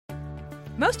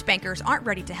Most bankers aren't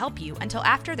ready to help you until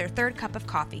after their third cup of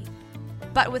coffee.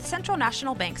 But with Central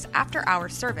National Bank's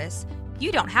after-hours service,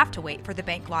 you don't have to wait for the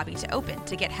bank lobby to open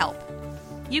to get help.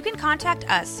 You can contact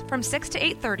us from 6 to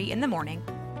 8:30 in the morning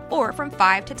or from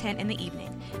 5 to 10 in the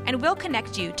evening, and we'll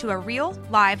connect you to a real,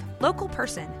 live, local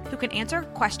person who can answer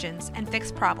questions and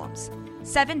fix problems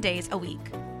 7 days a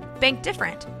week. Bank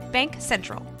different. Bank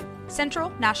Central. Central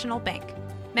National Bank.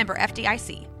 Member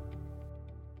FDIC.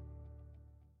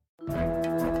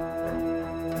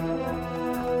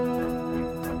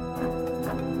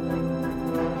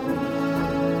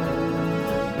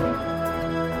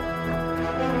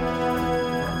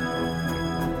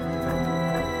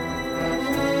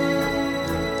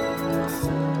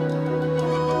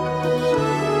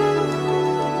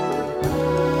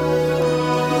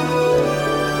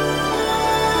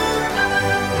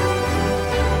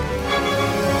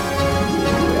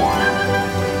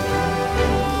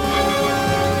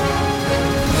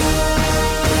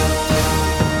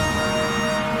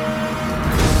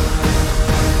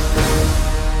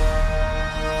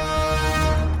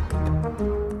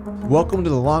 Welcome to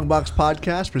the Long Box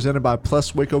Podcast, presented by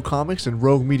Plus Waco Comics and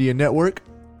Rogue Media Network.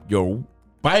 Your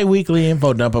bi-weekly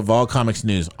info dump of all comics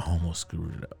news. Almost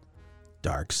screwed it up.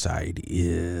 Darkseid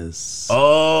is.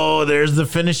 Oh, there's the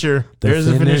finisher. There's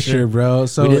the finisher, bro.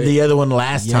 So we did the other one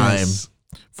last time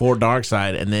for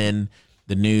Darkseid, and then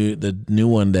the new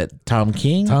one that Tom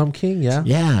King,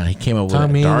 yeah, he came up with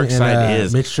it. Darkseid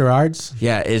is Mitch Gerards.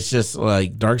 Yeah, it's just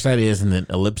like Darkseid is, and then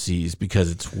ellipses, because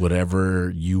it's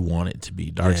whatever you want it to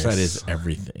be. Darkseid is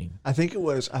everything. I think it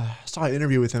was. I saw an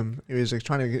interview with him. He was like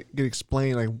trying to get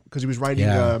explained, like, because he was writing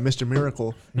Mr.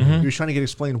 Miracle. Mm-hmm. He was trying to get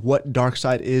explained what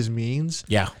Darkseid means.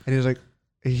 Yeah, and he was like,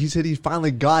 he said he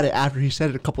finally got it after he said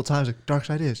it a couple times. Like,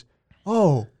 Darkseid is.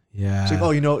 Oh. Yeah. It's like,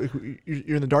 oh, you're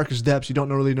in the darkest depths. You don't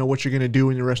really know what you're going to do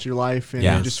in the rest of your life, and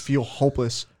you just feel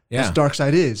hopeless. Yeah. That's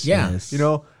Darkseid is. Yeah. You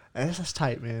know, that's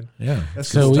tight, man. Yeah. That's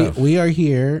so we are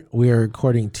here. We are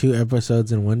recording 2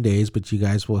 episodes in 1 day, but you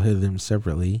guys will hear them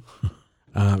separately.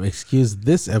 Excuse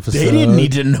this episode. They didn't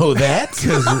need to know that.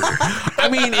 I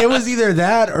mean, it was either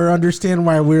that or understand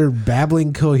why we're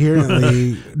babbling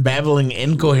coherently. Babbling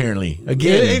incoherently.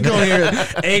 Again.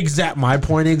 My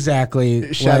point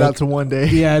exactly. Shout out to 1 Day.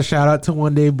 Yeah, shout out to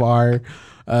 1 Day Bar.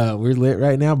 We're lit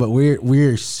right now, but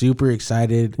we're super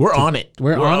excited. We're on it.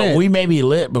 We're on it. We may be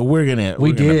lit, but we're gonna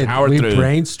power we through.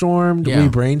 Brainstormed. Yeah. We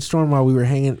brainstormed while we were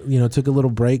hanging. Took a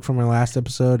little break from our last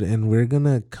episode, and we're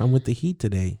gonna come with the heat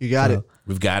today. You got it.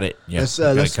 We've got it. Yeah.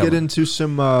 Let's get into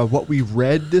some what we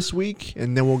read this week,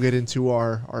 and then we'll get into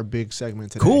our big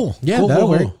segment today. Cool. Yeah, cool, that'll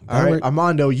work. All right,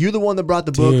 Armando, you the one that brought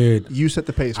the book. Dude, you set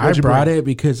the pace. I brought it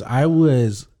because I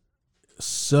was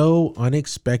so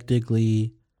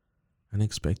unexpectedly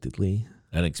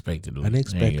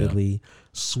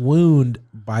swooned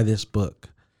by this book.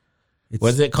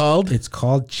 What's it called? It's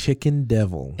called Chicken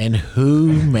Devil. And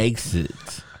who makes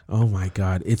it? Oh my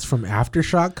God. It's from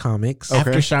Aftershock Comics. Okay.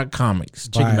 Aftershock Comics.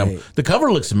 Chicken Devil. The cover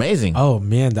looks amazing. Oh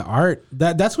man, the art,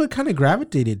 that's what kind of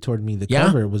gravitated toward me. The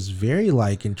cover was very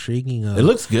intriguing. It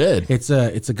looks good. It's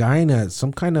a guy in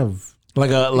some kind of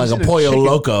like a Pollo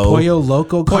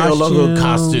Loco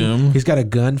costume. He's got a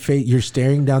gun face. You're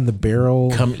staring down the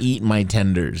barrel. Come eat my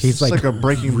tenders. He's like a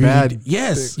Breaking Bad.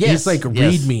 Yes. He's like,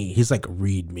 read me. He's like,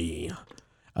 read me.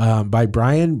 By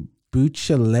Brian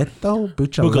Bucceletto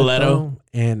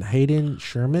and Hayden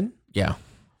Sherman. Yeah.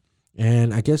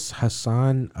 And I guess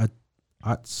Hassan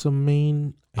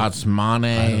Atsmane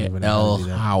El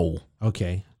How.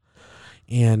 Okay.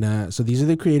 And so these are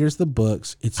the creators of the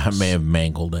books. I may have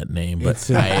mangled that name,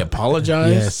 but I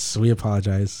apologize. Yes, we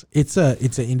apologize. It's an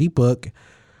indie book.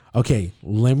 Okay,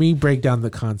 let me break down the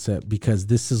concept because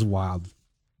this is wild.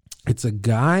 It's a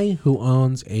guy who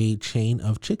owns a chain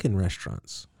of chicken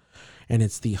restaurants, and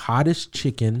it's the hottest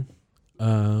chicken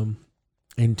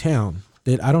in town.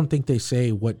 I don't think they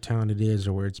say what town it is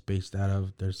or where it's based out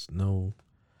of. There's no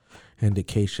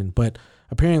indication, but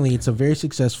apparently it's a very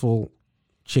successful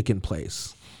chicken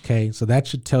place. Okay, so that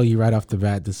should tell you right off the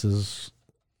bat this is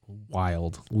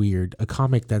wild, weird. A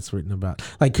comic that's written about,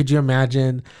 like, could you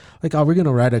imagine, like, oh, we're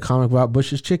gonna write a comic about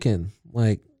Bush's Chicken?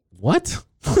 Like, what?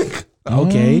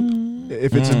 Okay.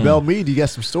 If it's in Belle Meade, you got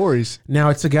some stories. Now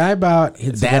it's a guy about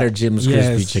or Jim's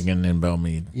Crispy Chicken in Belle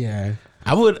Meade. Yeah,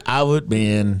 I would,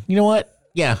 man. You know what?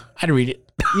 Yeah, I'd read it.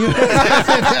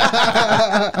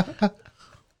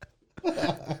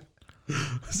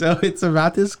 So it's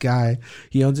about this guy.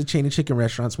 He owns a chain of chicken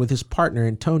restaurants with his partner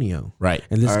Antonio. Right.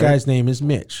 And this guy's name is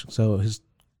Mitch. So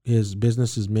his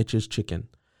business is Mitch's Chicken.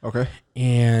 Okay.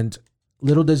 And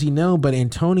little does he know, but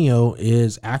Antonio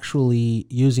is actually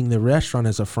using the restaurant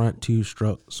as a front to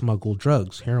smuggle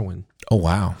drugs, heroin. Oh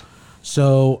wow!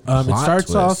 So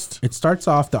it starts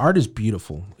off. The art is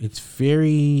beautiful. It's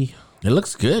very. It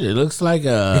looks good. It looks like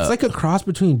It's like a cross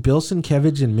between Bill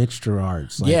Sienkiewicz and Mitch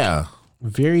Gerard's. Yeah.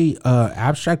 Very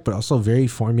abstract, but also very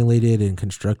formulated and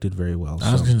constructed very well.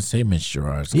 I was going to say Mitch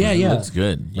Gerard's. Yeah. It looks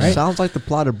good. Right? Sounds like the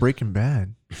plot of Breaking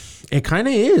Bad. It kind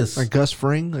of is. Like Gus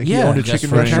Fring. Like he owned a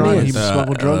chicken restaurant and he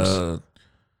smuggled drugs.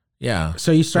 Yeah.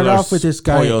 So you start off with this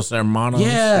guy. Pollos Hermanos.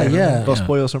 Yeah. Dos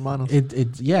Pollos Hermanos.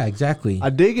 Yeah, exactly.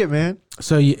 I dig it, man.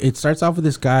 So it starts off with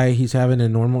this guy. He's having a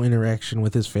normal interaction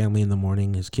with his family in the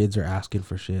morning. His kids are asking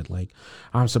for shit. Like,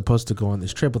 I'm supposed to go on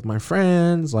this trip with my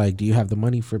friends. Like, do you have the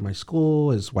money for my school?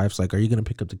 His wife's like, are you going to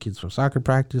pick up the kids from soccer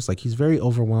practice? Like, he's very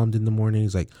overwhelmed in the morning.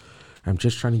 He's like, I'm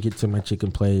just trying to get to my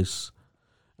chicken place.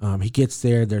 He gets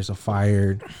there. There's a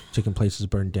fire. Chicken place is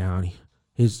burned down.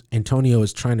 Antonio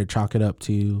is trying to chalk it up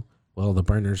to, well, the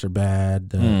burners are bad.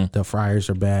 The fryers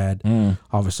are bad.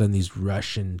 All of a sudden, these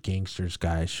Russian gangsters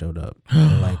guys showed up.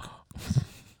 They're like,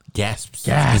 gasps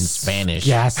in Spanish.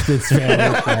 Gasp in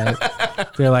Spanish. Right?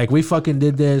 They're like, we fucking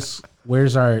did this.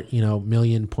 Where's our,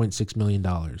 $1.6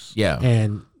 million? Yeah.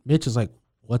 And Mitch is like,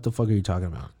 what the fuck are you talking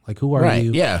about? Like, who are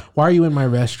you? Yeah. Why are you in my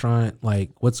restaurant?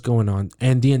 Like, what's going on?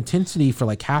 And the intensity for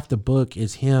like half the book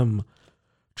is him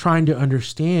trying to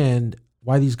understand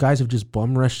why these guys have just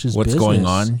bum rushed his business. What's going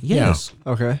on? Yes.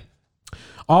 Yeah. Okay.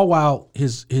 All while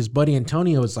his buddy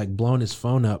Antonio is like blowing his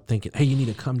phone up thinking, hey, you need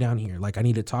to come down here. Like, I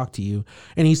need to talk to you.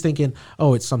 And he's thinking,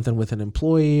 oh, it's something with an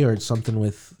employee or it's something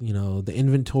with, the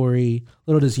inventory.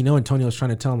 Little does he know, Antonio's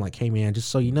trying to tell him like, hey man, just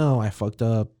so you know, I fucked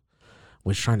up.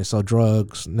 Was trying to sell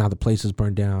drugs. Now the place is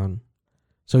burned down.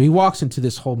 So he walks into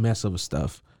this whole mess of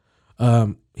stuff.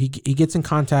 He gets in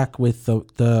contact with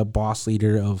the boss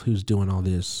leader of who's doing all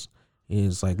this.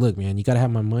 He's like, look, man, you got to have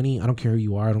my money. I don't care who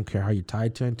you are. I don't care how you're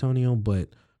tied to Antonio, but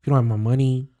if you don't have my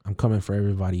money, I'm coming for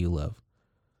everybody you love.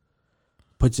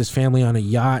 Puts his family on a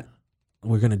yacht.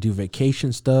 We're going to do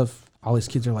vacation stuff. All his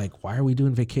kids are like, why are we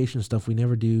doing vacation stuff? We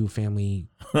never do family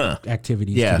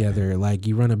activities together. Like,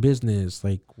 you run a business.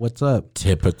 Like, what's up?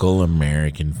 Typical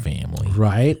American family.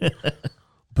 Right?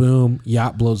 Boom.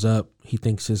 Yacht blows up. He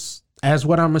thinks as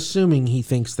what I'm assuming, he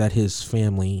thinks that his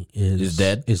family is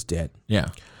dead. Yeah.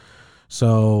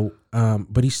 So,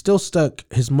 but he's still stuck.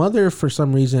 His mother, for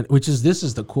some reason, this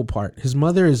is the cool part. His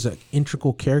mother is an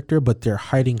integral character, but they're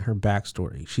hiding her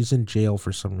backstory. She's in jail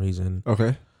for some reason.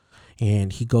 Okay.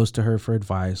 And he goes to her for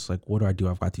advice. Like, what do?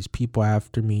 I've got these people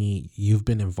after me. You've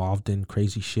been involved in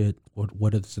crazy shit.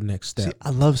 What is the next step? See, I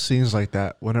love scenes like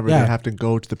that whenever they have to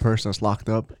go to the person that's locked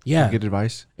up and get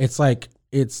advice. It's like,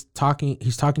 he's talking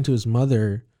to his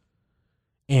mother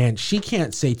and she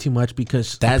can't say too much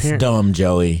because that's dumb,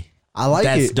 Joey. I like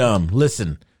That's it. dumb.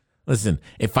 Listen.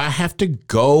 If I have to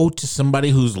go to somebody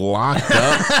who's locked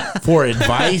up for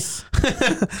advice,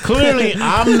 clearly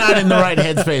I'm not in the right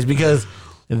headspace because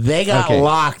they got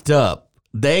locked up.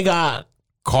 They got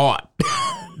caught.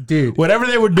 Dude. Whatever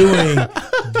they were doing,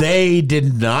 they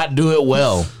did not do it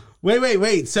well.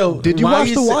 Wait. So did you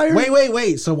watch The Wire?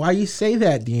 Wait. So why you say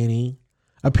that, Danny?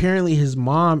 Apparently his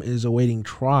mom is awaiting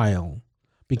trial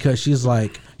because he's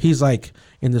like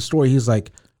in the story, he's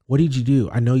like, what did you do?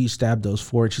 I know you stabbed those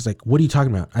 4. And she's like, what are you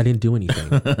talking about? I didn't do anything.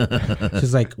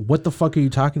 She's like, what the fuck are you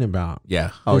talking about?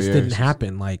 Yeah. This didn't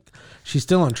happen. Like, she's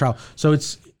still on trial. So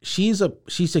she's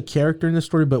a character in the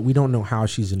story, but we don't know how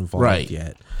she's involved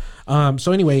yet.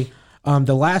 So anyway,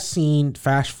 the last scene,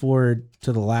 fast forward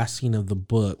to the last scene of the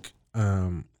book.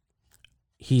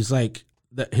 He's like,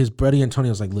 his buddy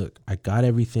Antonio's like, look, I got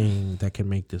everything that can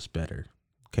make this better.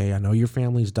 Okay. I know your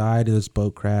family's died in this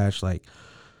boat crash. Like,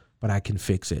 but I can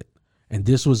fix it. And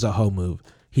this was a hoe move.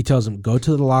 He tells him, go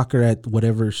to the locker at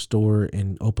whatever store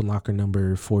and open locker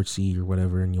number 4C or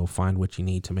whatever, and you'll find what you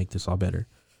need to make this all better.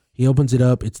 He opens it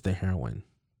up. It's the heroin.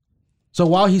 So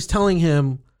while he's telling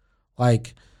him,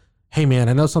 like, hey, man,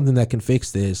 I know something that can fix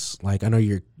this. Like, I know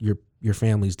your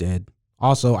family's dead.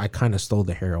 Also, I kind of stole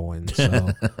the heroin.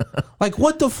 So, like,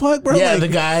 what the fuck, bro? Yeah, like,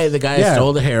 the guy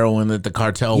stole the heroin that the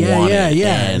cartel wanted.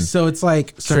 Yeah. And so it's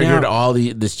like triggered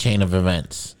this chain of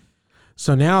events.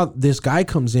 So now this guy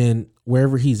comes in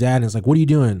wherever he's at and is like, what are you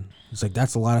doing? He's like,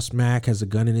 that's a lot of smack, has a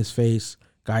gun in his face.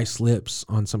 Guy slips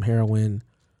on some heroin,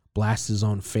 blasts his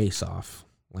own face off.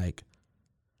 Like,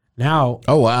 now.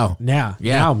 Oh, wow.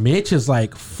 Now Mitch is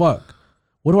like, fuck,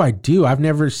 what do I do? I've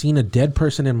never seen a dead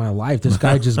person in my life. This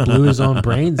guy just blew his own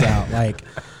brains out. Like,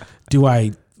 do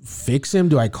I fix him?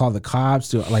 Do I call the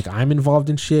cops? I'm involved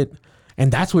in shit?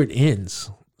 And that's where it ends.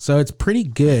 So it's pretty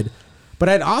good. But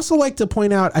I'd also like to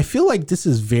point out, I feel like this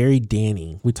is very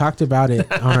Danny. We talked about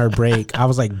it on our break. I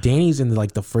was like, Danny's in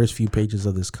like the first few pages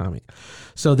of this comic.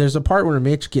 So there's a part where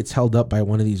Mitch gets held up by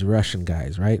one of these Russian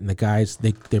guys, right? And the guys,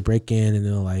 they break in and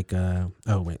they're like,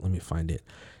 oh, wait, let me find it.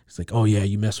 It's like, oh, yeah,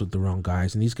 you mess with the wrong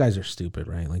guys. And these guys are stupid,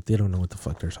 right? Like, they don't know what the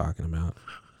fuck they're talking about.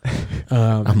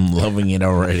 I'm loving it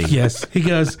already. Yes. He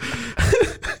goes...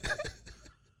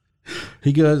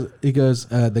 He goes,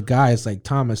 the guy is like,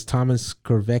 Thomas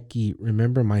Korvecki,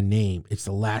 remember my name. It's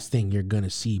the last thing you're going to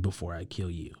see before I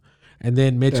kill you. And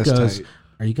then Mitch goes, tight.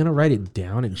 Are you going to write it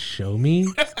down and show me?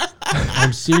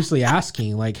 I'm seriously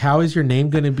asking, like, how is your name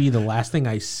going to be the last thing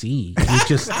I see? He's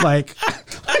just like,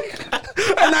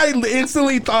 and I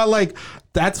instantly thought, like,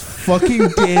 that's fucking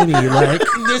Danny. Like,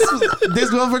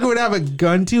 this motherfucker would have a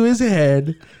gun to his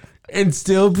head and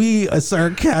still be a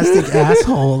sarcastic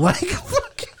asshole. Like,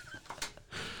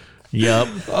 Yep.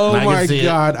 Oh my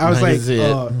God. I was like,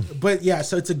 but yeah,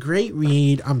 so it's a great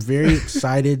read. I'm very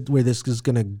excited where this is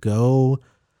going to go.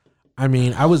 I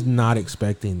mean, I was not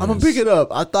expecting this. I'm going to pick it up.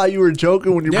 I thought you were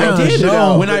joking when you brought this shit no,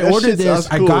 out. when I ordered this,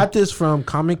 cool. I got this from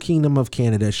Comic Kingdom of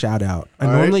Canada. Shout out. I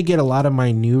normally get a lot of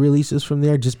my new releases from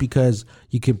there just because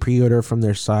you can pre-order from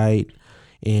their site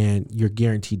and you're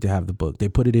guaranteed to have the book. They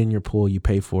put it in your pool. You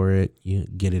pay for it. You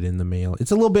get it in the mail.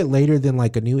 It's a little bit later than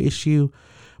like a new issue.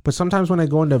 But sometimes when I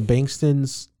go into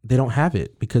Bankston's, they don't have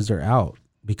it because they're out.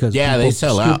 Because they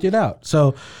sell out. It out.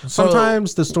 So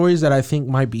sometimes the stories that I think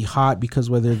might be hot because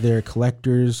whether they're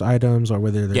collector's items or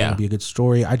whether they're going to be a good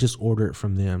story, I just order it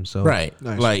from them. So nice.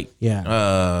 Like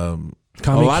a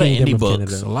lot of indie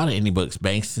books.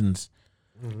 Bankston's,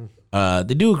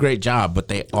 they do a great job, but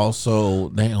they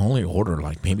only order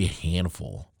like maybe a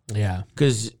handful. Yeah,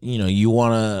 because you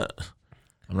want to.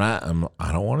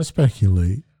 I don't want to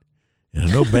speculate. And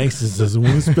I know Bankston doesn't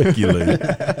want to speculate.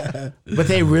 But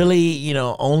they really,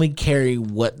 only carry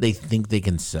what they think they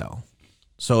can sell.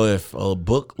 So if a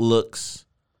book looks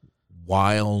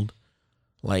wild,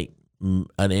 like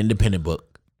an independent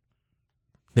book,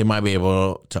 they might be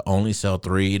able to only sell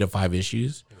 3 to 5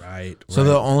 issues. Right. So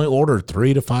they'll only order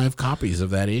 3 to 5 copies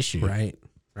of that issue. Right.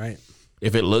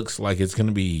 If it looks like it's going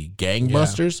to be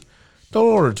gangbusters, they'll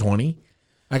order 20.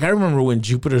 Like I remember when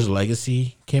Jupiter's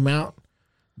Legacy came out.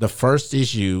 The first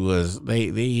issue was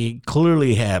they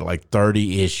clearly had like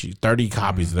 30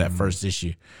 copies of that first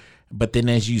issue. But then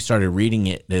as you started reading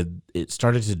it, it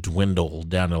started to dwindle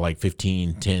down to like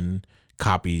 10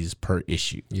 copies per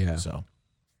issue. Yeah. So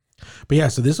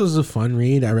this was a fun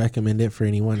read. I recommend it for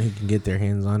anyone who can get their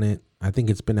hands on it. I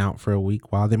think it's been out for a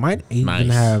week while. They might even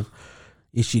have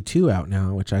issue 2 out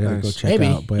now, which I got to go check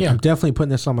out. But I'm definitely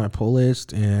putting this on my pull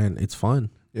list and it's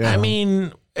fun. Yeah. I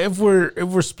mean, if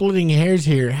we're splitting hairs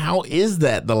here, how is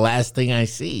that the last thing I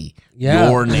see? Yeah,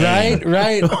 your name,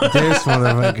 right. This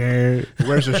motherfucker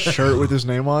wears a shirt with his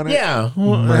name on it. Yeah,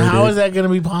 how is that going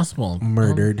to be possible?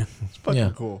 Murdered. It's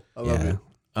fucking cool. I love it.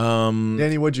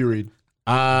 Danny, what'd you read?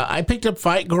 I picked up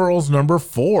Fight Girls number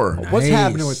 4. Nice. What's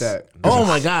happening with that? Oh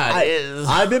my God!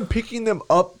 I've been picking them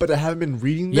up, but I haven't been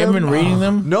reading them. You haven't been reading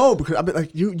them? No, because I've been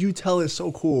like you tell it's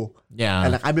so cool. Yeah,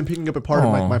 and like, I've been picking up a part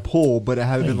of like my pull, but I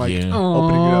haven't been like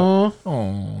opening it up.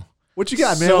 Oh, what you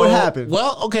got, man? What happened?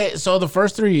 Well, okay, so the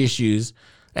first 3 issues.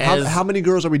 How many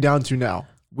girls are we down to now?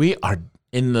 We are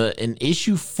in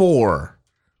issue 4.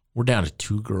 We're down to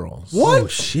 2 girls. What? Oh,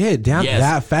 shit, down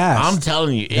that fast. I'm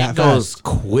telling you, it goes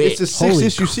quick. It's a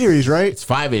 6-issue series, right? It's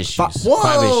 5 issues. Whoa.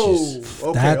 5 issues.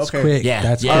 Okay, that's quick. Yeah,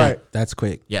 that's quick. Right. That's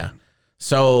quick. Yeah.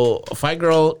 So, Fight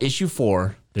Girl issue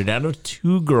 4, they're down to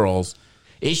 2 girls.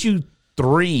 Issue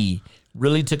 3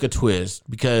 really took a twist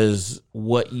because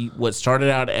what started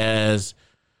out as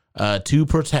 2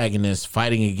 protagonists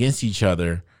fighting against each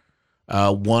other.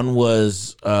 One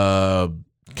was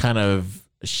kind of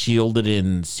shielded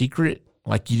in secret,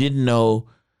 like you didn't know.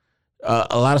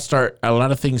 A lot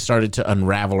of things started to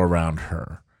unravel around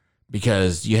her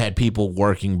because you had people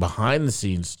working behind the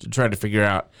scenes to try to figure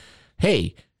out,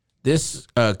 hey, this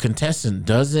contestant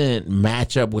doesn't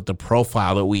match up with the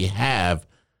profile that we have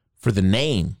for the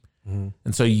name.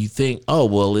 And so you think, oh,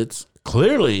 well, it's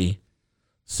clearly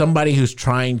somebody who's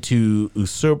trying to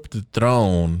usurp the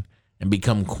throne and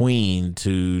become queen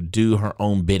to do her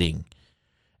own bidding.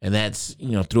 And that's,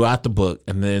 throughout the book.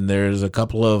 And then there's a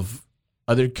couple of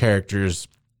other characters.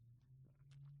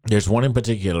 There's one in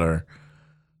particular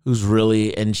who's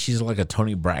really, and she's like a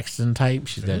Toni Braxton type.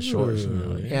 She's that short.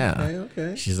 Yeah.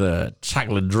 Okay. She's a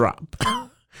chocolate drop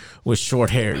with short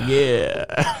hair.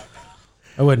 Yeah.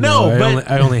 I wouldn't know.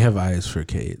 I only have eyes for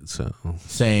Kate, so.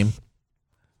 Same.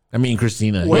 I mean,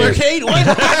 Christina. Where Kate?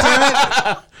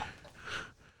 What?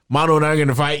 Mono and I are going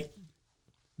to fight?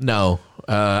 No.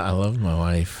 I love my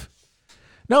wife.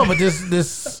 No, but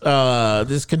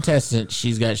this contestant,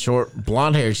 she's got short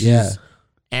blonde hair. She's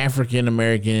African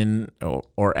American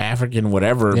or African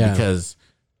whatever because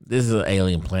this is an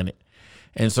alien planet.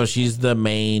 And so she's the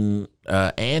main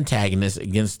antagonist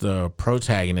against the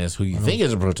protagonist, who you think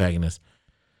is a protagonist,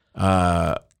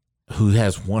 who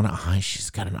has one eye. She's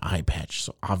got an eye patch,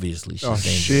 so obviously she's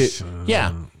dangerous. Shit.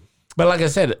 Yeah. But like I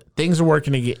said, things are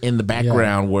working in the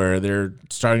background where they're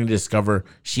starting to discover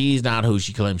she's not who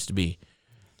she claims to be.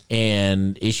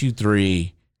 And issue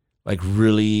 3 like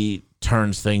really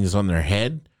turns things on their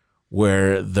head,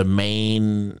 where the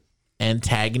main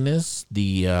antagonist,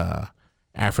 the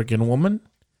African woman,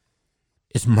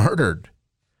 is murdered.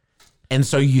 And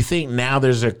so you think now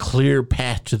there's a clear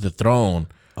path to the throne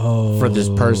for this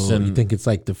person. You think it's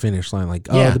like the finish line, like,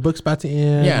 the book's about to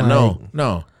end. Yeah, like,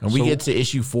 no. And we get to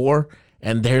issue 4,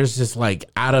 and there's this like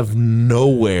out of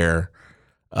nowhere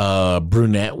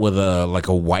brunette with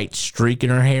a white streak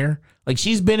in her hair. Like,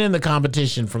 she's been in the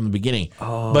competition from the beginning,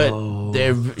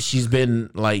 but she's been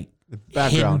like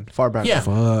Background, hidden. far back.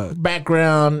 Yeah,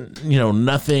 background.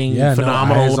 Nothing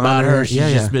phenomenal about her.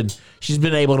 She's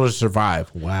been able to survive.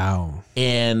 Wow.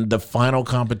 And the final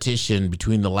competition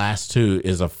between the last two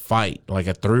is a fight, like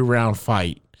a 3-round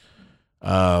fight.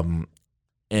 And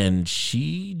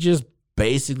she just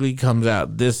basically comes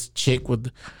out. This chick with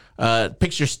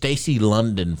picture Stacey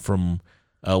London from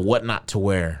What Not to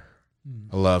Wear.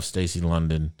 I love Stacey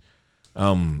London.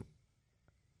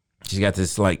 She's got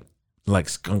this like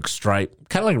skunk stripe,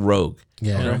 kind of like Rogue.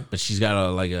 Yeah, but she's got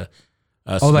a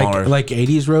smaller, like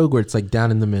 80s Rogue, where it's like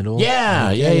down in the middle.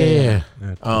 Yeah.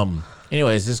 Cool.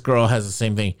 Anyways, this girl has the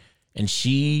same thing, and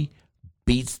she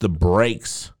beats the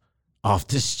brakes off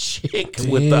this chick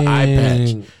with the eye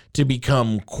patch to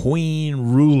become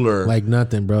queen ruler. Like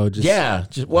nothing, bro.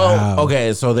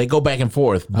 Okay, so they go back and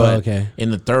forth, but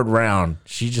in the 3rd round,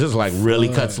 she just like really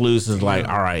cuts loose and is like,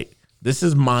 all right, this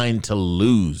is mine to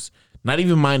lose. Not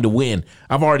even mine to win.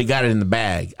 I've already got it in the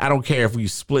bag. I don't care if we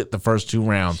split the first 2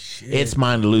 rounds. Shit. It's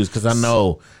mine to lose because I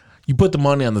know you put the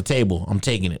money on the table. I'm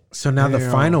taking it. So now the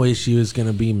final issue is going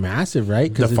to be massive,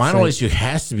 right? The final issue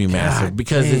has to be massive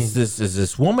because it's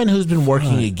this woman who's been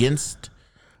working against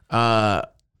the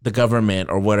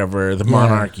government or whatever, the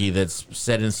monarchy that's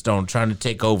set in stone, trying to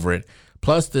take over it.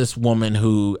 Plus this woman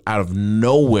who out of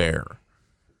nowhere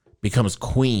becomes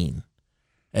queen.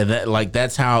 And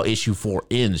that's how issue 4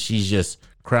 ends. She's just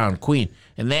crowned queen.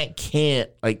 And they can't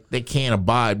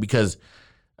abide because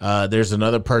there's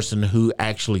another person who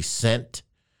actually sent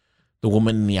the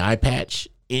woman in the eye patch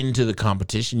into the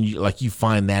competition. You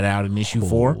find that out in issue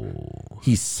 4.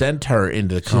 He sent her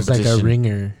into the competition. She's like a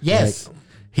ringer. Yes.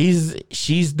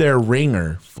 She's their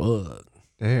ringer. Fuck.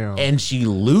 Damn. And she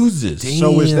loses. Damn.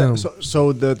 So was that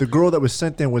so the girl that was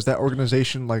sent in, was that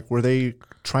organization were they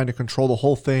trying to control the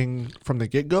whole thing from the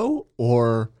get-go,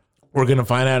 or we're gonna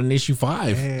find out in issue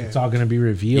 5? It's all gonna be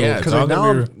revealed. Yeah, because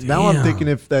now I'm thinking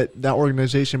if that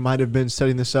organization might have been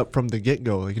setting this up from the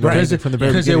get-go, from the very beginning.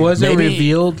 Because it wasn't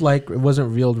revealed, it wasn't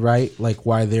revealed right,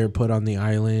 why they're put on the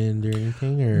island or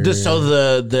anything. Or so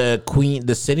the queen,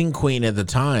 the sitting queen at the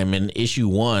time in issue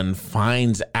 1,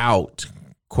 finds out,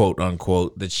 quote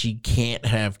unquote, that she can't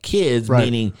have kids,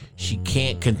 meaning she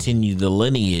can't continue the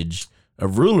lineage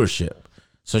of rulership.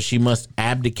 So she must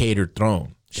abdicate her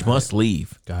throne. She must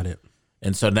leave. Got it.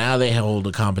 And so now they hold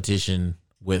a competition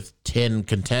with 10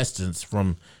 contestants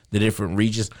from the different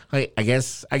regions. I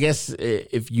guess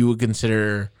if you would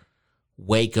consider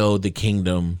Waco the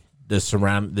kingdom,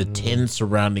 the 10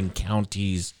 surrounding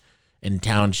counties and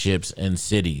townships and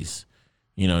cities,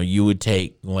 you would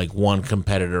take one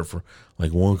competitor from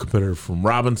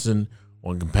Robinson,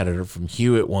 one competitor from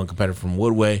Hewitt, one competitor from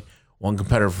Woodway, one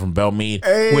competitor from Belmead,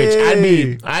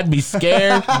 which I'd be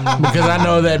scared because I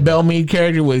know that Belmead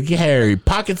character would carry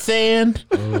pocket sand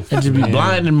and just be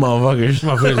blinding motherfuckers.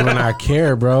 Motherfuckers would not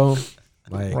care, bro.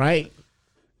 Right?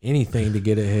 Anything to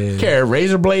get ahead. Carry a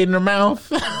razor blade in their mouth.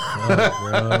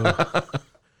 Bro.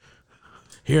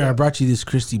 Here, I brought you this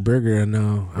Christie burger. I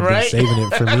know I've been saving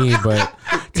it for me, but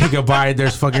take a bite.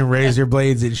 There's fucking razor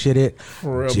blades and shit.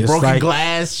 Broken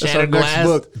glass, shattered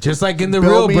glass. Just like in the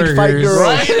real burgers.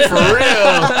 Right? For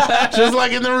real. Just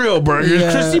like in the real burgers.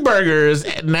 Yeah. Christie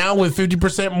Burgers, now with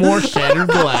 50% more shattered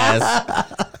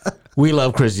glass. We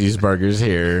love Christie's Burgers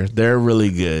here. They're really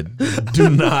good.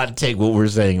 Do not take what we're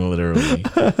saying literally.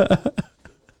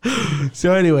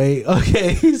 So anyway,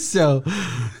 so...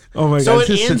 Oh my so God!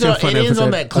 It ends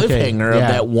on that cliffhanger of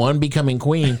that one becoming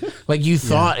queen. You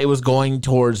thought it was going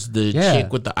towards the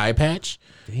chick with the eye patch,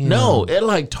 Damn. No, it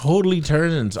like totally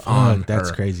turns on. That's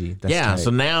her. crazy. That's yeah. tight.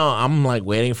 So now I'm like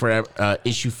waiting for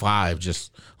issue 5.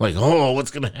 Just like, oh,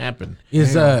 what's gonna happen?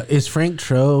 Is Frank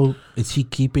Cho? Is he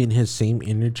keeping his same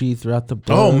energy throughout the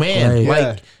book? Oh man,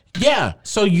 Yeah. yeah.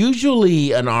 So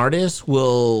usually an artist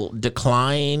will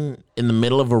decline in the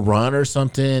middle of a run or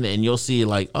something, and you'll see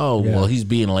like, oh, well, he's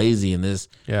being lazy in this,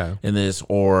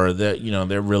 or that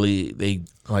they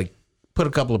like put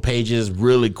a couple of pages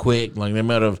really quick, like they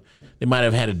might have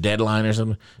had a deadline or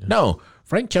something. No.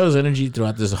 Frank Cho's energy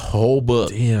throughout this whole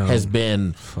book has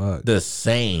been the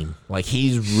same. Like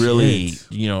he's really,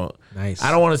 nice.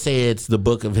 I don't want to say it's the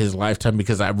book of his lifetime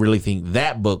because I really think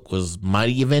that book was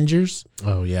Mighty Avengers.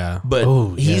 Oh yeah,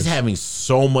 but he's having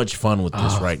so much fun with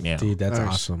this right now. Dude, that's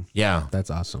awesome. Yeah, that's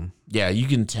awesome. Yeah, you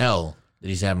can tell that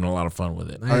he's having a lot of fun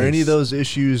with it. Nice. Are any of those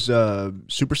issues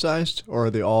supersized, or are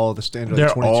they all the standard? They're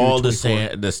 22, all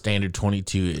 24? the standard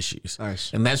 22 issues.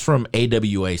 Nice, and that's from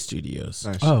AWA Studios.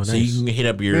 Nice. Oh, nice. So you can hit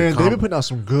up your. Man, they've been putting out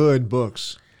some good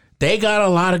books. They got a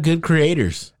lot of good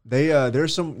creators.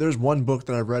 There's one book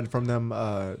that I've read from them.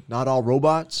 Not All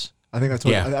Robots. I think I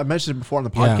told you, I mentioned it before on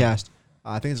the podcast.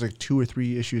 I think it's like 2 or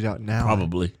 3 issues out now.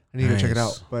 Probably. I need to check it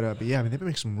out. But yeah, I mean, they've been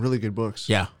making some really good books.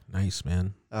 Yeah, nice,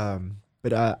 man.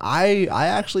 But I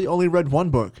actually only read one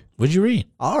book. What'd you read?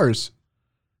 Ours.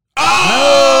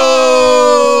 Oh!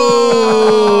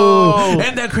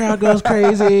 And the crowd goes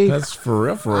crazy. That's for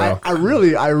real. I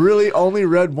really only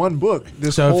read one book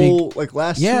this last 2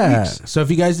 weeks. So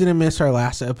if you guys didn't miss our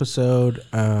last episode,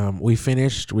 we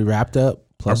wrapped up.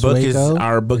 Plus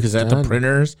our book is at the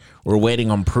printers. We're waiting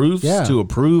on proofs to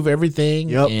approve everything.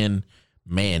 Yep. And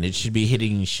man, it should be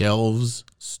hitting shelves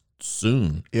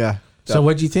soon. Yeah. So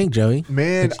what'd you think, Joey?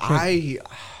 Man, what'd you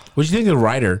think of the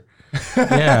writer?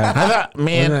 Yeah,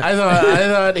 I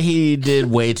thought he did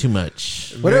way too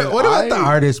much. What about the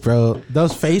artist, bro?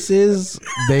 Those faces,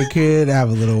 they could have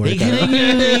a little work. He could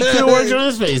have worked on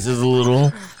his faces a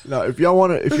little. No, if y'all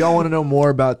want to know more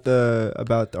about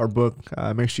our book,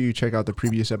 make sure you check out the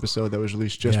previous episode that was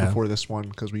released just before this one,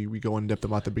 because we go in depth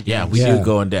about the beginning. Yeah, we do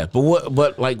go in depth.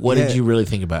 But what did you really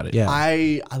think about it? Yeah,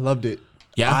 I loved it.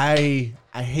 Yeah,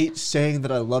 I hate saying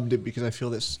that I loved it because I feel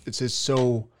that it's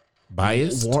so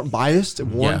biased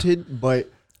and warranted. But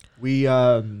we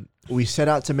set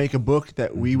out to make a book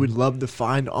that we would love to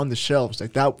find on the shelves,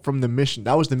 like that from the mission.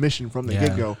 That was the mission from the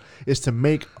get-go, is to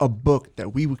make a book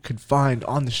that we could find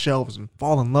on the shelves and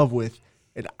fall in love with.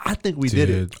 And I think we did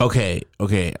it. Okay.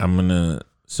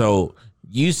 So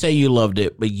you say you loved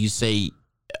it, but you say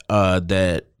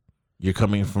that you're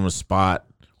coming from a spot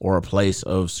or a place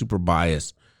of super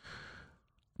bias.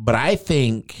 But I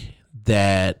think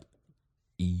that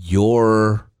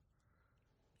you're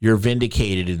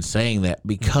vindicated in saying that,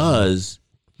 because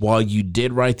while you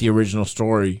did write the original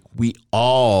story, we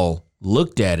all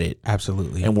looked at it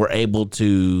absolutely and were able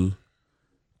to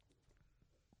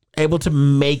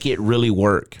make it really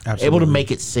work. Absolutely. Able to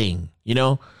make it sing,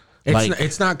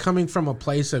 It's not coming from a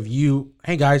place of you,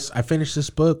 hey guys, I finished this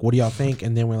book, what do y'all think?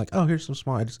 And then we're like, oh, here's some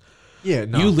small edits. Yeah,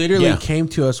 no. You literally came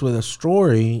to us with a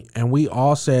story and we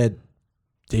all said,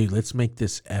 dude, let's make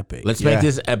this epic. Let's make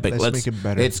this epic. Let's make it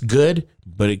better. It's good,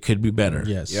 but it could be better.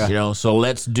 Yes. Yeah. So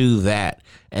let's do that.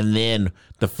 And then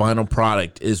the final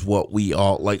product is what we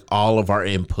all, like, all of our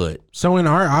input. So in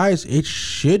our eyes, it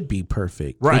should be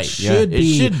perfect. Right. It should be.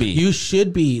 It should be. You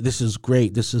should be. This is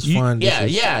great. This is fun.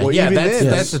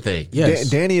 That's the thing.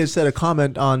 Yes. Danny has said a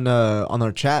comment on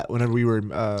our chat whenever we were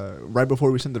right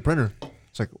before we sent the printer.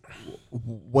 It's like,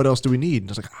 what else do we need?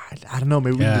 And I was like, I don't know.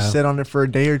 Maybe we can just sit on it for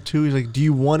a day or two. He's like, do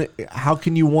you want it? How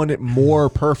can you want it more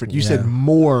perfect? You said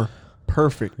more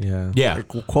perfect. Yeah. Yeah. Like,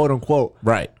 quote unquote.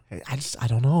 Right. I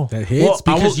don't know. That hits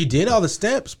because you did all the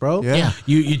steps, bro. Yeah.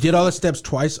 You did all the steps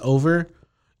twice over.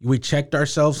 We checked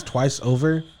ourselves twice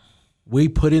over. We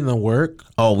put in the work.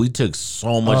 Oh, we took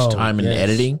so much time in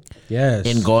editing. Yes.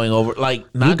 In going over, like,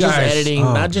 not just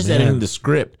editing the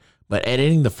script, but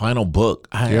editing the final book.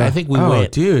 I think we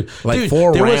went, like,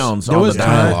 4 rounds on the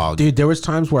dialogue. There was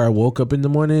times where I woke up in the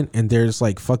morning and there's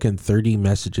like fucking 30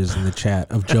 messages in the chat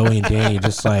of Joey and Danny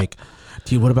just like,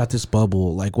 dude, what about this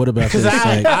bubble? Like, what about this?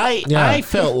 I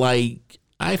felt like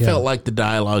the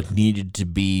dialogue needed to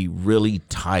be really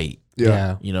tight.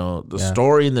 Yeah. The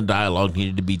story and the dialogue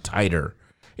needed to be tighter.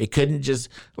 It couldn't just,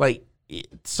 like,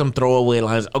 some throwaway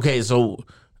lines. Okay, so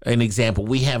an example,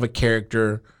 we have a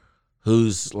character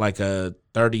who's like a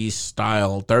 30s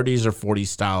or 40s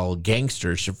style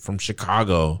gangster from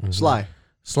Chicago. Sly.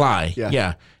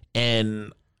 Yeah.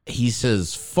 And he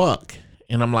says, fuck.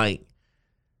 And I'm like,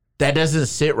 that doesn't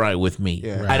sit right with me.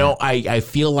 Yeah. I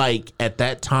feel like at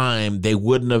that time they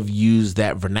wouldn't have used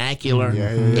that vernacular.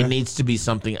 It needs to be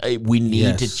something we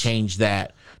need to change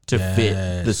that to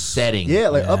fit the setting. Yeah,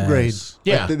 like upgrade.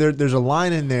 Yeah. Like there's a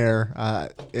line in there,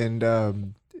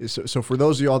 so for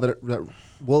those of y'all that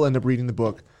will end up reading the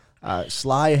book,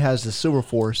 Sly has the Silver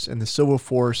Force, and the Silver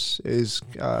Force is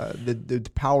the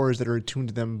powers that are attuned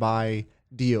to them by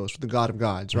Dios, the God of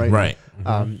gods, right? Right.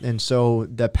 And so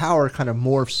the power kind of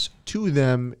morphs to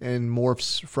them and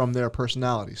morphs from their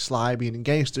personality. Sly being a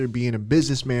gangster, being a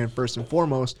businessman first and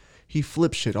foremost, he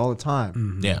flips shit all the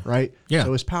time. Yeah. Right? Yeah.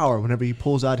 So his power, whenever he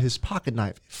pulls out his pocket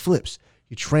knife, it flips.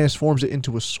 He transforms it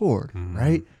into a sword,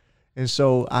 right? And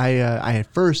so I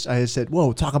at first I had said,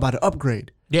 whoa, talk about an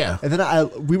upgrade. Yeah. And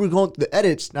then we were going through the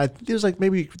edits, and I think it was like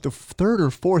maybe the third or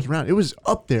fourth round. It was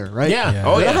up there, right? Yeah.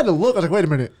 Oh, And yeah. I had to look. I was like, wait a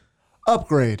minute.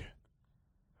 Upgrade.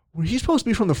 Well, he's supposed to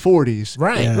be from the 40s.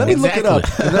 Right. Let me look it up.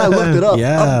 And then I looked it up.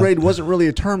 Yeah. Upgrade wasn't really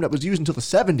a term that was used until the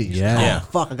 70s. Yeah. Oh, Yeah.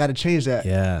 fuck, I got to change that.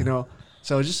 Yeah. You know?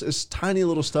 So it's tiny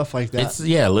little stuff like that. It's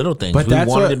little things. But we that's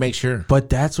wanted what- to make sure. But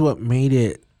that's what made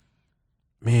it,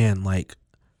 man, like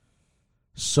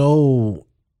so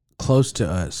close to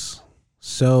us.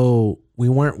 So we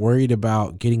weren't worried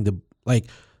about getting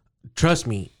trust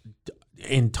me,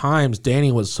 in times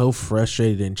Danny was so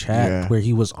frustrated in chat where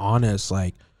he was honest,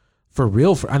 like for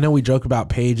real. I know we joke about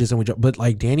pages but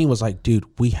like Danny was like, dude,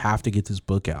 we have to get this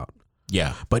book out.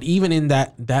 Yeah. But even in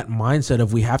that mindset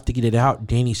of we have to get it out,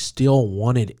 Danny still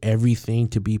wanted everything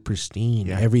to be pristine,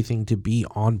 everything to be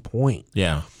on point.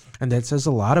 Yeah. And that says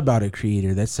a lot about a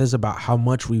creator. That says about how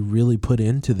much we really put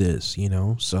into this, you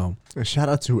know? So And shout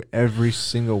out to every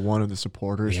single one of the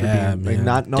supporters for Yeah, being like,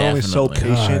 man. not only so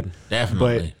Definitely. patient, God.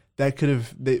 Definitely. but that could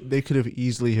have they could have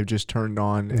easily have just turned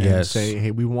on and Yes. say,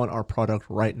 hey, we want our product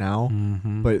right now.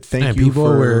 But thank and you people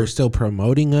for were still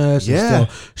promoting us Yeah. and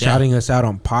still shouting us out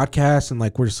on podcasts. And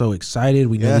like, we're so excited.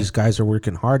 We know Yeah. these guys are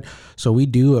working hard. So we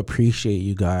do appreciate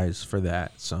you guys for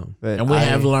that. So that And we I-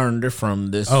 have learned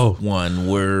from this one.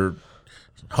 We're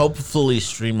hopefully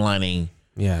streamlining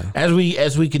yeah.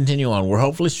 as we continue on. We're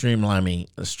hopefully streamlining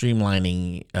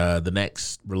the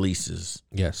next releases.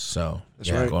 Yes. So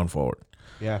right. going forward.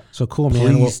 Yeah. So cool, man.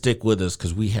 Please Well, stick with us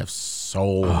because we have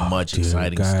so much dude,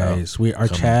 exciting guys, stuff. our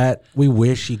coming. chat. We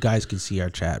wish you guys could see our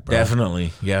chat, bro.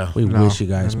 Definitely, yeah. We wish you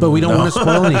guys, but we don't want to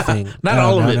spoil anything. Not No,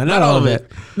 all no, of it. no, Not all of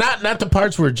it. Not the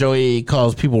parts where Joey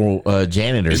calls people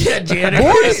janitors. Yeah,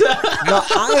 janitors. No,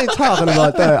 I ain't talking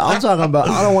about that. I'm talking about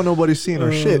I don't want nobody seeing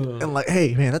our shit. And like,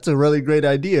 hey, man, that's a really great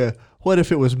idea. What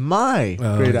if it was my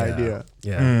great idea?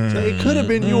 Yeah. So it could have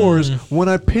been yours when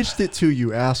I pitched it to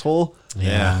you, asshole.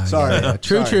 Yeah. Sorry.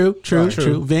 True. True.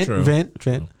 Vent.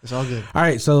 It's all good. All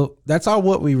right, so that's all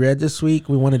what we read this week.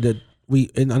 We wanted to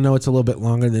and I know it's a little bit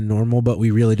longer than normal, but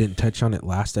we really didn't touch on it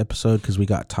last episode because we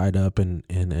got tied up and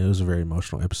it was a very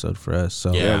emotional episode for us.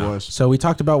 So Yeah. It was. So we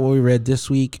talked about what we read this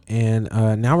week, and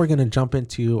now we're gonna jump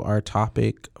into our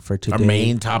topic for today. Our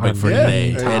main topic for Yeah.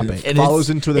 today. Topic. And Follows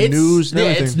into the it's- news and yeah,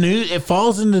 everything. it's news. It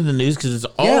falls into the news because it's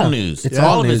all Yeah. news. It's all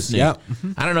all of news. it's news. Yeah.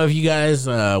 I don't know if you guys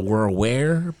were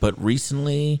aware, but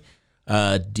recently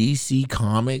DC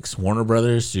Comics, Warner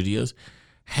Brothers Studios,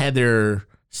 had their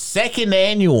second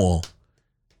annual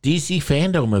DC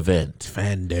Fandome event.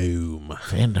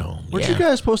 Fandome. Weren't you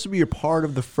guys supposed to be a part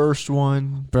of the first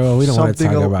one? Bro, we don't want to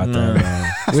Something talk al- about that,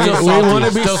 man. Still we salty. want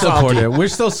to be Still supportive. salty. We're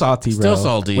still salty, bro. Still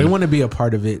salty. We want to be a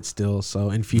part of it still,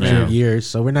 so in future Yeah. years.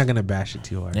 So we're not going to bash it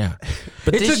too hard. Yeah.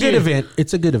 But It's this a good year- event.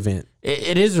 It's a good event.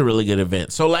 It is a really good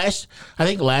event. So I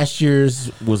think last year's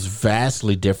was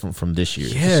vastly different from this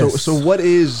year's. Yes. So what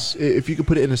is, if you could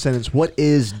put it in a sentence, what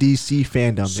is DC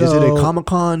Fandom? is it a So-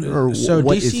 Comic-Con or So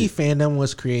what DC is it? Fandom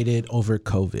was created over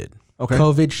COVID. Okay.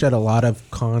 COVID shut a lot of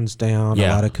cons down, a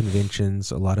Yeah. lot of conventions,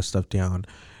 a lot of stuff down.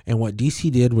 And what DC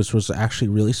did was actually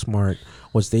really smart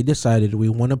was they decided we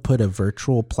want to put a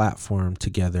virtual platform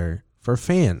together for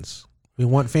fans. We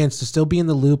want fans to still be in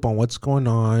the loop on what's going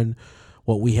on,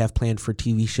 what we have planned for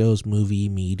TV shows, movie,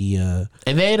 media.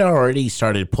 And they had already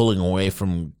started pulling away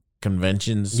from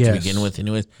conventions to Yes. begin with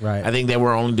anyways. Right. I think they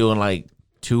were only doing like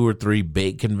 2 or 3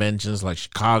 big conventions like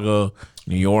Chicago,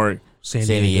 New York, San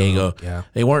Diego. Yeah.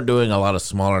 They weren't doing a lot of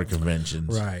smaller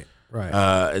conventions. Right.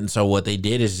 And so what they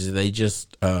did is they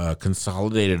just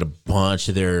consolidated a bunch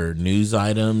of their news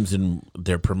items and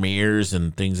their premieres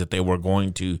and things that they were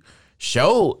going to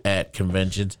show at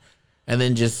conventions, and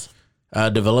then just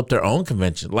developed their own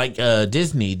convention. Like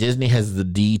Disney. Disney has the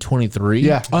D23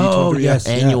 Yeah. Oh, D23, yes.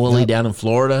 annually Yeah. down in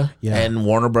Florida. Yeah. And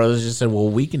Warner Brothers just said, well,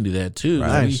 we can do that too.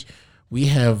 Nice. We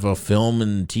have a film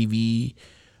and TV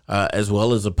as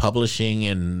well as a publishing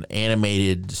and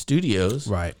animated studios.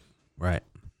 Right.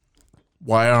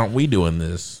 why aren't we doing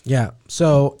this? Yeah.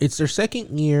 So it's their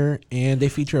second year, and they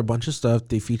feature a bunch of stuff.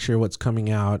 They feature what's coming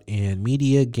out in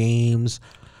media, games.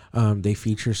 They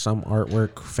feature some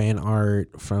artwork, fan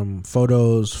art from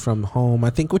photos from home,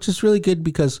 I think, which is really good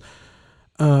because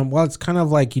while it's kind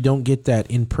of like you don't get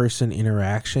that in-person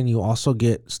interaction, you also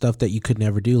get stuff that you could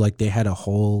never do. Like they had a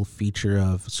whole feature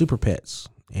of super pets,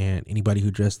 and anybody who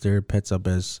dressed their pets up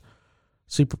as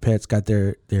super pets got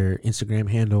their Instagram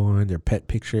handle and their pet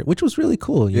picture, which was really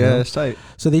cool. You know? That's tight.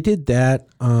 So they did that.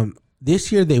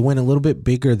 This year they went a little bit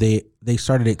bigger. They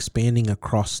started expanding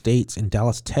across states. In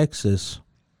Dallas, Texas,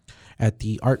 at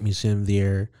the art museum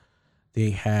there,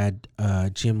 they had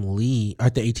Jim Lee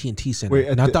at the AT&T Center.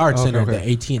 Wait, not the art center,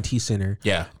 okay. the AT&T Center.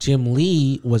 Yeah. Jim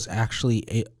Lee was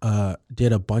actually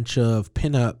did a bunch of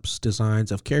pinups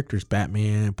designs of characters: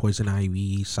 Batman, Poison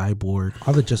Ivy, Cyborg,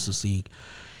 all the Justice League.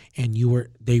 And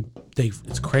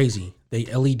it's crazy. They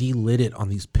LED lit it on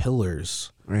these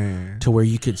pillars to where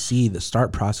you could see the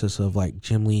start process of like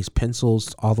Jim Lee's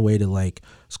pencils all the way to like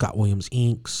Scott Williams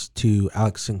inks to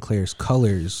Alex Sinclair's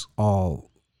colors,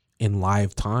 all in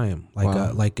live time,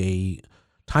 like a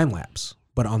time lapse,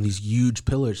 but on these huge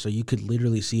pillars. So you could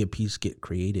literally see a piece get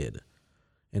created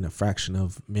in a fraction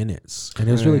of minutes, and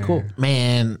it was really cool.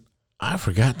 Man, I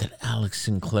forgot that Alex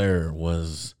Sinclair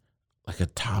was like a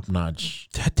top-notch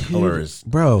colorist.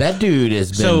 Bro. That dude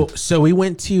has been... So we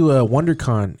went to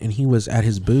WonderCon, and he was at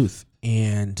his booth,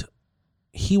 and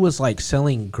he was like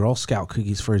selling Girl Scout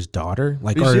cookies for his daughter,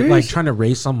 like trying to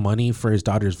raise some money for his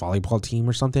daughter's volleyball team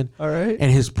or something. All right.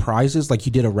 And his prizes, like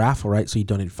you did a raffle, right? So you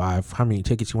donated how many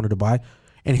tickets you wanted to buy,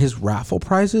 and his raffle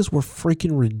prizes were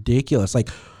freaking ridiculous. Like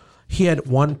he had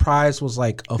one prize was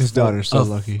like daughter's so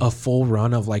lucky. A full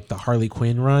run of like the Harley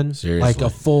Quinn run. Seriously? Like a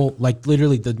full, like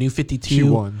literally the new 52. She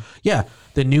won. Yeah.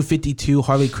 The new 52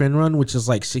 Harley Quinn run, which is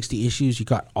like 60 issues. You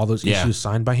got all those issues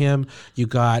signed by him. You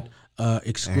got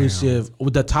exclusive.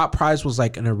 The top prize was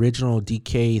like an original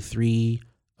DK3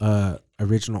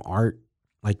 original art.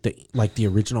 Like the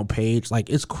original page,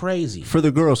 like it's crazy For the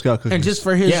Girl Scout cookies. and just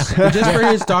for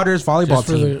his daughter's volleyball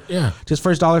team, just just for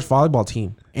his daughter's volleyball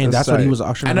team, and that's what he was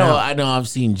auctioning. I know. I've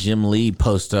seen Jim Lee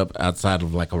post up outside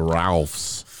of like a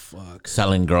Ralph's,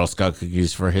 selling Girl Scout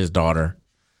cookies for his daughter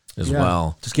as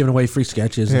well. just giving away free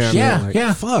sketches. And shit.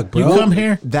 Like, fuck, bro. You come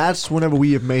here. That's whenever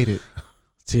we have made it.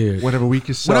 Dude. Whenever we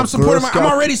can sell When I'm supporting Girl I'm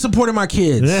already supporting my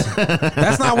kids.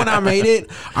 That's not when I made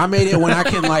it. I made it when I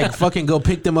can like fucking go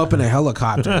pick them up in a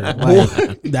helicopter.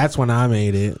 Like, that's when I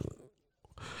made it.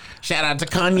 Shout out to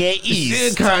Kanye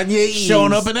East. Kanye East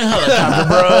Showing up in a helicopter,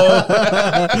 bro.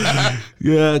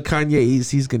 Yeah, Kanye East,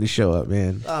 he's gonna show up,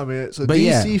 man. Oh man, so But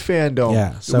DC Fandome.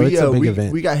 Yeah, so it's a big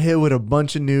event. We got hit with a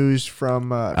bunch of news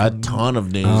from A ton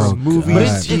of news. Oh,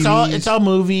 movies, But it's all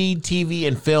movie, TV,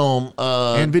 and film.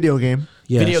 and video game.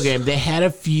 Yes. Video game. They had a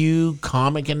few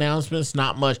comic announcements,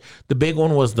 not much. The big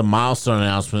one was the milestone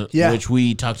announcement, which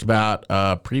we talked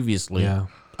about previously. Yeah.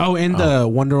 Oh, and the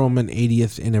Wonder Woman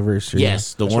 80th anniversary.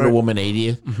 Yes, the Wonder Woman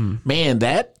 80th. Mm-hmm. Man,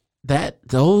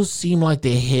 those seem like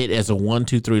they hit as a 1,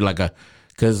 2, 3,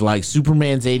 because like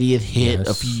Superman's 80th hit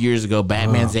a few years ago,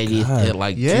 Batman's 80th hit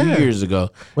like 2 years ago.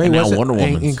 Wait, and now was Wonder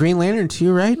Woman. And Green Lantern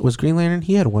too, right? Was Green Lantern?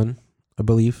 He had one, I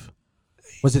believe.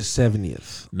 Was it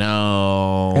 70th?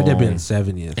 No, Had to have been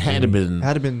 70th. Had to been.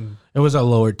 Had to been It was a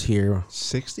lower tier.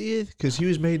 60th because he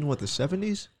was made in what, the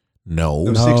 70s? No,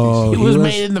 No, 60s. He was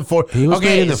made in the 40s. He was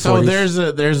made in the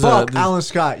 40s. There's Alan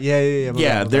Scott.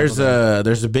 Yeah. there's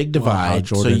a big divide.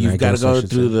 So Jordan, you've I got to guess I go should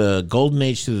through say. the Golden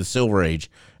Age to the Silver Age.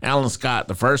 Alan Scott,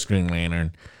 the first Green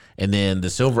Lantern, and then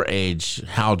the Silver Age,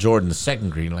 Hal Jordan, the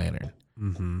second Green Lantern.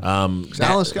 Mm-hmm.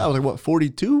 Alan Scott was like what,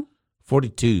 42?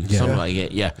 42, something like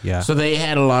it. Yeah. So they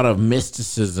had a lot of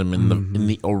mysticism in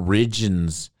the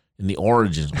origins. In the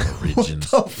origins.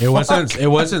 It wasn't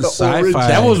sci-fi.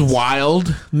 That was wild.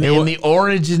 In the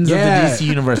origins of the DC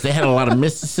universe, they had a lot of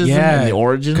mysticism in the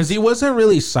origins. Because he wasn't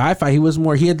really sci-fi.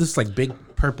 He had this like big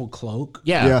purple cloak.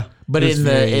 Yeah. But in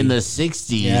the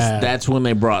 60s, that's when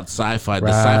they brought sci-fi, the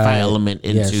sci-fi element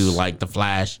into like the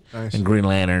Flash and Green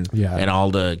Lantern and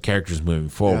all the characters moving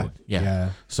forward.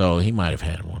 Yeah. So he might have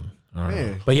had one.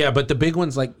 But the big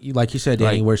ones like you said,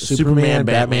 Danny, were Superman,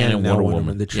 Batman, and Wonder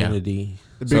Woman, the Trinity.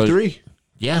 The big three.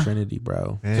 Yeah. Trinity,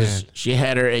 bro. She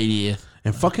had her 80th.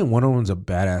 And fucking Wonder Woman's a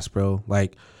badass, bro.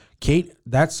 Like Kate,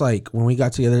 that's like when we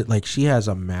got together. Like she has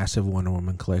a massive Wonder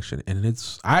Woman collection, and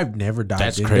I've never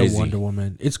dived into crazy. Wonder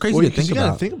Woman. It's crazy to think you gotta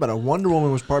about. think about it. Wonder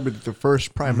Woman was probably the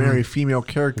first primary female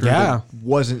character that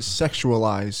wasn't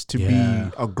sexualized to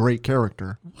be a great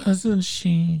character. Wasn't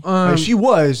she? She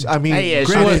was. I mean,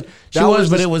 granted, she was,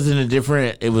 but it was in a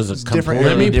different. It was a different. completely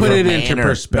Let me put it different into manner.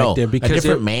 perspective No, because a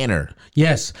different manner.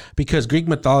 Yes, because Greek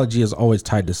mythology is always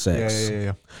tied to sex.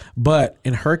 Yeah. But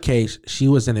in her case, she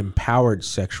was an empowered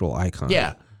sexual icon.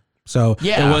 Yeah. So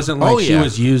it wasn't like she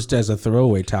was used as a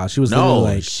throwaway towel. She was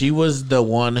literally like, she was the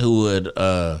one who would.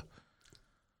 I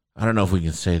don't know if we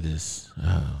can say this.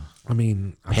 I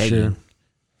mean, I'm pegging.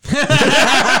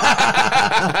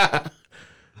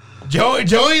 sure.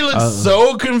 Joey looks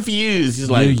so confused. He's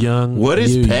like, what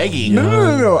is pegging?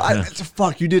 No.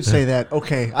 Fuck, you did say that.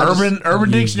 Okay.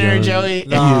 Urban Dictionary, Joey. You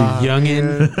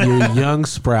youngin, you young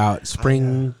sprout,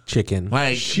 spring chicken.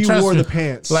 Like She wore the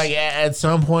pants. Like at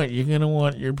some point, you're gonna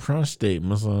want your prostate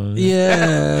massage.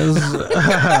 Yes.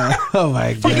 Oh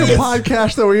my fucking god.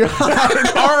 podcast that we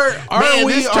Are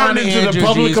we this on turned into Andrew the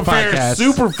public G's affairs podcast?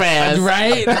 super fast,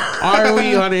 Right? Are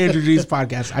we on Andrew G's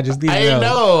podcast? I just need to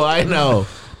know. I know.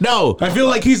 No, I feel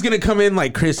like he's gonna come in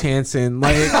like Chris Hansen,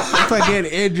 like fucking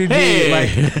Andrew G.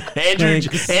 Like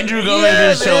Andrew going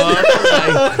to show up.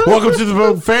 Like, welcome to the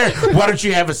public fair. Why don't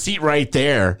you have a seat right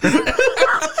there?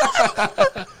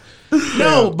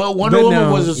 No, but Wonder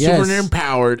Woman was a super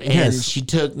empowered, and she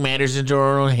took matters into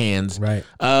her own hands. Right.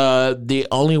 The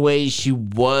only way she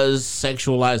was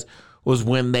sexualized was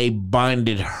when they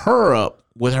binded her up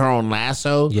with her own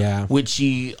lasso. Yeah. Which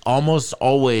she almost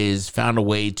always found a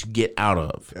way to get out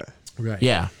of. Yeah. Right.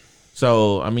 Yeah.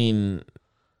 So I mean,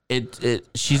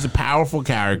 she's a powerful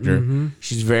character. Mm-hmm.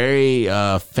 She's very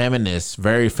feminist,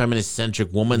 very feminist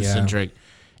centric, woman centric,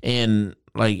 and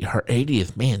like her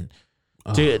 80th man.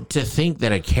 To think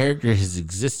that a character has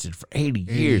existed for 80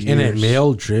 years in a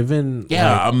male driven,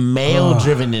 a male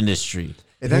driven industry.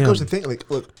 And that goes to think, like,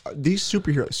 look, these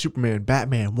superheroes, Superman,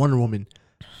 Batman, Wonder Woman,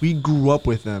 we grew up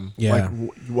with them. Yeah. Like,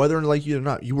 whether or like you or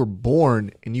not, you were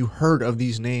born and you heard of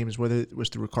these names, whether it was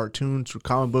through cartoons, through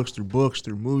comic books, through books,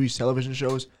 through movies, television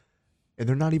shows, and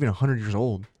they're not even 100 years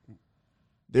old.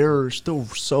 They're still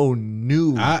so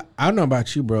new. I don't know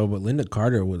about you, bro, but Linda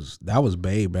Carter was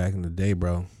babe back in the day,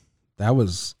 bro. I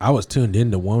was tuned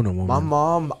into Wonder Woman. My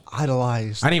mom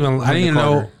idolized. I didn't even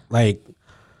know, like,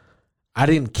 I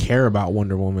didn't care about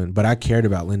Wonder Woman, but I cared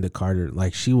about Linda Carter.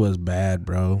 Like, she was bad,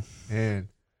 bro. Man,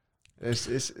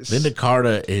 it's Linda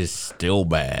Carter is still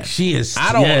bad. She is.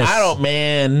 I don't,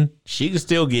 man. She can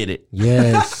still get it.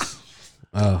 Yes.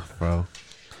 Oh, bro.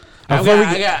 I've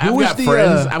got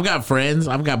friends.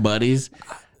 I've got buddies.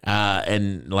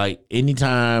 And like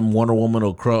anytime Wonder Woman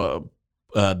will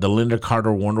the Linda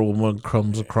Carter Wonder Woman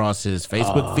comes across his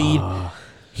Facebook feed,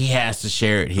 he has to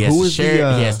share it. He has to share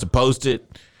it. He has to post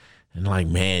it. And like,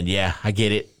 man, yeah, I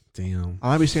get it. Damn. I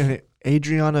might be saying it.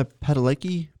 Adriana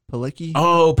Padalecki.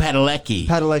 Oh,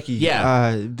 Padalecki.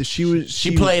 Yeah.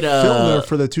 She played a filmer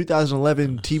for the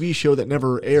 2011 TV show that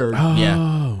never aired. Oh.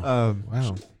 Yeah.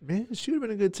 Wow. Man, she would have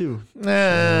been good too.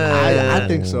 I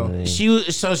think so.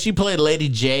 She played Lady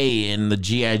J in the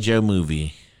G.I. Joe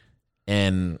movie.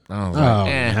 And I was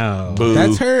like, no. Boo.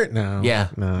 That's her? No. Yeah.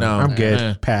 No. No. I'm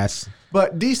good. Pass.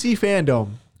 But DC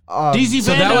Fandome.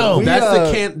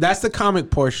 That's the comic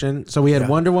portion. So we had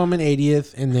Wonder Woman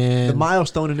 80th, and then the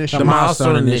Milestone Initiative. The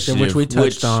Milestone Initiative, which we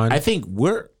touched on. I think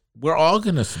we're all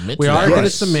gonna submit. We to are that. going to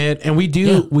submit, and we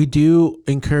do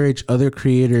encourage other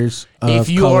creators. If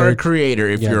you color. are a creator,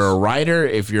 if you're a writer,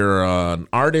 if you're an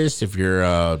artist, if you're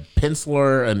a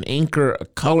penciler, an inker, a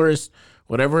colorist,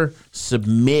 whatever,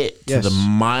 submit to the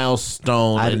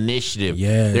Milestone Initiative.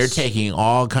 Yes. They're taking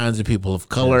all kinds of people of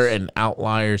color and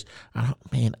outliers.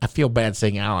 I feel bad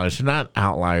saying outliers. They're not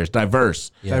outliers.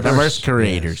 Diverse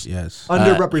creators. Yes.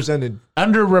 Underrepresented.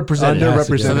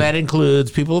 Underrepresented. So that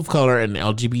includes people of color and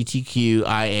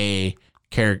LGBTQIA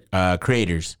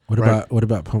creators. What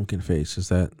about Pumpkin Face? Is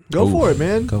that go for it,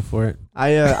 man? Go for it.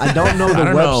 I don't know the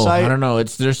website. I don't know.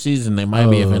 It's their season. They might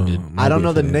be offended. I don't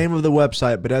know the name of the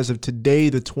website, but as of today,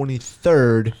 the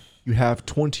 23rd, you have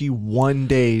 21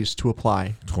 days to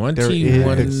apply.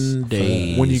 21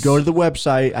 days. When you go to the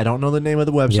website, I don't know the name of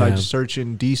the website. Just search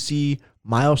in DC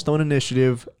Milestone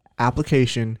Initiative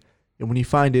application, and when you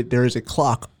find it, there is a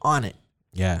clock on it.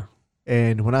 Yeah.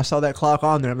 And when I saw that clock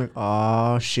on there, I'm like,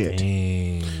 oh, shit.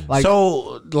 Dang.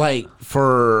 So, like,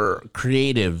 for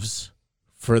creatives,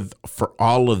 for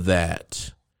all of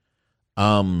that,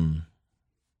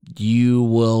 you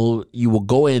will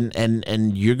go in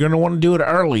and you're going to want to do it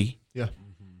early. Yeah.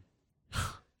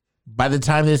 By the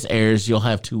time this airs, you'll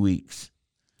have 2 weeks.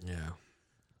 Yeah.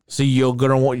 So you're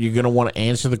gonna want to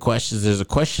answer the questions. There's a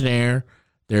questionnaire.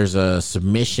 There's a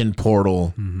submission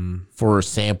portal for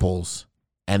samples,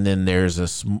 and then there's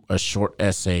a short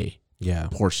essay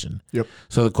portion. Yep.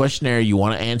 So the questionnaire, you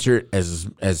want to answer it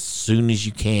as soon as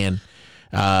you can.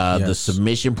 The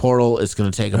submission portal is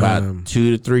going to take about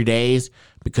 2 to 3 days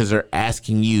because they're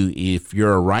asking you, if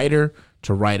you're a writer,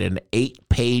 to write an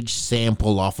 8-page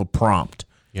sample off a prompt.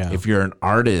 Yeah. If you're an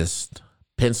artist,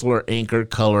 penciler, inker,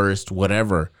 colorist,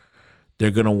 whatever, they're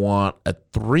going to want a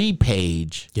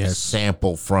 3-page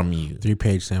sample from you.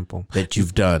 3-page sample that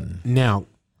you've done. Now,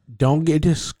 don't get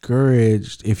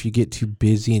discouraged if you get too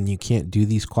busy and you can't do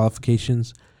these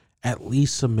qualifications. At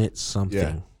least submit something.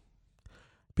 Yeah.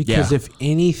 Because if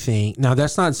anything, now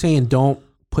that's not saying don't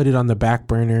put it on the back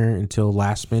burner until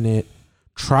last minute.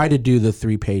 Try to do the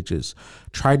 3 pages.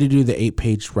 Try to do the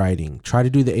 8-page writing. Try to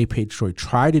do the 8-page story.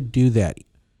 Try to do that.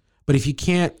 But if you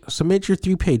can't, submit your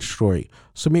 3-page story.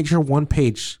 Submit your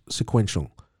 1-page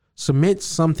sequential. Submit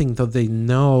something that they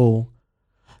know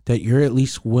that you're at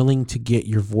least willing to get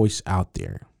your voice out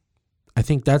there. I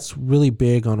think that's really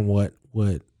big on what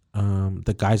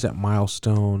the guys at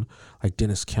Milestone, like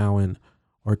Dennis Cowan,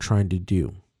 are trying to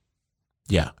do.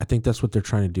 Yeah. I think that's what they're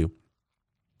trying to do.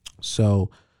 So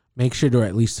make sure to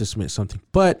at least to submit something.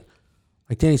 But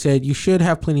like Danny said, you should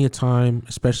have plenty of time,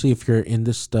 especially if you're in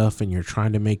this stuff and you're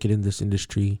trying to make it in this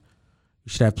industry. You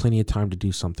should have plenty of time to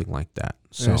do something like that.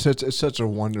 So it's such a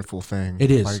wonderful thing.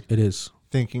 it is. Like, It is.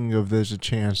 thinking of there's a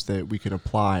chance that we could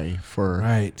apply for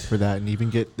that and even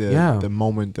get the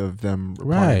moment of them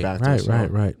replying back to us.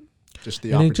 Right. Just the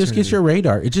and opportunity. it just gets your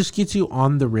radar. It just gets you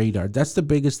on the radar. That's the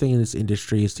biggest thing in this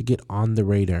industry, is to get on the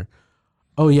radar.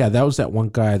 Oh yeah, that was that one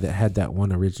guy that had that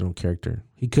one original character.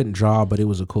 He couldn't draw, but it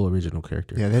was a cool original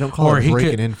character. Yeah, they don't call it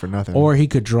breaking in for nothing. Or he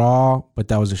could draw, but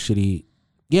that was a shitty.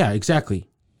 Yeah, exactly.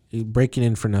 Breaking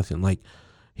in for nothing. Like,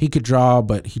 he could draw,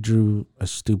 but he drew a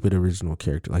stupid original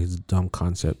character. Like, it's a dumb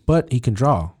concept, but he can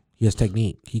draw. He has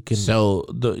technique. He can. So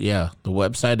the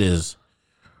website is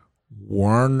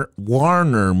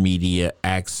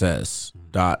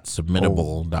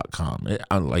warnermediaaccess.submittable.com.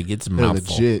 It's a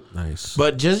mouthful. Legit. Nice.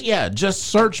 But just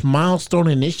search Milestone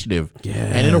Initiative,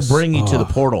 and it'll bring you to the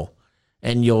portal,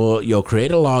 and you'll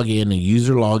create a login, a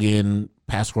user login,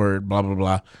 password, blah blah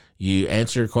blah. You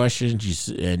answer questions,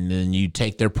 and then you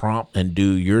take their prompt and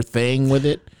do your thing with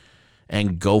it,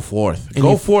 and go forth. And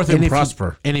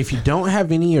prosper. And if you don't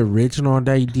have any original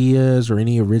ideas or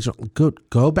any original,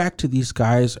 go back to these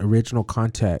guys' original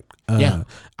contact.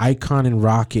 Icon and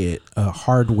Rocket,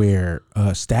 Hardware,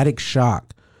 Static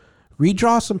Shock.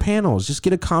 Redraw some panels. Just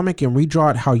get a comic and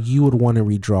redraw it how you would want to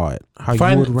redraw it.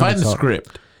 Find the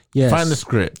script. Yes. Find the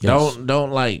script. Yes. Don't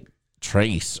like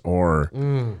trace or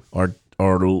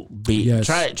be. Yes.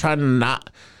 Try to not.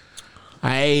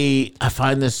 I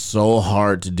find this so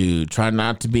hard to do. Try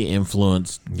not to be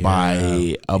influenced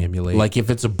by emulate. Like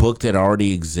if it's a book that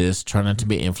already exists, try not to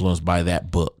be influenced by that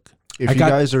book. If you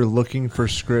guys are looking for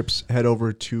scripts, head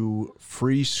over to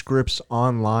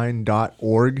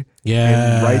freescriptsonline.org. Yeah.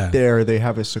 And right there, they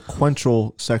have a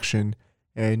sequential section,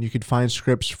 and you can find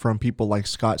scripts from people like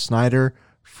Scott Snyder,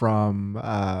 from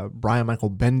Brian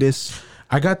Michael Bendis.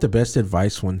 I got the best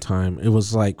advice one time. It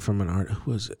was like from an art.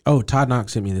 Who was it? Oh, Todd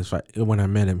Knox sent me this when I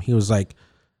met him. He was like,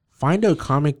 find a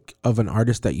comic of an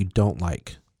artist that you don't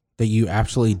like, that you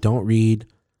absolutely don't read,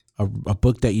 a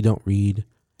book that you don't read,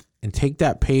 and take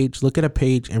that page, look at a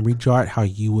page, and redraw it how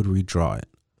you would redraw it.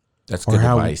 That's good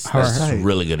advice. That's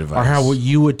really good advice. Or how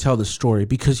you would tell the story,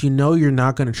 because you're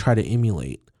not going to try to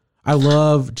emulate. I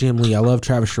love Jim Lee. I love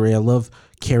Travis Charest. I love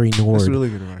Carrie Nord. That's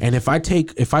really good advice. And if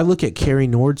I look at Carrie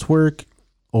Nord's work,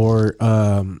 or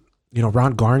Ron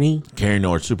Garney. Carrie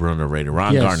Nord, super underrated.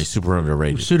 Ron Garney, super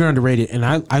underrated. Super underrated. And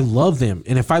I love them.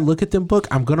 And if I look at them book,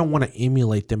 I'm gonna want to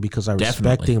emulate them because I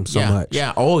respect them so much.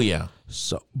 Yeah. Oh yeah.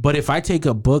 So, but if I take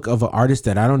a book of an artist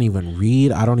that I don't even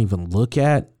read, I don't even look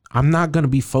at, I'm not gonna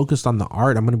be focused on the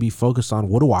art. I'm gonna be focused on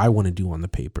what do I want to do on the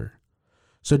paper.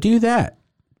 So do that.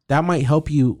 That might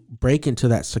help you break into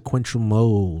that sequential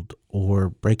mode, or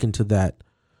break into that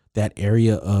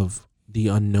area of the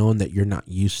unknown that you're not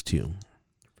used to.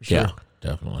 For sure. Yeah,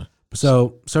 definitely.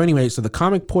 So anyway, so the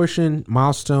comic portion,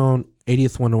 Milestone,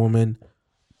 80th Wonder Woman.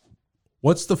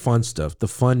 What's the fun stuff? The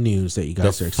fun news that you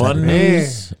guys are excited fun about?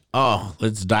 news. Oh,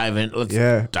 let's dive in. Let's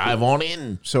dive on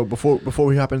in. So before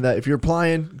we hop into that, if you're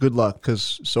applying, good luck,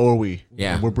 because so are we.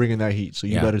 Yeah. And we're bringing that heat, so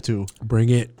you better too. Bring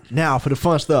it. Now for the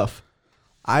fun stuff.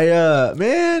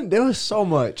 Man, there was so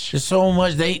much. There's so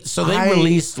much. They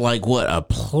released a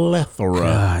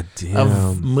plethora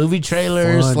of movie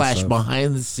trailers /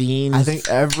 behind the scenes. I think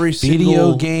every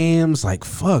video games,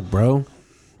 fuck, bro.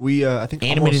 I think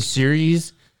animated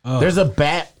series. There's a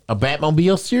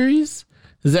Batmobile series.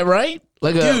 Is that right?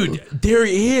 Like Dude, there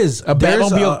is a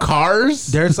Batmobile Cars.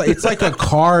 There's like it's like a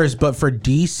Cars, but for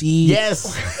DC.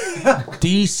 Yes,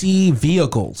 DC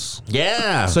vehicles.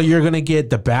 Yeah. So you're gonna get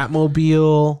the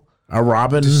Batmobile. A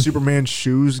Robin. Does Superman's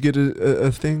shoes get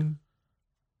a thing?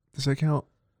 Does that count?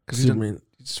 Because he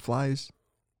just flies.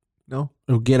 No.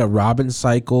 You'll get a Robin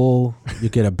cycle. You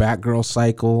get a Batgirl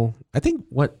cycle. I think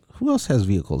who else has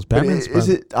vehicles? Batman's.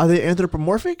 Are they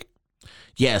anthropomorphic?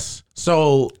 Yes.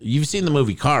 So you've seen the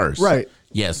movie Cars, right?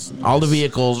 Yes. All the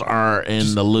vehicles are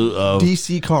in the loot of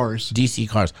DC Cars. DC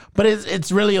Cars, but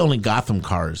it's really only Gotham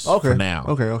Cars for now.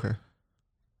 Okay.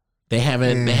 They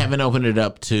haven't opened it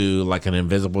up to like an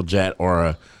invisible jet or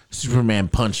a Superman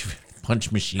punch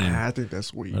machine. I think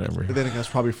that's weird. Whatever. But then that's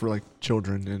probably for like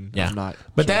children and not.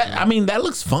 But that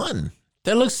looks fun.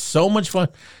 That looks so much fun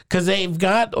because they've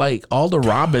got like all the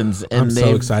Robins, and I'm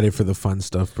so excited for the fun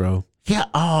stuff, bro. Yeah.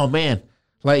 Oh man.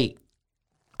 Like,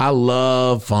 I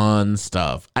love fun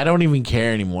stuff. I don't even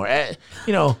care anymore.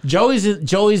 Joey's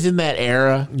in that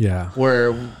era. Yeah.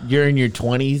 Where you're in your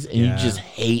 20s and you just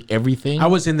hate everything. I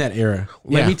was in that era.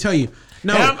 Let me tell you.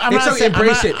 No,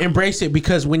 embrace it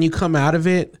because when you come out of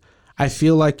it, I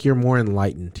feel like you're more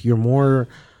enlightened.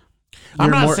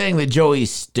 I'm not saying that Joey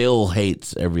still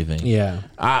hates everything. Yeah.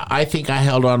 I think I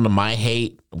held on to my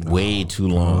hate way too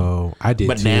long. Oh, I did.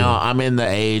 But now I'm in the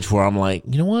age where I'm like,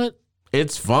 you know what?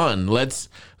 It's fun. Let's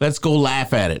go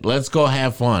laugh at it. Let's go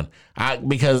have fun.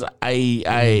 Because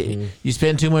you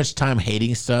spend too much time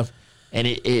hating stuff, and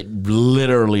it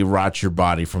literally rots your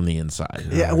body from the inside.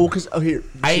 Yeah, well, because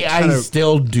I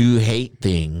still do hate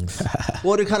things.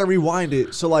 Well, to kind of rewind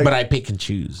it, so like, but I pick and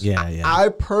choose. Yeah. I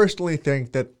personally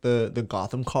think that the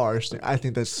Gotham Cars thing, I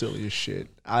think that's silly as shit.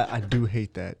 I do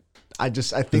hate that. I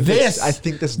think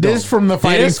that's dumb. This from the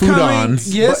Fighting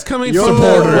Foodons. Yes, coming from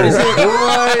supporter. What is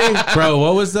it? Bro,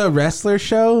 what was the wrestler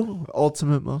show?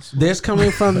 Ultimate Muscle. This coming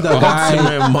from the guy.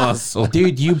 Ultimate Muscle.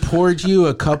 Dude, you poured you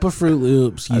a cup of Fruit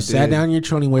Loops. You sat down your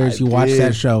 20 you watched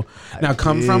that show. Now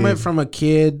come from it from a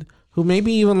kid who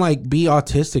maybe even like be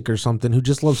autistic or something who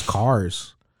just loves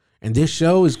cars. And this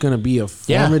show is going to be a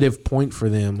formative point for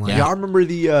them. Like, y'all remember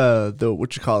the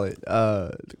what you call it?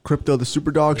 Crypto the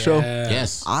Superdog show?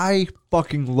 Yes. I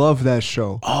fucking love that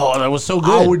show. Oh, that was so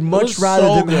good. I would much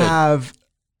rather them have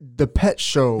the pet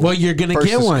show. Well, you're going to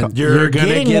get one. You're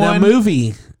going to get a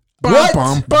movie. What?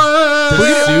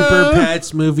 The Super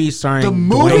Pets movie starring The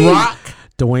movie?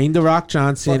 Dwayne "The Rock"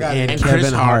 Johnson and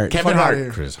Kevin Hart. Kevin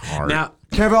Hart. Chris Hart. Now,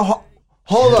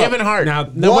 hold up. Kevin Hart.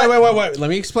 Now, wait. Let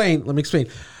me explain.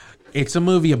 It's a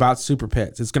movie about super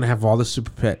pets. It's going to have all the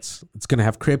super pets. It's going to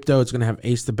have Crypto. It's going to have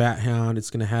Ace the Bat Hound. It's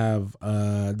going to have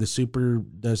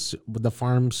the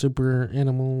farm super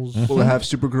animals. Will it have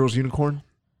Supergirl's unicorn?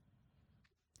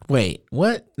 Wait,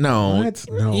 what? No. What?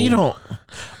 No. You don't.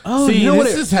 Oh, see, you know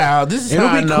this is how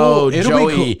I know cool.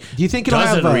 Joey Do you think it'll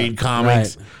doesn't have read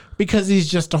comics. Right. Because he's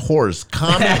just a horse.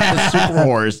 Comet the super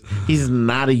horse. He's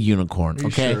not a unicorn.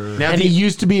 Okay. Sure? Now, and he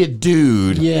used to be a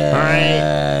dude. Yes. All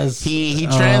right. He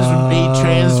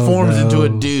transforms into a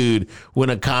dude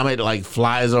when a comet like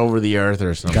flies over the earth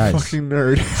or something. Guys, Fucking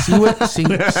nerd. see,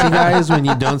 guys, when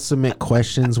you don't submit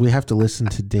questions, we have to listen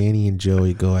to Danny and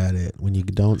Joey go at it. When you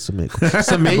don't submit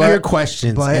your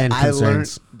questions and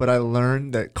concerns. I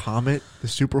learned that Comet, the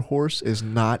super horse, is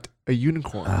not a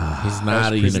unicorn. He's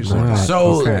not a unicorn. Right.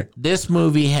 So this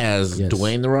movie has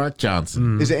Dwayne "The Rock"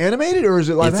 Johnson. Is it animated or is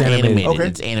it live action? Animated. Okay.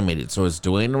 It's animated. So it's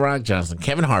Dwayne "The Rock" Johnson,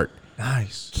 Kevin Hart,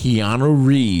 Nice. Keanu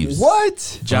Reeves,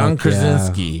 What? John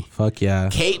Krasinski, Fuck yeah.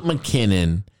 Kate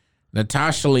McKinnon,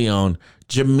 Natasha Lyonne,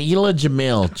 Jamila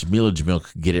Jamil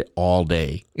could get it all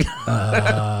day.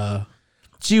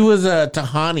 She was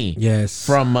Tahani. Yes.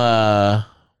 From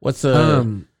what's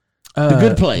the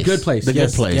Good Place? Good Place. The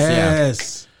Good Place.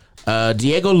 Yes. Yeah.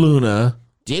 Diego Luna,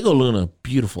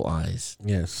 beautiful eyes.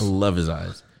 Yes. I love his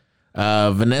eyes.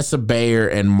 Vanessa Bayer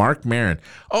and Mark Maron.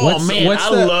 Oh What's I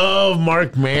love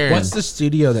Mark Maron. What's the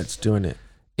studio that's doing it?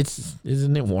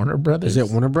 Isn't it Warner Brothers? Is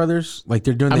it Warner Brothers? Like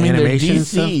they're doing the they're animation and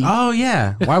DC. stuff? Oh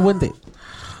yeah. Why wouldn't they?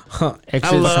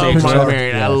 I love Mark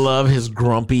Maron. I love his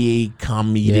grumpy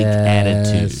comedic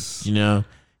attitude. You know,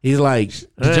 he's like,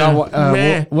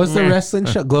 what's the wrestling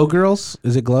show? Glow Girls?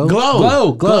 Is it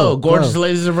Glow? Glow. Gorgeous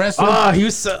Ladies of Wrestling. Oh,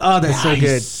 that's so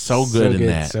good. So good in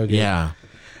that. So good. Yeah.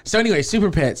 So anyway,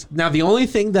 Super Pets. Now the only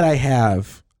thing that I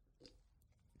have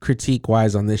critique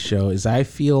wise on this show is I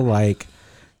feel like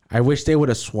I wish they would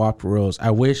have swapped roles.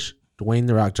 I wish Dwayne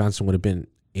 "The Rock" Johnson would have been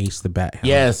Ace the Bat Hound.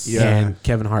 Yes. And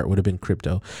Kevin Hart would have been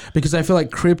Crypto. Because I feel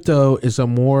like Crypto is a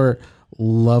more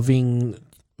loving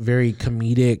very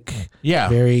comedic. Yeah,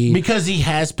 very because he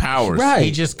has powers. Right,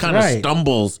 He just kind of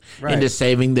stumbles into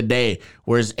saving the day,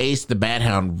 whereas Ace the Bat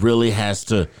Hound really has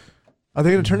to. Are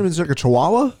they going to turn him into like a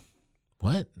Chihuahua?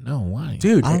 What? No, why,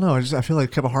 dude? I don't know. I feel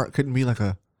like Kevin Hart couldn't be like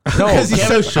a. No, because he's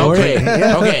so short.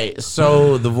 Okay.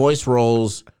 So the voice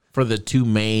roles for the two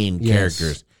main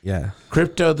characters. Yeah.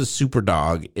 Crypto the Super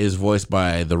Dog is voiced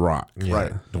by The Rock. Yeah.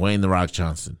 Right. Dwayne The Rock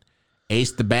Johnson.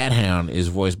 Ace the Bat Hound is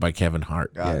voiced by Kevin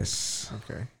Hart. Yes.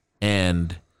 Okay.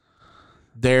 And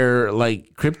they're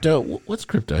like Crypto. What's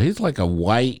Crypto? He's like a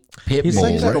white pit bull.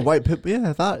 He's like a white pit. Yeah,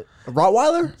 I thought a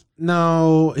Rottweiler.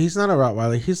 No, he's not a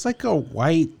Rottweiler. He's like a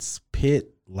white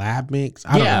pit lab mix.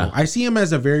 I don't know. I see him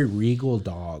as a very regal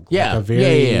dog. Yeah. Like a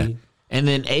very, yeah. And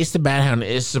then Ace the Bat Hound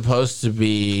is supposed to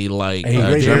be like a a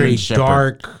very German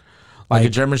Shepherd. dark, Like a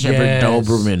German Shepherd yes.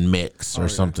 Doberman mix or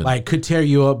something. Like could tear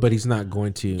you up, but he's not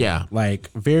going to. Yeah.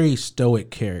 Like very stoic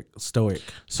character. Stoic.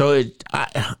 So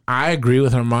I agree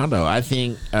with Armando. I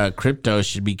think Crypto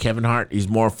should be Kevin Hart. He's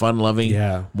more fun loving,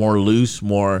 more loose,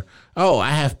 more,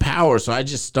 I have power, so I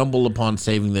just stumble upon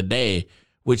saving the day,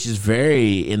 which is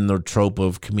very in the trope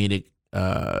of comedic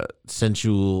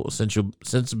sensual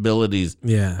sensibilities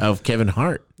of Kevin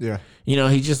Hart. Yeah. You know,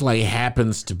 he just like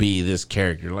happens to be this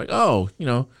character. Like, I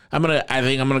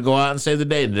think I'm gonna go out and save the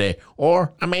day today,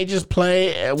 or I may just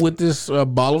play with this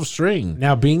ball of string.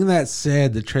 Now, being that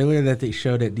said, the trailer that they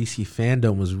showed at DC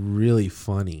Fandome was really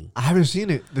funny. I haven't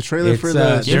seen it. The trailer for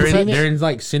the they're in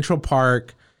like Central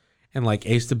Park, and like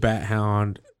Ace the Bat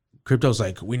Hound. Crypto's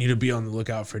like, we need to be on the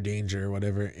lookout for danger or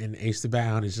whatever, and Ace the Bat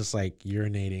Hound is just like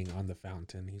urinating on the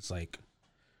fountain. He's like,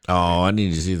 "Oh, I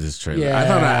need to see this trailer." Yeah.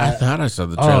 I thought I saw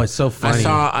the trailer. Oh, it's so funny.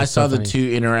 I saw the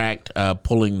two interact,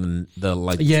 pulling the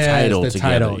title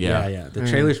together. Yeah. The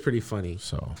trailer's pretty funny.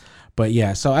 So, but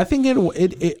yeah, so I think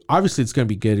it obviously it's gonna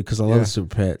be good because I love the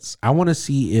Super Pets. I want to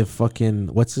see if fucking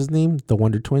what's his name, the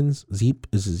Wonder Twins, Zeep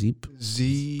is it Zeep?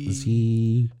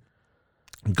 Z.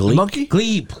 Gleep? The monkey?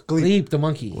 Gleep, the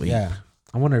monkey. Gleep. Yeah.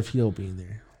 I wonder if he'll be in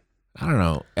there. I don't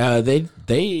know.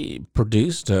 They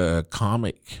produced a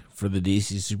comic for the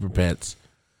DC Super Pets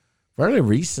fairly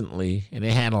recently, and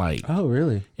it had like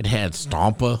really? It had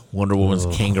Stompa, Wonder Woman's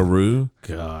kangaroo.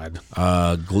 God.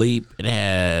 Gleep. It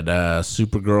had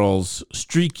Supergirl's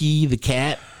Streaky the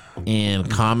cat and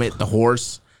Comet the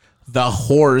horse. The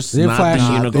horse, Did not Flash,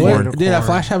 the unicorn. Did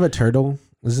Flash have a turtle?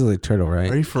 This is like turtle, right?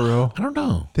 Are you for real? I don't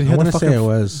know. Did he I have want to say it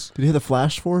was. Did he have the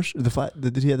Flash Force?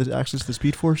 Did he have the access to the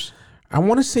Speed Force? I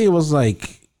want to say it was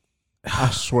like. I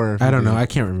swear. I don't know. I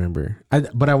can't remember.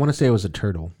 But I want to say it was a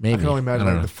turtle. Maybe. I can only imagine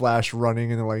like the Flash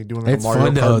running and then like doing like It's a Mario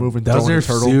fun Kart move and those throwing are a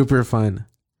turtle. super fun.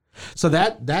 So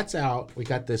that's out. We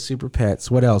got the Super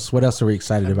Pets. What else? What else are we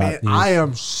excited about? Man, I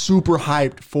am super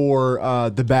hyped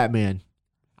for the Batman.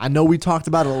 I know we talked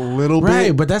about it a little right,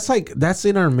 bit, but that's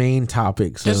in our main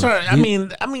topics. That's right. I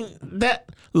mean that.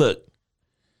 Look,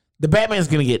 the Batman's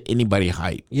gonna get anybody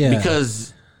hyped. Yeah,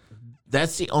 because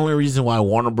that's the only reason why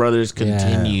Warner Brothers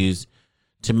continues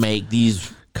to make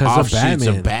these offshoots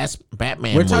of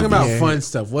Batman. We're talking movies. about fun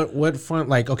stuff. What fun?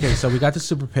 Like, okay, so we got the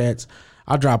Super Pets.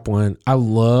 I'll drop one. I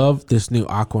love this new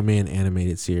Aquaman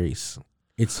animated series.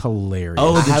 It's hilarious.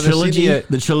 Oh, the trilogy!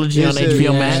 The trilogy on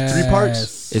HBO Max. 3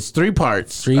 parts. It's 3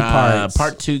 parts. 3 parts.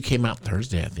 Part 2 came out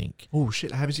Thursday, I think. Oh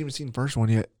shit! I haven't even seen the first one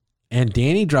yet. And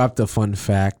Danny dropped a fun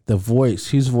fact. The voice.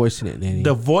 Who's voicing it, Danny?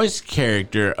 The voice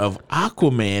character of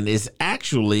Aquaman is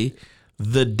actually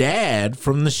the dad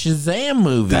from the Shazam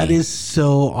movie. That is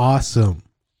so awesome.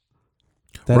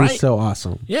 That is so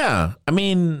awesome. Yeah. I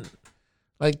mean,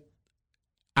 like,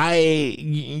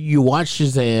 you watch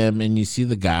Shazam and you see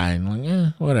the guy and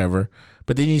like, whatever.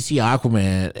 But then you see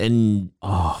Aquaman and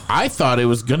I thought it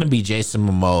was going to be Jason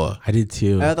Momoa. I did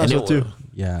too. I thought so too.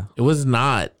 Yeah. It was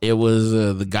not. It was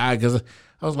the guy, because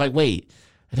I was like, wait,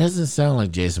 it doesn't sound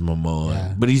like Jason Momoa.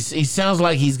 Yeah. But he sounds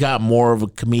like he's got more of a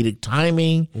comedic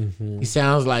timing. Mm-hmm. He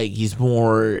sounds like he's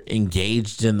more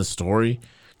engaged in the story.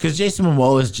 Because Jason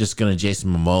Momoa is just going to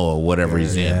Jason Momoa, whatever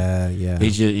he's in. Yeah.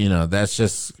 He's just, that's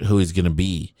just who he's going to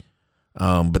be.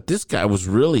 But this guy was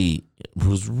really,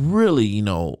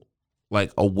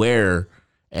 like aware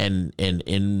and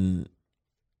in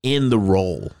the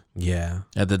role. Yeah.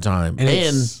 At the time.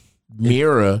 And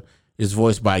Mira is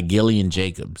voiced by Gillian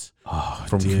Jacobs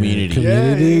from Community.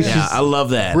 Yeah, I love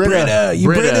that. Britta, you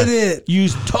Britted it. You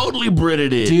totally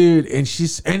Britted it. Dude, and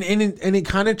she's and it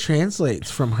kind of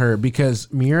translates from her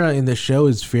because Mira in the show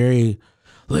is very,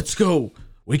 let's go.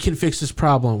 We can fix this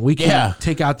problem. We can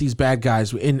take out these bad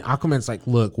guys. And Aquaman's like,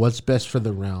 look, what's best for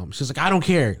the realm? She's like, I don't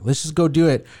care. Let's just go do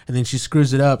it. And then she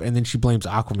screws it up and then she blames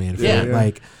Aquaman for it.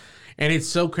 Like, And it's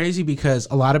so crazy because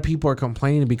a lot of people are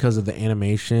complaining because of the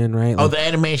animation, right? The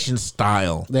animation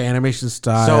style. The animation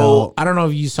style. So I don't know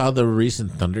if you saw the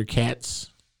recent Thundercats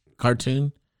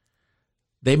cartoon.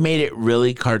 They made it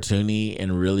really cartoony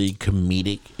and really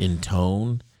comedic in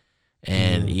tone.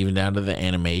 And even down to the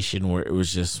animation where it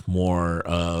was just more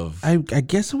of... I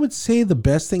guess I would say the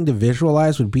best thing to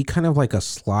visualize would be kind of like a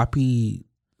sloppy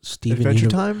Steven Adventure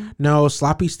Time? No,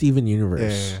 sloppy Steven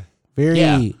Universe. Yeah.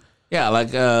 Very... Yeah, like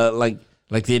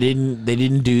they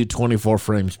didn't do 24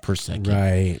 frames per second.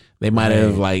 Right. They might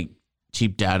have like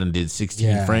cheaped out and did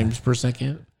 16 frames per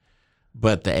second.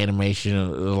 But the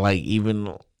animation, like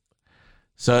even...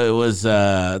 So it was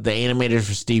the animators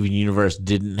for Steven Universe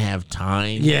didn't have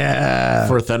time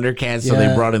for Thundercats, so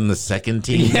they brought in the second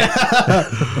team.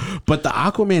 But the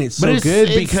Aquaman, it's But so good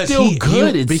it's because still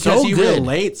good. It's because so he good.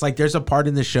 relates. Like there's a part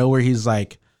in the show where he's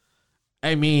like,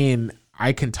 I mean,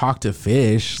 I can talk to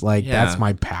fish. Like that's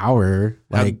my power.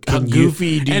 Like how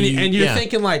goofy do you... And you're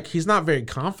thinking like he's not very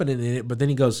confident in it, but then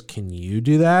he goes, "Can you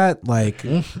do that?" Like.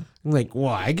 I'm like,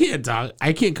 well, I can't talk.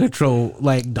 I can't control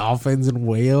like dolphins and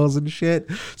whales and shit.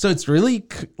 So it's really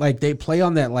like they play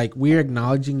on that. Like we're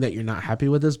acknowledging that you're not happy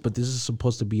with us, but this is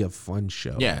supposed to be a fun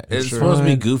show. Yeah, it's supposed to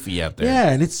be goofy out there. Yeah,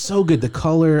 and it's so good. The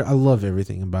color, I love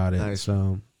everything about it. Nice.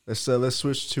 So let's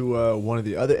switch to one of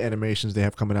the other animations they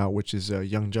have coming out, which is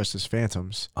Young Justice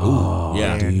Phantoms. oh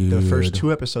yeah. And the dude. first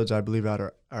 2 episodes, I believe,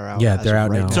 are out. Yeah, as they're of out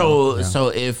right now. So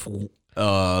if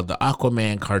the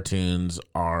Aquaman cartoons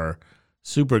are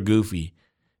super goofy,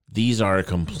 these are a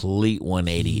complete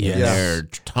 180 in their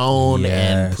tone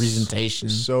and presentation.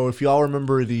 So if y'all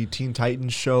remember the Teen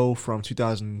Titans show from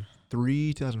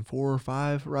 2003, 2004 or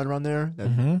 5, right around there,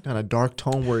 that kind of dark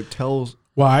tone where it tells...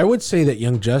 Well, I would say that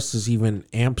Young Justice even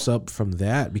amps up from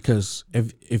that because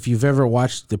if you've ever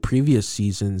watched the previous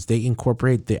seasons, they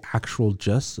incorporate the actual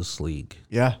Justice League.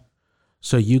 Yeah.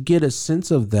 So you get a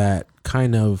sense of that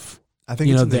kind of, I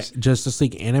think the Justice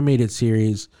League animated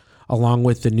series, along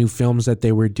with the new films that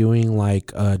they were doing, like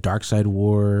Darkseid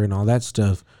War and all that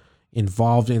stuff,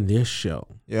 involved in this show.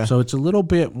 Yeah. So it's a little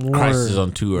bit more... Crisis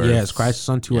on 2 Earths. Yeah, it's Crisis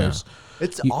on 2 Earths.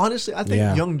 It's honestly, I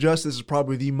think Young Justice is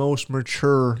probably the most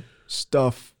mature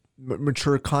stuff,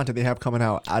 mature content they have coming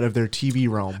out of their TV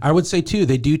realm. I would say, too,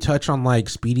 they do touch on, like,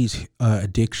 Speedy's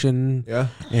addiction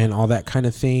and all that kind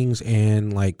of things,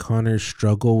 and, like, Connor's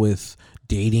struggle with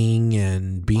dating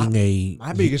and being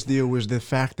my biggest deal was the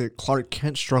fact that Clark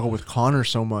Kent struggled with Connor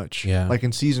so much. Yeah. Like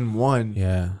in season 1.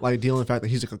 Yeah. Like dealing with the fact that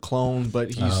he's like a clone, but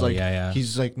he's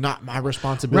he's like not my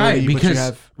responsibility.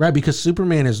 Right, because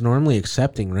Superman is normally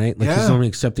accepting, right? Like he's normally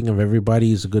accepting of everybody.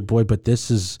 He's a good boy, but this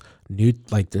is new.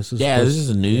 Like this is this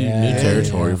is a new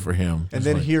territory for him. And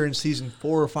then here in season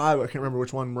 4 or 5, I can't remember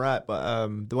which one we're at, but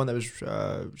the one that was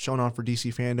shown on for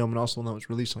DC Fandome and also the one that was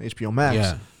released on HBO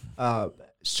Max. Yeah.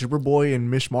 Superboy and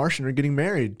Miss Martian are getting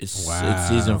married. It's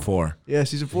season 4. Yeah,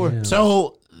 season 4. Yeah.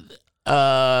 So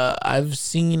I've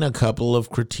seen a couple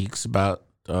of critiques about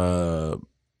the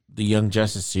Young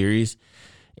Justice series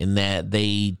in that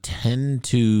they tend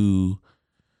to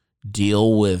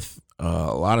deal with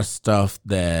a lot of stuff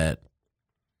that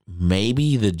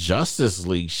maybe the Justice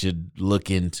League should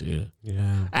look into.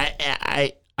 Yeah.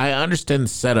 I understand the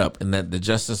setup and that the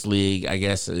Justice League, I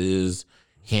guess, is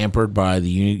hampered by the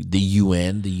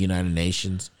UN, the United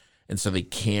Nations, and so they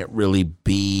can't really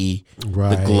be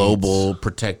the global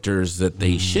protectors that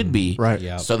they should be. Right.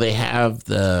 Yep. So they have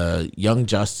the Young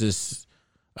Justice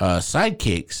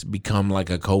sidekicks become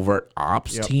like a covert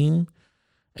ops team,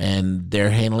 and they're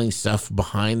handling stuff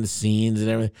behind the scenes and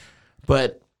everything.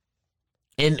 But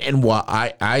and while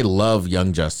I love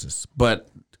Young Justice, but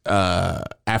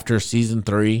after season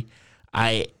 3,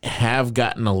 I have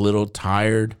gotten a little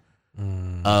tired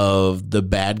of the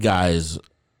bad guys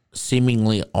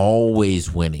seemingly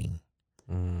always winning.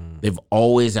 They've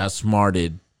always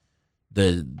outsmarted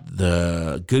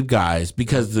the good guys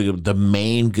because the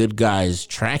main good guys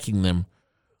tracking them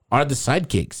are the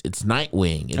sidekicks. It's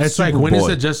Nightwing. It's like, when is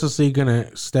the Justice League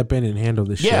gonna step in and handle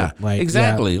this shit? Like,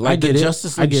 exactly. Yeah, like I get the it.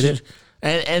 Justice I League get it.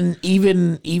 And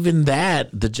even that,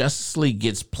 the Justice League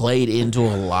gets played into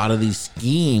a lot of these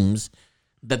schemes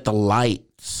that the light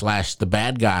 / the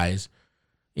bad guys,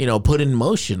 put in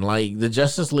motion. Like the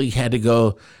Justice League had to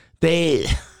go. They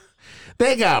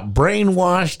got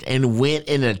brainwashed and went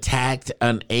and attacked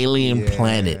an alien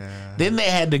planet. Then they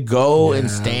had to go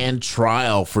and stand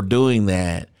trial for doing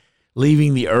that,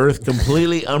 leaving the Earth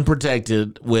completely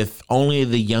unprotected with only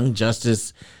the Young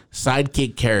Justice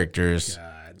sidekick characters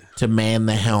to man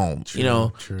the helm.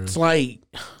 True. It's like,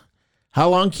 how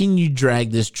long can you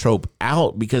drag this trope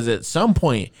out? Because at some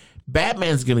point,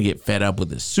 Batman's going to get fed up with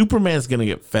this. Superman's going to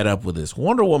get fed up with this.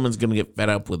 Wonder Woman's going to get fed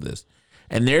up with this.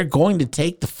 And they're going to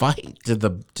take the fight to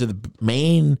the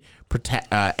main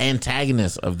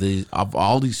antagonist of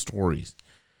all these stories.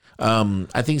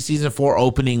 I think season 4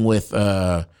 opening with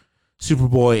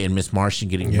Superboy and Miss Martian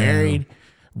getting married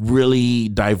really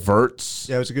diverts.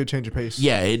 Yeah, it was a good change of pace.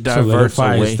 Yeah, it diverts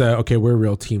away. Okay, we're a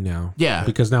real team now. Yeah.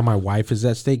 Because now my wife is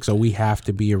at stake, so we have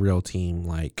to be a real team.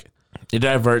 Like, it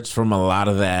diverts from a lot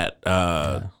of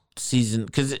that season,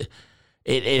 because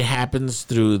it happens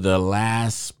through the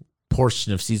last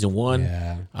portion of season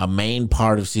 1, a main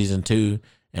part of season 2,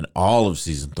 and all of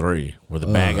season 3, where the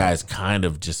bad guys kind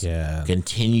of just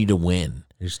continue to win.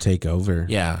 They just take over.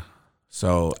 Yeah.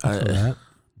 So,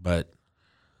 but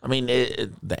I mean,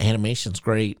 the animation's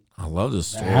great. I love this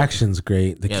story. The action's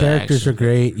great. The characters are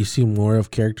great. You see more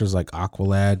of characters like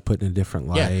Aqualad put in a different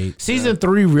light. Yeah. Season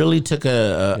 3 really took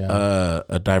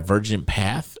a divergent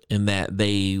path in that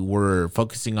they were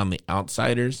focusing on the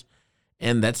outsiders.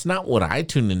 And that's not what I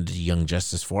tuned into Young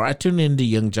Justice for. I tuned into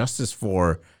Young Justice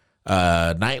for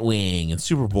Nightwing and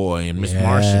Superboy and Miss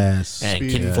Martian and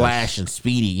Kid Flash and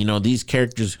Speedy. You know, these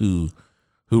characters who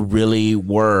really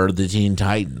were the Teen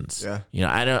Titans. Yeah. You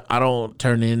know, I don't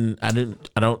tune in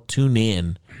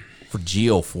for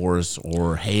Geoforce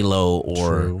or Halo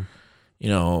or you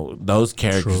know, those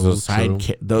characters, those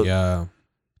triple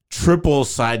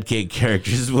sidekick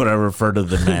characters is what I refer to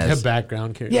them as. The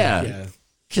background characters. Yeah.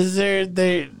 Because they're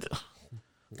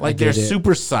like they're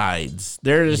super sides.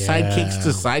 They're sidekicks to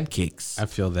sidekicks. I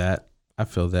feel that.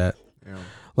 Yeah.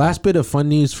 Last bit of fun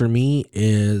news for me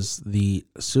is the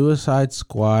Suicide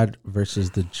Squad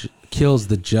versus kills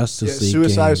the Justice League.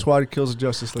 Suicide Squad kills the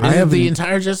Justice League. I have the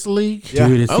entire Justice League.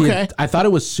 Dude, I thought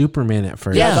it was Superman at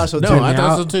first. Yeah, I thought so too. I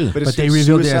thought so too. But they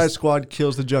revealed Suicide Squad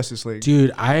kills the Justice League.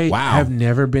 Dude, I have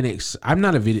never been. I'm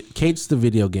not a video. Kate's the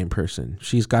video game person.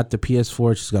 She's got the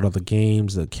PS4. She's got all the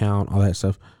games, the account, all that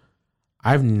stuff.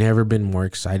 I've never been more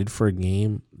excited for a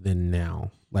game than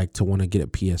now. Like to want to get a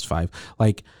PS5.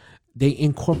 Like. They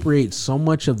incorporate so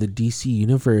much of the DC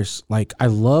universe. Like, I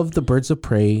love the Birds of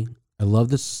Prey. I love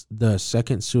the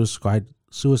second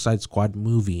Suicide Squad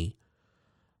movie.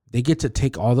 They get to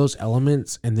take all those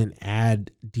elements and then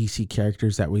add DC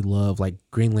characters that we love. Like,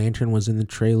 Green Lantern was in the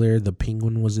trailer. The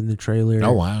Penguin was in the trailer.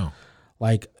 Oh, wow.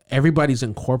 Like, everybody's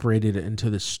incorporated into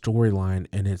the storyline,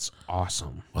 and it's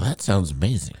awesome. Well, that sounds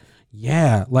amazing.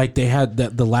 Yeah. Like, they had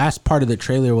the last part of the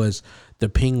trailer was the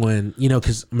Penguin, you know,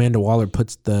 because Amanda Waller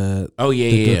puts the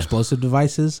explosive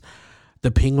devices.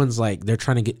 The Penguin's like, they're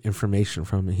trying to get information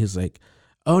from him. He's like,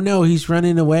 oh no, he's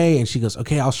running away. And she goes,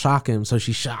 okay, I'll shock him. So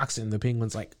she shocks him. The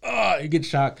Penguin's like, oh, he gets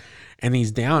shocked. And he's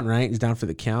down, right? He's down for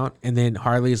the count. And then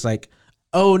Harley's like,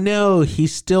 oh no,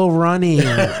 he's still running.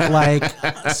 Like,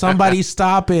 somebody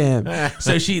stop him.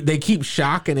 So they keep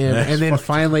shocking him. And then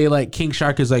finally, like, King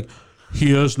Shark is like,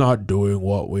 he is not doing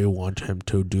what we want him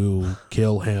to do.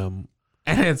 Kill him.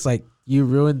 And it's like, you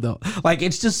ruined like,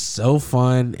 it's just so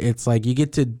fun. It's like you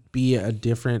get to be a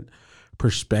different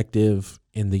perspective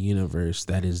in the universe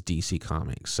that is DC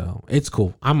Comics. So it's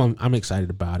cool. I'm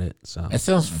excited about it. So it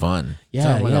sounds fun. Yeah,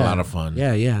 sounds like a lot of fun.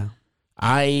 Yeah.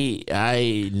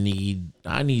 I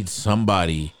need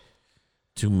somebody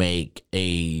to make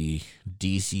a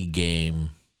DC game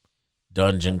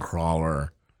dungeon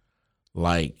crawler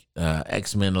like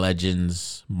X-Men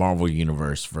Legends, Marvel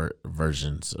Universe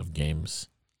versions of games.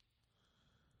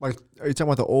 Like, are you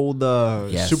talking about the old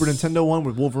Super Nintendo one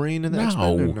with Wolverine and the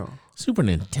X-Men? No, Super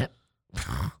Nintendo.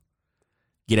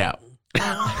 Get out.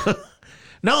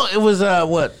 No, it was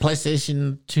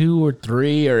PlayStation 2 or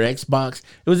 3 or Xbox.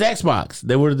 It was Xbox.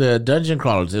 They were the dungeon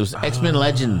crawlers. It was X-Men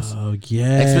Legends. Oh,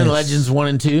 yes. X-Men Legends 1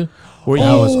 and 2. That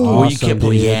was awesome,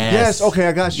 dude. Yes, okay,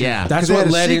 I got you. Yeah. That's what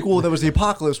led to the sequel. That was the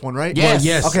Apocalypse one, right? Yes.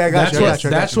 Yes. Okay, I got you.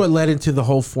 That's what led into the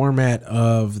whole format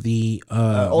of the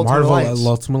Marvel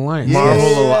Ultimate Alliance.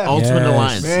 Marvel Ultimate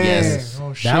Alliance. Man. Yes.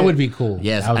 Oh, shit. That would be cool.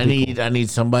 Yes, I need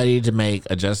somebody to make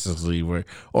a Justice League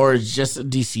or just a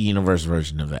DC Universe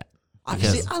version of that.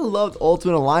 I loved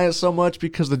Ultimate Alliance so much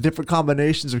because the different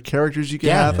combinations of characters you can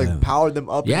have, like powered them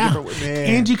up. Yeah. In different,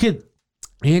 man.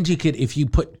 And you could, if you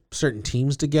put certain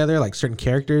teams together, like certain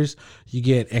characters, you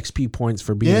get XP points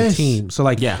for being a team. So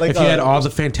like if you had all the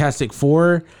Fantastic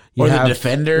Four, or the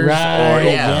Defenders, all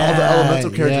the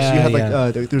elemental characters. You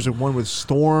had like there's a one with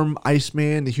Storm,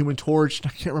 Iceman, the Human Torch. I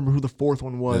can't remember who the fourth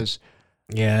one was.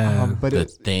 But the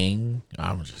Thing.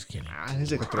 I'm just kidding.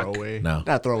 It's like a throwaway. No,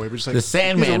 not throwaway, but just like the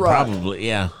Sandman. Probably,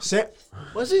 yeah.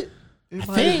 Was it?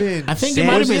 I think it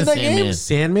might have been Sandman.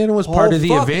 Sandman was part of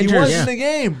the Avengers. He was in the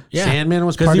game. Yeah. Sandman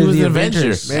was part of the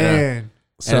Avengers. Man.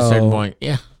 At a certain point,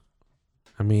 yeah.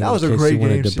 I mean, that was a in case great you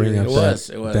wanted game to bring series.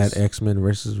 up It was. that X-Men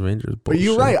versus Avengers. But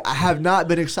you're bullshit. right. I have not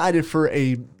been excited for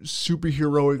a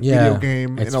superheroic Yeah, video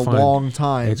game in it's a fun. long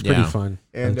time. It's pretty Yeah. fun,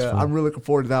 and It's fun. I'm really looking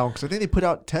forward to that one because I think they put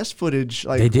out test footage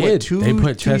like They did. What, two, They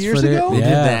put 2 test years footage. ago. They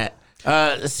Yeah.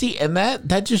 did that. See, and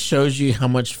that just shows you how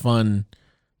much fun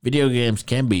video games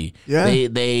can be. Yeah.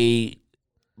 They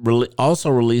also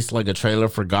released like a trailer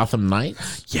for Gotham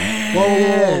Knights. Yes.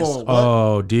 Whoa. What?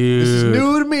 Oh, dude. This is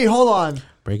new to me. Hold on.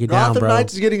 Break it down, Gotham bro.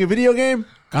 Knights is getting a video game.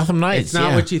 Gotham Knights. It's not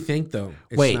yeah. what you think, though.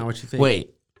 It's wait, not what you think.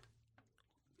 wait.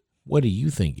 What do you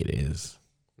think it is,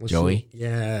 Let's Joey? see.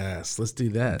 Yes, let's do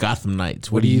that. Gotham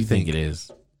Knights. What do you think it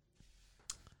is?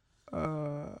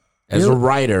 Uh, As a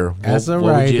writer, As a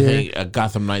what would you writer, think a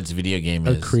Gotham Knights video game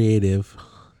A is? creative.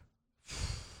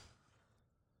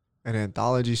 an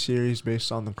anthology series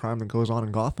based on the crime that goes on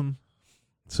in Gotham,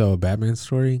 So a Batman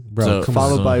story, bro. So- come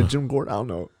followed on. by Jim Gordon. I don't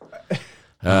know.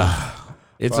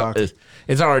 Fuck.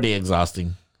 It's already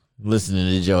exhausting listening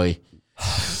to Joey.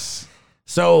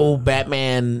 So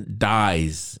Batman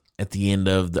dies at the end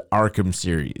of the Arkham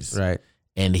series, Right.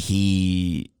 and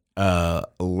he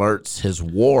alerts his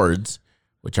wards,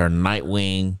 which are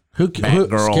Nightwing, Who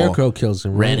Batgirl, Scarecrow kills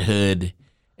him? Red Right? Hood,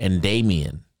 and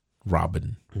Damian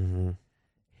Robin.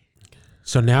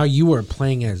 So now you are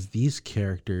playing as these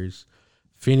characters,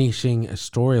 finishing a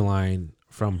storyline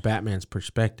from Batman's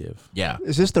perspective. Yeah,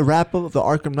 Is this the wrap up of the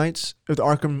Arkham Knights? Of the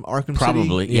Arkham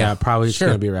probably. City? Yeah, probably it's Sure.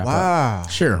 gonna be wrapped up. Wow.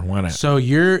 Sure, why not? So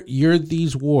you're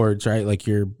these wards, right? Like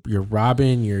you're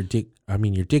Robin, you're Dick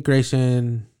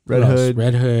Grayson, Red who else? Hood.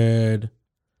 Red Hood,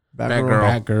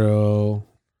 Batgirl. Batgirl.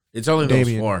 It's only those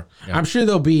Damian. 4. Yeah. I'm sure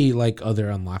there'll be like other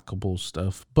unlockable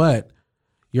stuff, but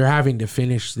you're having to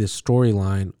finish this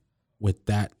storyline with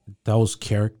those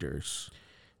characters.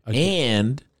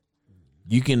 And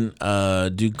you can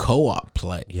do co-op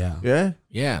play. Yeah. Yeah,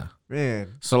 Yeah.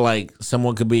 man, So like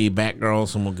someone could be Batgirl,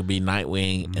 someone could be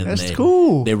Nightwing, and that's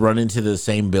cool. they run into the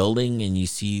same building, and you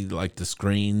see like the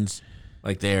screens,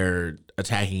 like they're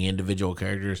attacking individual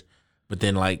characters. But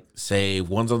then like say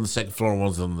one's on the second floor,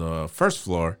 one's on the first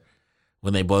floor.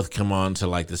 When they both come on to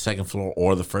like the second floor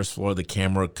or the first floor, the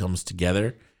camera comes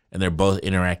together, and they're both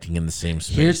interacting in the same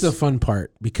space. Here's the fun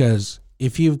part, because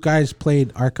if you guys played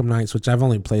Arkham Knights, which I've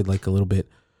only played like a little bit,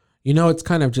 you know it's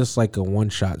kind of just like a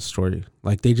one-shot story.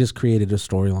 Like they just created a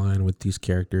storyline with these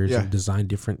characters Yeah. and designed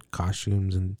different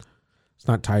costumes, and it's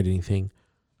not tied to anything.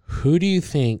 Who do you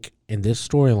think in this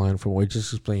storyline, from what I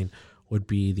just explained, would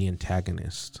be the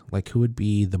antagonist? Like who would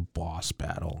be the boss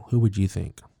battle? Who would you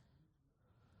think?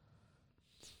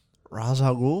 Ra's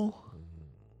al Ghul.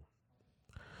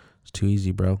 It's too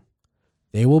easy, bro.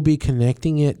 They will be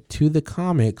connecting it to the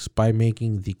comics by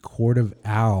making the Court of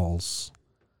Owls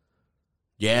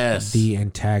yes, the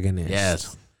antagonist.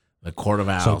 yes, the Court of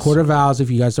Owls. So Court of Owls, if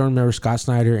you guys don't remember Scott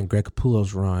Snyder and Greg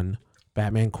Capullo's run,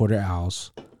 Batman Court of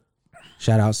Owls.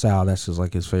 Shout out Sal, that's his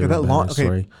favorite that Batman okay.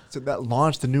 story. So that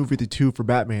launched the New 52 for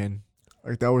Batman.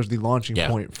 Like that was the launching Yeah.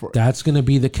 point for. That's going to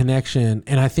be the connection.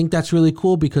 And I think that's really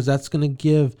cool because that's going to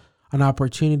give an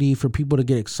opportunity for people to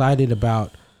get excited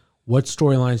about what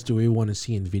storylines do we want to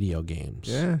see in video games.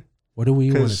 Yeah. What do we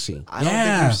want to 'Cause see? I don't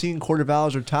think we've seen Court of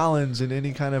Owls or Talons in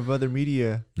any kind of other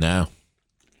media. No.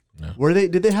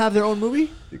 Did they have their own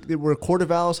movie? Were Court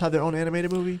of Owls have their own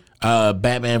animated movie?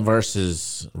 Batman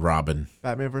versus Robin.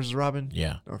 Batman versus Robin?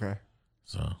 Yeah. Okay.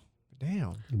 So,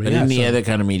 Damn. but yeah, any so- other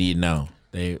kind of media, no.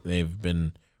 They've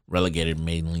been relegated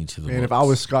mainly to the. Man, if books. I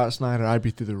was Scott Snyder, I'd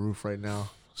be through the roof right now.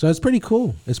 So it's pretty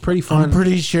cool. It's pretty fun. I'm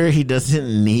pretty sure he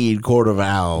doesn't need Court of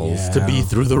Owls to be Yeah.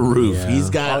 through the roof. Yeah. He's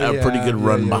got a pretty good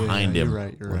run behind him. You're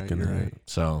right. You're right. Fucking You're right. right.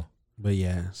 So, But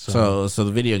yeah. So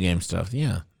the video game stuff,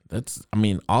 yeah.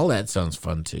 All that sounds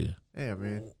fun too. Yeah,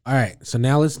 man. all right. So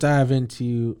now let's dive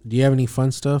into. Do you have any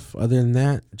fun stuff other than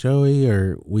that, Joey?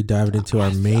 Or we dive into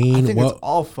our main? I think it's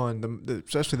all fun,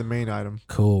 especially the main item.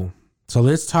 Cool. So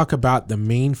let's talk about the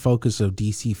main focus of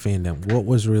DC fandom. What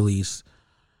was released?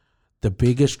 The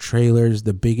biggest trailers,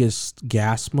 the biggest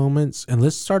gas moments. And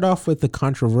let's start off with the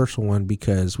controversial one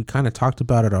because we kind of talked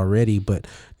about it already, but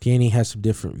Danny has some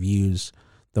different views.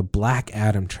 The Black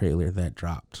Adam trailer that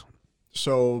dropped.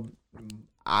 So,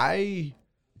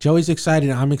 Joey's excited.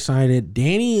 I'm excited.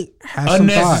 Danny has some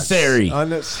Unnecessary.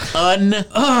 thoughts.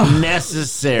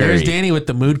 Unnecessary. There's Danny with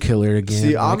the mood killer again.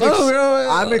 See, Like,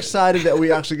 I'm excited that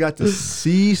we actually got to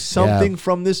see something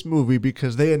from this movie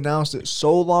because they announced it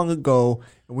so long ago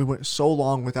and we went so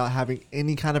long without having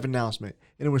any kind of announcement.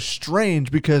 And it was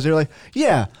strange because they're like,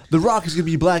 yeah, The Rock is going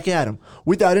to be Black Adam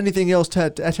without anything else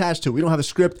attached to it. We don't have a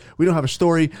script. We don't have a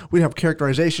story. We don't have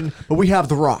characterization, but we have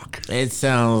The Rock. It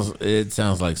sounds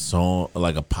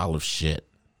like a pile of shit.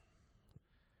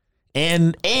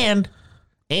 And I'm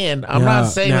not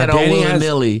saying that all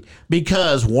willy-nilly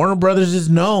because Warner Brothers is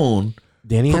known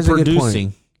Danny for has a good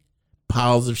producing point.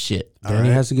 piles of shit. Danny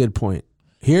has a good point.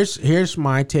 Here's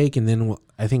my take, and then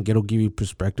I think it'll give you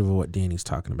perspective of what Danny's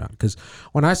talking about. Because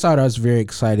when I saw it, I was very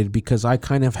excited because I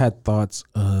kind of had thoughts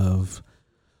of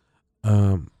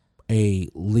a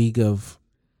League of,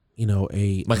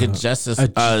 like a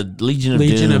Legion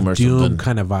of or Doom something.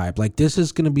 kind of vibe. Like this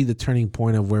is going to be the turning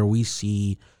point of where we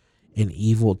see an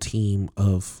evil team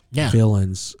of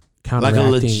villains like a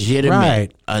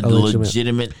legitimate, right,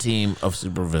 legitimate team of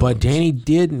supervillains. But Danny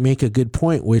did make a good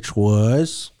point, which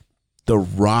was The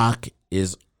Rock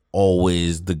is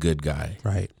always the good guy.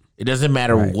 right. It doesn't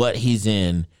matter what he's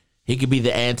in. He could be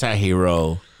the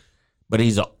anti-hero, but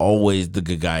he's always the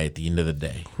good guy at the end of the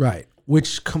day. Right.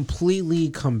 Which completely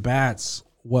combats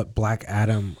what Black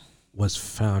Adam was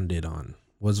founded on,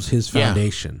 was his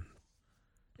foundation.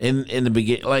 In the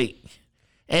beginning, like,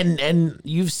 and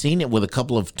you've seen it with a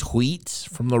couple of tweets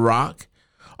from The Rock.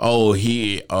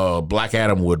 Oh, Black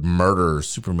Adam would murder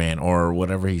Superman or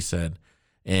whatever he said.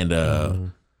 And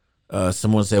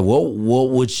someone said, what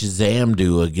would Shazam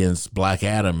do against Black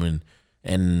Adam?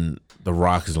 And The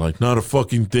Rock is like, not a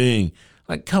fucking thing.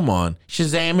 Like, come on.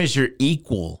 Shazam is your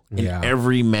equal in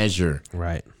every measure.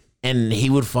 Right. And he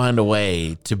would find a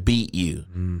way to beat you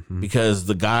because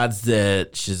the gods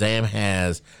that Shazam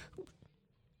has,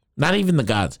 not even the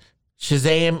gods,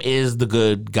 Shazam is the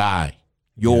good guy.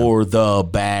 You're the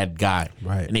bad guy.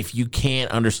 Right. And if you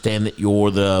can't understand that you're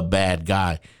the bad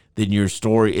guy, then your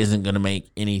story isn't going to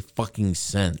make any fucking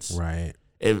sense. Right.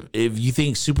 If you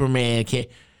think Superman can't,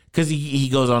 because he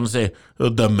goes on to say,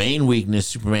 the main weakness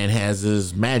Superman has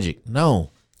is magic. No,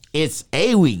 it's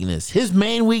a weakness. His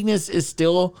main weakness is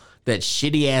still that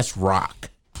shitty ass rock.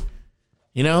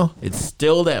 It's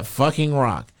still that fucking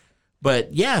rock.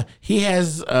 But yeah, he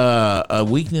has a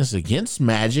weakness against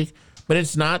magic, but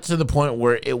it's not to the point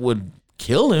where it would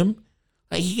kill him.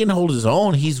 Like, he can hold his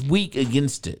own. He's weak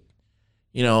against it.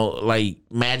 Like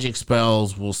magic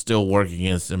spells will still work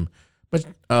against him. But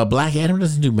Black Adam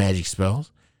doesn't do magic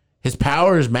spells. His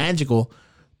power is magical,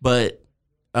 but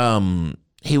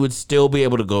he would still be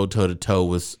able to go toe to toe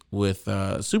with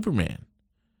Superman.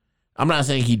 I'm not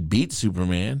saying he'd beat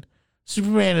Superman.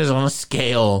 Superman is on a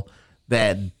scale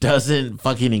that doesn't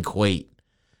fucking equate,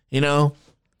 And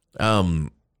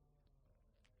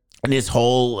his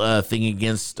whole thing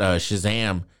against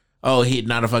Shazam, he's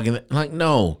not a fucking like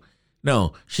no,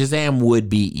 Shazam would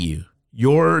beat you.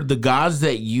 The gods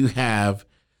that you have,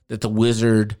 that the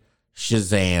wizard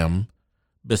Shazam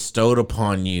bestowed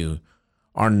upon you,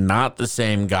 are not the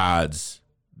same gods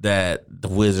that the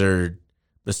wizard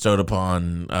bestowed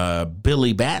upon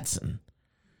Billy Batson.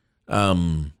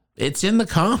 It's in the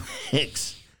comics.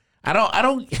 It's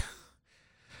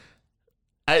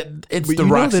but the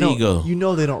Rock's ego.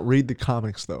 They don't read the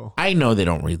comics though. I know they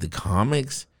don't read the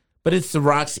comics, but it's the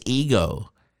Rock's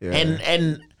ego. Yeah.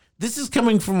 And this is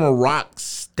coming from a Rock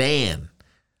stan.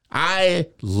 I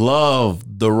love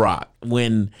The Rock.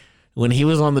 When he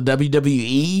was on the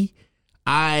WWE,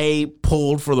 I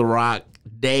pulled for The Rock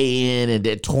day in and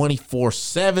day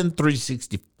 24/7,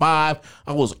 365.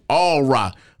 I was all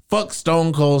Rock. Fuck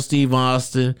Stone Cold Steve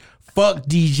Austin. Fuck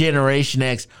D-Generation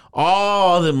X.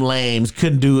 All them lames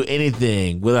couldn't do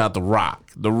anything without The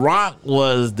Rock. The Rock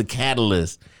was the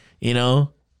catalyst, He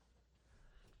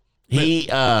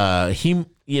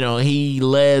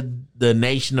led the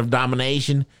Nation of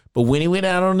Domination, but when he went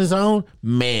out on his own,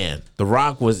 man, The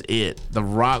Rock was it. The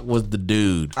Rock was the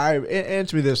dude. All right,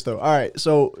 answer me this though. All right,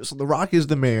 so The Rock is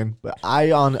the man, but I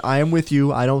am with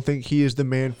you. I don't think he is the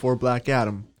man for Black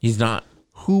Adam. He's not.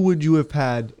 Who would you have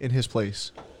had in his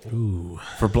place? Ooh,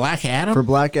 for Black Adam? For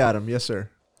Black Adam, yes, sir.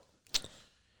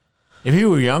 If he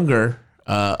were younger,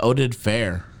 Oded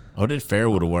Fair. Oded Fair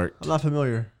would have worked. I'm not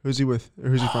familiar. Who's he with? Or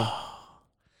who's he from?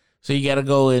 So you got to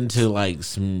go into like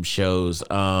some shows.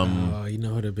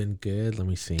 Would have been good. Let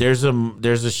me see. There's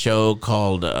a show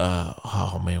called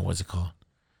what's it called?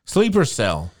 Sleeper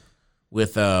Cell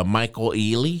with Michael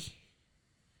Ealy,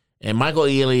 and Michael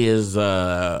Ealy is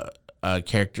a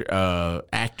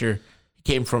actor. He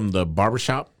came from the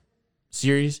Barbershop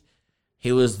series.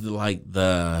 He was like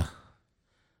the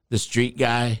street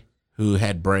guy who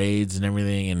had braids and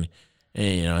everything,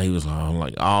 and he was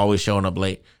like always showing up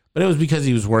late. But it was because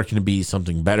he was working to be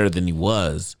something better than he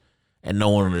was, and no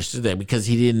one understood that because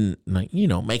he didn't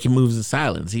making moves in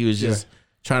silence. He was just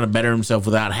trying to better himself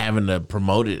without having to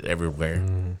promote it everywhere.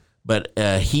 Mm. But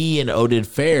he and Oded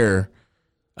Fair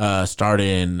starred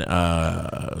in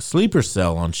Sleeper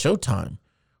Cell on Showtime,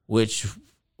 which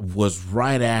was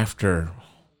right after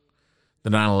the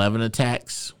 9/11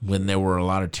 attacks when there were a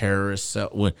lot of terrorist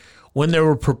when there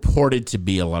were purported to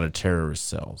be a lot of terrorist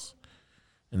cells.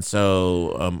 And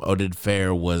so Oded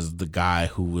Fehr was the guy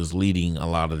who was leading a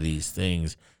lot of these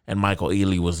things. And Michael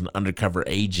Ealy was an undercover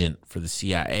agent for the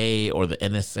CIA or the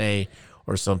NSA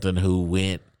or something who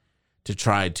went to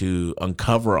try to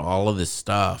uncover all of this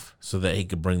stuff so that he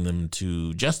could bring them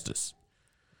to justice.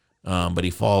 But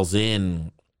he falls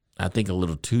in, I think, a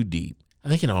little too deep. I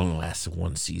think it only lasted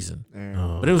one season,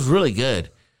 but it was really good.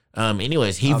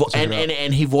 Anyways, he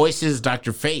and he voices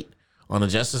Dr. Fate on the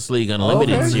Justice League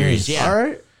Unlimited series. Yeah, all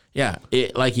right. Yeah,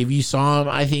 like if you saw him,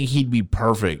 I think he'd be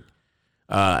perfect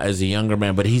as a younger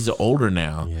man. But he's older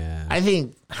now. Yeah, I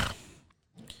think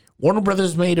Warner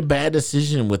Brothers made a bad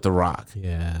decision with The Rock.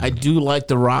 Yeah, I do like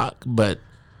The Rock, but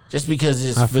just because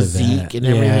his physique and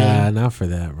everything. Yeah, not for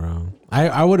that, bro.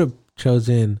 I would have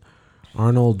chosen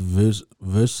Arnold Vosloo.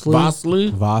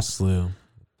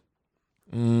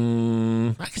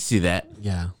 I can see that.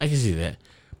 Yeah, I can see that.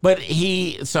 But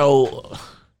so,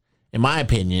 in my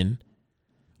opinion,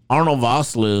 Arnold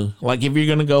Vosloo, like if you're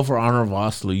going to go for Arnold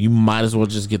Vosloo, you might as well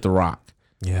just get The Rock.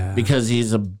 Yeah. Because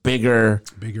he's a bigger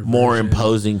more version.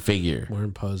 imposing figure. More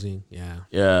imposing,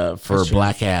 yeah. For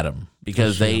Black Adam.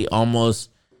 Because they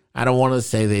almost, I don't want to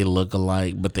say they look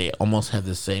alike, but they almost have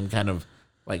the same kind of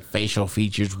like facial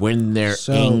features when they're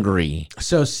angry.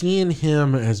 So seeing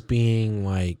him as being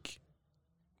like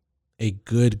a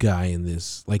good guy in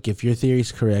this, like if your theory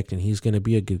is correct and he's going to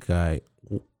be a good guy,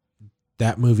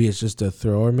 that movie is just a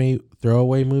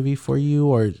throwaway movie for you,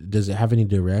 or does it have any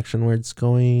direction where it's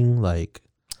going? Like,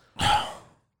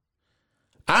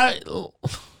 I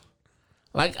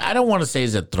don't want to say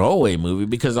it's a throwaway movie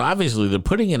because obviously they're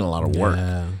putting in a lot of work.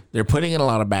 Yeah. They're putting in a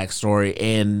lot of backstory,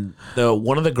 and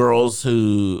one of the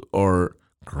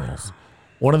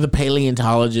one of the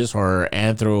paleontologists or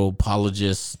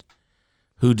anthropologists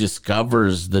who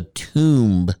discovers the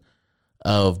tomb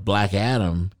of Black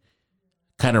Adam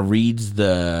kind of reads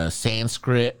the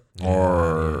Sanskrit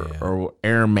or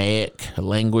Aramaic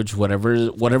language,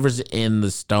 whatever's in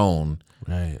the stone.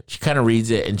 Right. She kind of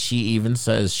reads it, and she even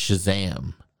says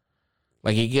Shazam.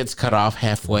 Like it gets cut off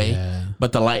halfway,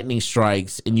 but the lightning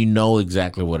strikes, and you know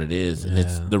exactly what it is, and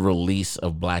it's the release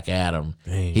of Black Adam.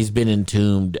 Dang. He's been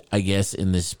entombed, I guess,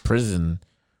 in this prison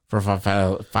for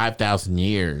 5,000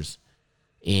 years,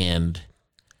 and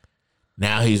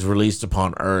now he's released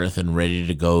upon Earth and ready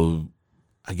to go,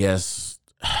 I guess,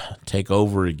 take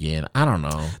over again. I don't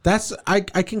know. That's I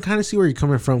can kind of see where you're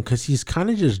coming from because he's kind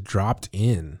of just dropped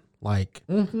in. Like,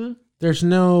 there's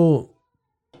no,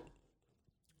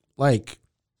 like,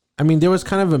 I mean, there was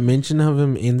kind of a mention of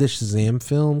him in the Shazam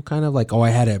film, kind of like, oh, I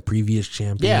had a previous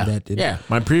champion that did. Yeah,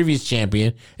 my previous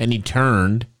champion, and he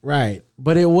turned. Right.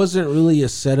 But it wasn't really a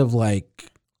set of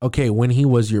like, okay, when he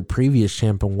was your previous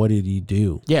champion, what did he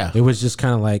do? Yeah. It was just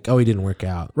kind of like, oh, he didn't work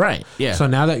out. Right, yeah. So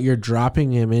now that you're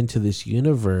dropping him into this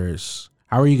universe,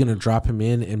 how are you going to drop him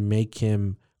in and make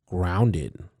him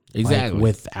grounded? Exactly. Like,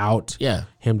 without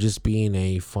him just being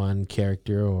a fun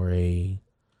character or a,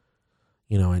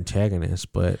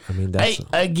 antagonist. But I mean, that's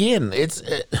it's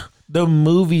the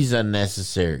movie's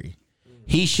unnecessary.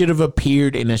 He should have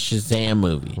appeared in a Shazam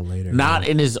movie, not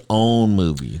in his own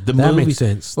movie. That makes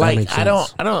sense. Like makes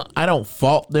sense. I don't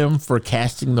fault them for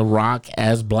casting The Rock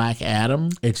as Black Adam.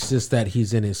 It's just that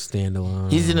he's in his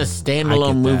standalone. He's in a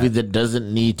standalone movie that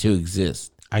doesn't need to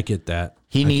exist. I get that.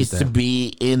 He needs to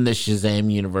be in the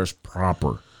Shazam universe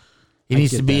proper. He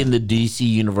needs to be in the DC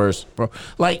universe.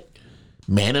 Like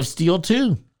Man of Steel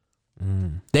 2.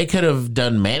 They could have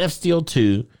done Man of Steel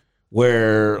 2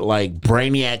 where like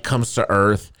Brainiac comes to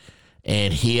Earth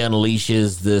and he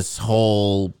unleashes this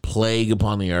whole plague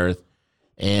upon the Earth,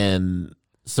 and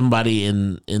somebody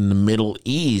in the Middle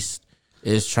East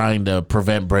is trying to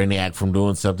prevent Brainiac from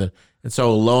doing something. And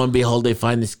so lo and behold, they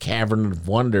find this Cavern of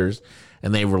Wonders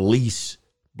and they release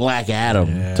Black Adam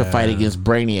to fight against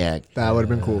Brainiac. That would have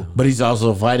been cool. But he's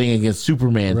also fighting against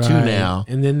Superman too now.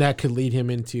 And then that could lead him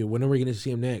into, when are we going to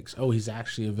see him next? Oh, he's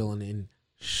actually a villain in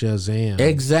Shazam.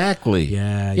 Exactly.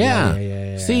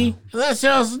 Yeah. See, that's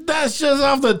just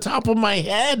off the top of my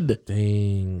head.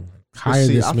 Dang. I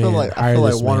feel like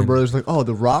Warner Brothers like, oh,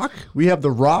 The Rock? We have The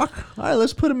Rock? All right,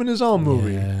 let's put him in his own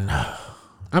movie. Yeah.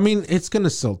 I mean, it's going to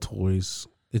sell toys.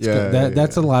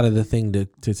 That's a lot of the thing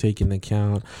to take into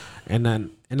account.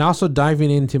 And also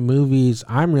diving into movies,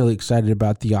 I'm really excited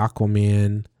about the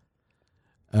Aquaman,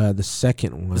 the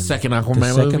second one. The second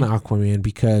Aquaman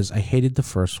because I hated the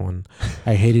first one.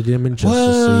 I hated him in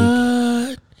Justice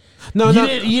League. No,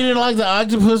 you didn't like the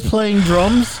octopus playing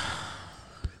drums?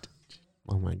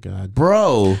 Oh my God.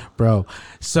 Bro.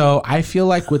 So I feel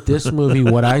like with this movie,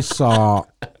 what I saw,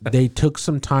 they took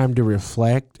some time to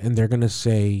reflect, and they're going to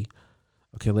say,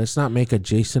 okay, let's not make a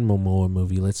Jason Momoa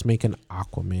movie. Let's make an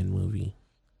Aquaman movie.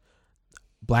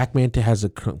 Black Manta has a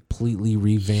completely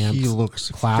revamped He looks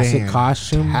classic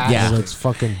costume. Yeah. It looks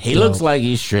fucking He dope. looks like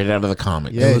he's straight out of the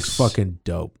comic. Yeah. It looks fucking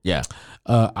dope. Yeah.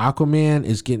 Aquaman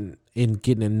is getting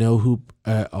a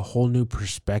a whole new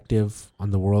perspective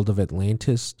on the world of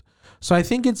Atlantis. So I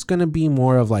think it's gonna be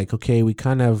more of like, okay, we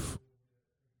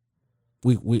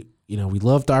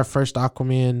loved our first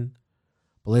Aquaman,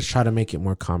 but let's try to make it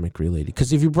more comic related.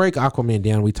 Because if you break Aquaman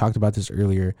down, we talked about this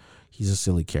earlier, he's a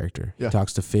silly character. Yeah. He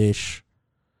talks to fish.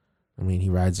 I mean, he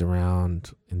rides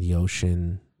around in the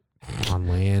ocean. On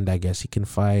land, I guess he can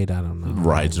fight. I don't know.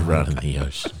 Rides around in the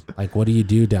ocean. Like, what do you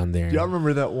do down there? Y'all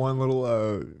remember that one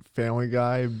little Family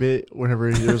Guy bit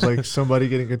whenever there was like somebody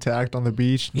getting attacked on the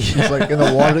beach? He's like in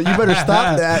the water. You better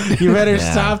stop that. You better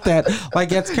stop that. Like,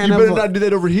 that's kind You of better not do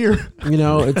that over here. You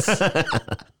know, it's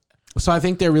so I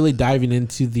think they're really diving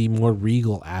into the more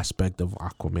regal aspect of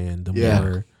Aquaman.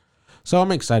 More. So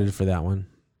I'm excited for that one.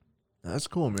 That's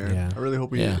cool, man. Yeah. I really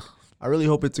hope Yeah. I really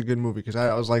hope it's a good movie because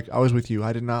I was with you.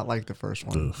 I did not like the first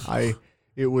one.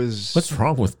 It was. What's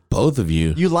wrong with both of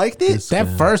you? You liked it?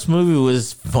 That first movie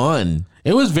was fun.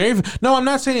 It was no. I'm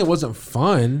not saying it wasn't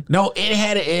fun. No, it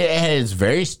had its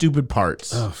very stupid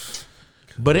parts,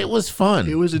 but it was fun.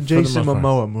 It was a Jason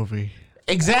Momoa movie.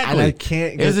 Exactly. And I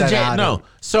can't get that out of it.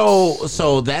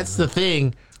 So that's the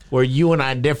thing where you and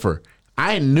I differ.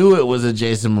 I knew it was a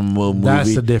Jason Momoa movie.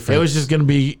 That's the difference. It was just gonna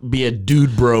be a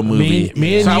dude bro movie.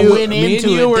 Me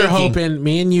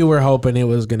and you were hoping it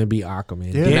was gonna be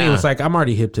Aquaman. Yeah. Danny Nah. was like, I'm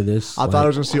already hip to this. I thought I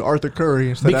was going to see Arthur Curry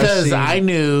instead because of I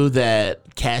knew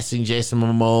that casting Jason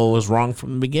Momoa was wrong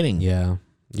from the beginning. Yeah.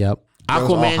 Yep. was all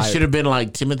Aquaman hype. should have been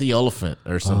like Timothy Oliphant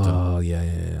or something. Oh yeah.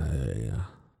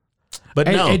 But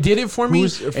no, It did it for me.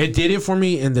 Who's- It did it for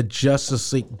me in the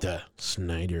Justice League, the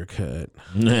Snyder cut,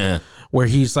 Nah. where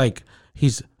he's like,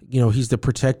 he's the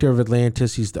protector of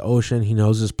Atlantis. He's the ocean. He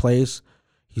knows his place.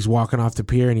 He's walking off the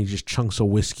pier and he just chunks a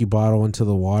whiskey bottle into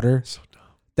the water. So dumb.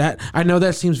 That I know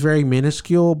that seems very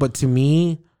minuscule, but to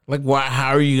me, Like, why? How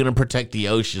are you going to protect the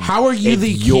ocean? how are you if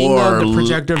the king of the you're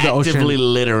protector of the ocean? actively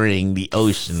littering the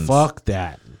oceans. Fuck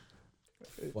that.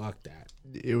 Fuck that.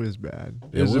 It was bad.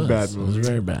 It was a bad It movie. was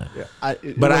very bad. Yeah,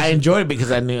 But I enjoyed it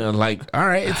because I knew, like, all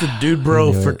right, it's a dude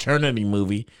bro knew it. fraternity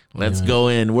movie. Let's go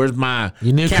in. Where's my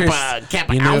You knew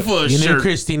Kappa you knew, Alpha you knew shirt?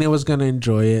 Christina was gonna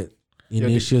enjoy it. You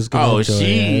knew she was gonna Oh, enjoy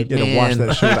she- it. You had to watch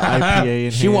that shit with the IPA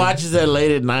in She hand. watches that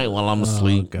late at night while I'm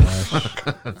asleep. Gosh.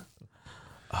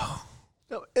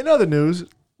 In other news,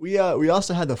 we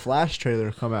also had the Flash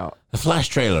trailer come out. The Flash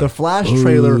trailer. The Flash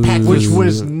trailer, Packed which with-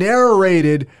 was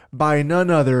narrated by none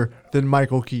other than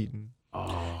Michael Keaton.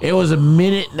 It was a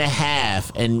minute and a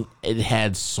half, and it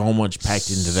had so much packed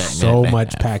into that. So minute and a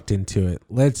much half. packed into it.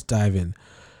 Let's dive in.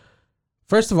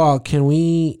 First of all, can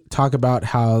we talk about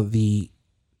how the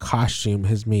costume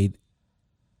has made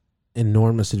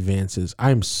enormous advances?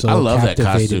 I'm so I love that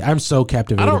captivated. costume. I'm so I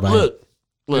captivated don't by look. it.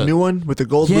 The new one with the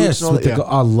gold boots Yes, and all with that. the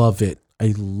I love it.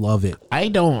 I love it. I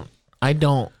don't.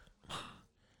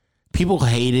 People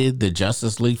hated the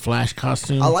Justice League Flash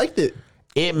costume. I liked it.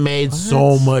 It made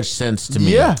so much sense to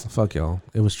me. Yeah. Fuck y'all.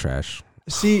 It was trash.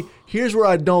 See, here's where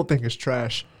I don't think it's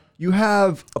trash. You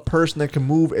have a person that can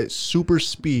move at super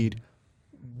speed.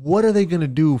 What are they going to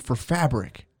do for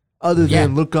fabric other Yeah.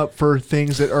 than look up for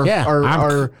things that are Yeah, what they're you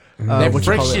call it?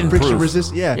 friction friction proof.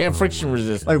 resistant? Yeah. Yeah, friction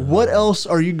resistant. Like, what else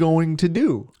are you going to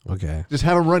do? Okay. Just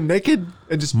have them run naked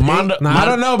and just paint? Mondo, Now, I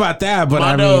don't know about that, but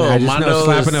Mondo- I just know Mondo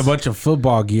slapping is- a bunch of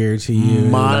football gear to you.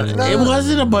 It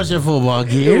wasn't a bunch of football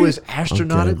gear. It was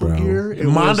astronautical bro. gear. It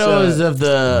Mondo was, is of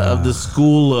the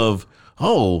school of,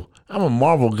 oh, I'm a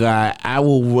Marvel guy. I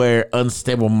will wear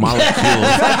unstable molecules.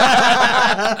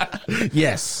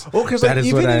 Yes. well, because That like,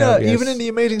 is what I have, yes. even in the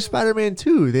Amazing Spider-Man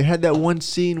 2, they had that one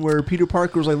scene where Peter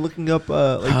Parker was like looking up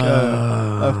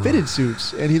fitted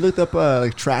suits, and he looked up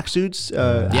like track suits,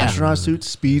 astronaut suits,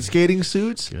 speed skating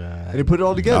suits, and he put it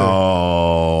all together.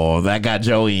 Oh, that got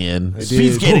Joey in.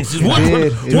 Speed did. skating. It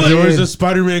did. It There was did. a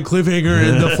Spider-Man cliffhanger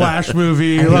in the Flash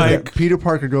movie. Like, Peter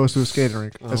Parker goes to a skating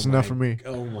rink. That's enough for me.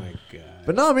 oh my god.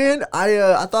 But no, man,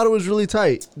 I thought it was really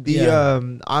tight. Yeah.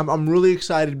 I'm really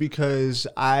excited because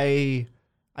I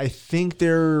think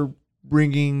they're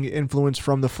bringing influence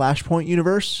from the Flashpoint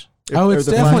universe. Oh, Or it's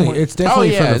the definitely Flashpoint. it's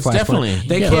definitely yeah, from the it's Flashpoint. definitely.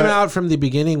 They Yeah. came But- out from the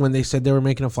beginning when they said they were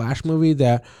making a Flash movie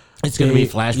that It's going to be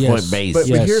they- Flashpoint yes. based. But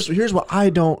Yes. here's what I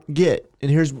don't get, and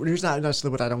here's not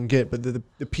necessarily what I don't get, but the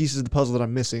pieces of the puzzle that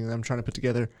I'm missing that I'm trying to put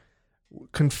together.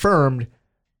 Confirmed,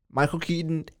 Michael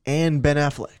Keaton and Ben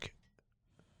Affleck.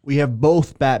 We have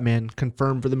both Batman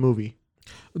confirmed for the movie.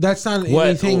 That's not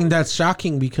anything that's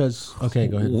shocking because... Okay,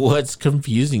 go ahead. What's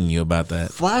confusing you about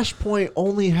that? Flashpoint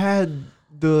only had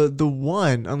the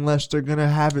one, unless they're going to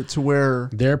have it to where...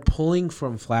 They're pulling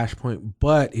from Flashpoint,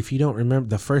 but if you don't remember,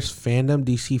 the first fandom,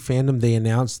 DC fandom, they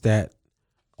announced that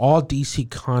all DC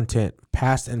content,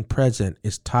 past and present,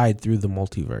 is tied through the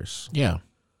multiverse. Yeah.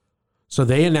 So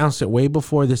they announced it way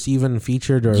before this even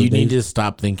featured. Or you need to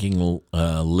stop thinking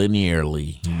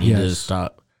linearly. You need to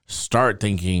start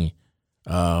thinking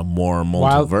more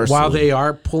multiversally. While they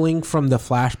are pulling from the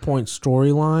Flashpoint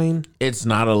storyline, it's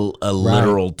not a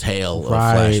literal tale of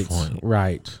Flashpoint.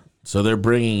 Right. So they're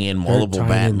bringing in multiple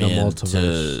Batman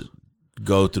to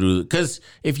go through. Because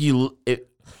if you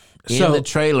in the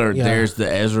trailer, there's the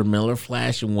Ezra Miller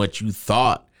Flash and what you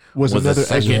thought was another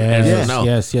second.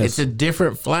 Yes. It's a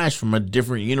different Flash from a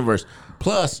different universe.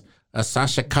 Plus a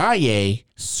Sasha Calle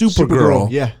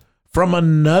Supergirl from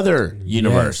another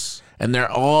universe. And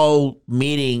they're all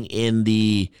meeting in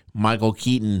the Michael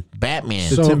Keaton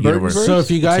Batman universe. So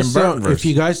if you guys don't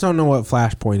know what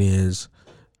Flashpoint is,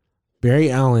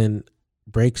 Barry Allen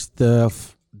breaks the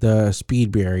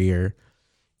speed barrier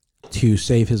to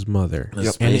save his mother.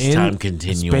 The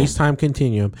space-time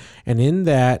continuum. And in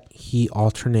that, he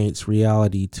alternates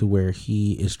reality to where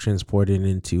he is transported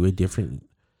into a different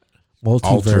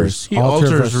multiverse. He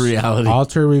alters reality.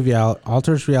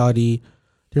 Alters reality,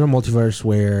 different multiverse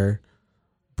where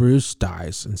Bruce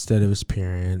dies instead of his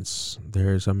parents.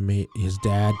 There's his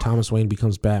dad, Thomas Wayne,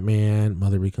 becomes Batman.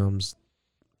 Mother becomes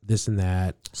this and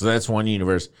that. So that's one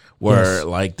universe where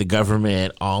like the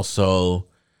government also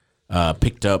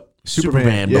picked up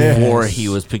Superman before he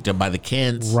was picked up by the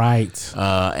Kents. Right.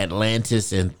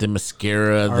 Atlantis and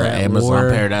Themyscira, the Amazon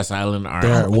Paradise Island are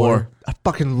at war. I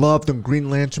fucking love the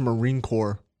Green Lantern Marine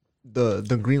Corps.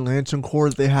 The Green Lantern Corps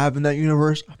that they have in that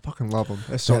universe. I fucking love them.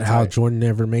 That's so how Jordan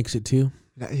never makes it too.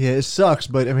 Yeah, it sucks,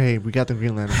 but I mean, hey, we got the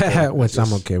Green Lantern Corps. Which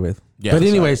I'm okay with. Yeah, but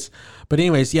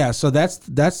anyways, yeah. So that's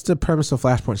the premise of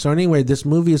Flashpoint. So anyway, this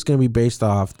movie is going to be based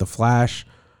off the Flash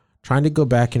trying to go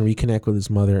back and reconnect with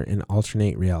his mother and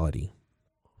alternate reality.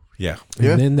 Yeah.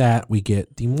 And then that we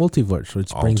get the multiverse,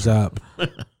 which brings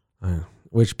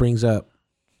up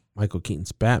Michael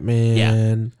Keaton's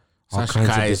Batman. Sasha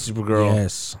Calle Supergirl.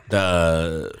 Yes.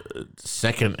 The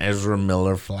second Ezra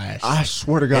Miller Flash. I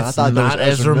swear to God, I thought that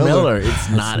was Ezra Miller. It's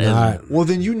not Ezra. Well,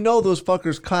 then those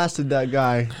fuckers casted that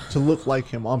guy to look like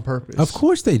him on purpose. Of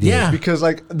course they did. Yeah. Because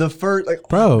like the first, like,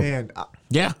 bro, oh, man.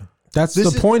 Yeah. That's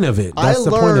the point of it. That's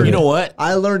the point of it. You know what?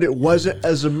 I learned it wasn't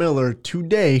Ezra Miller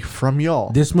today from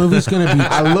y'all. This movie's going to be...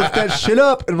 I looked that shit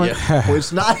up and I'm like, well,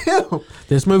 it's not him.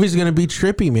 This movie's going to be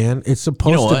trippy, man. It's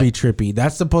supposed to be trippy.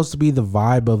 That's supposed to be the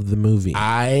vibe of the movie.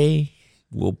 I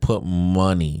will put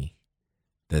money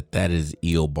that is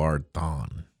Eobard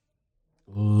Thawne.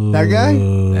 That guy?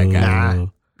 That guy.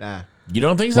 Nah. You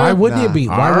don't think so? Why wouldn't it be?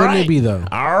 Why wouldn't it be, though?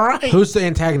 All right. Who's the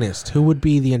antagonist? Who would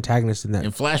be the antagonist in that?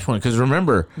 In Flashpoint, because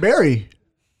remember... Barry.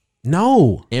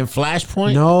 No. In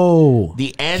Flashpoint? No.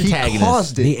 The antagonist. He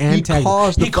caused it. The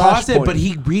antagonist. He caused it, but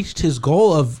he reached his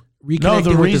goal of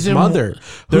reconnecting with his mother.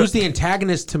 Who's the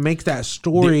antagonist to make that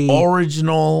story? The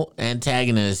original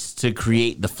antagonist to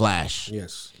create the Flash.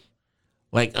 Yes.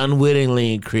 Like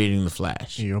unwittingly creating the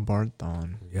Flash. Eobard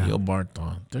Thawne. Yeah. Eobard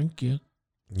Thawne. Thank you.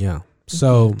 Yeah.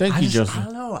 So thank you, Joseph. I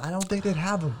don't know. I don't think they'd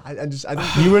have him. I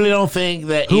don't. You really don't think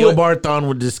that Eobard Thawne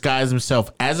would disguise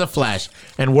himself as a Flash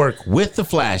and work with the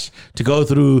Flash to go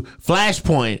through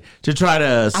Flashpoint to try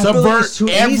to subvert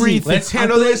everything? Let's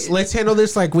handle this. Let's handle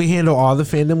this like we handle all the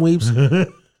fandom weeps.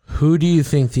 Who do you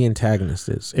think the antagonist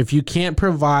is? If you can't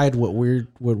provide what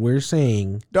we're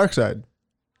saying, Darkseid.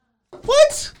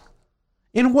 What?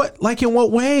 In what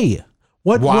way?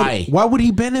 Why? Why would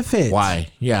he benefit? Why?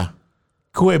 Yeah.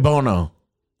 Cui bono.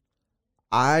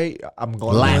 I'm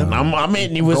going Latin. I'm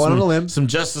hitting you with some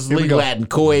Justice League Latin.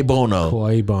 Cui bono.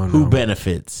 Cui bono. Who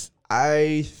benefits?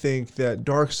 I think that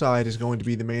Darkseid is going to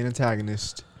be the main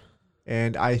antagonist,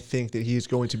 and I think that he's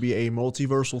going to be a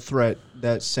multiversal threat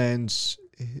that sends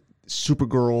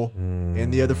Supergirl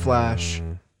and the other Flash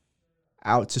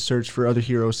out to search for other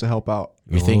heroes to help out.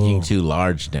 You're thinking too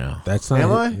large now. That's not.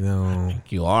 Am I? No. I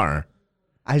think you are.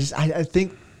 I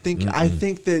think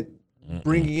that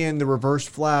bringing in the Reverse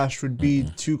Flash would be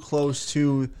too close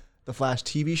to the Flash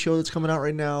TV show that's coming out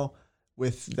right now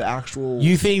with the actual...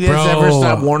 You think that's ever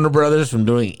stopped Warner Brothers from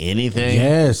doing anything?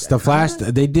 Yes, the Flash,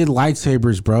 they did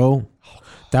lightsabers, bro.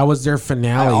 That was their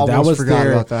finale. I almost forgot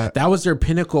about that. That was their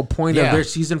pinnacle point of their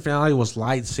season finale was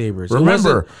lightsabers.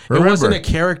 Remember. It wasn't a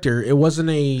character. It wasn't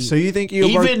a... So you think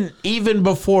even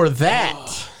before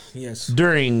that... Yes.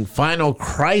 during Final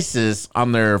Crisis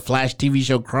on their Flash TV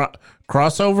show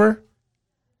crossover,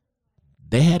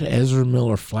 they had Ezra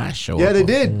Miller Flash show. Yeah, they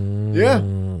did. Yeah.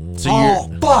 So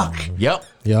fuck. Yep.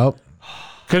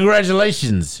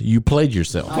 Congratulations, you played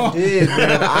yourself. I did,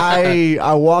 man.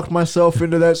 I walked myself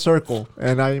into that circle,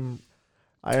 and I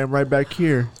am right back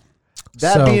here.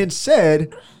 That being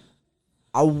said,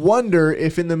 I wonder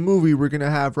if in the movie we're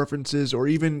gonna have references or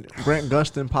even Grant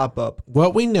Gustin pop up.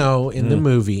 What we know in the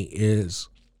movie is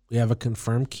we have a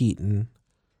confirmed Keaton.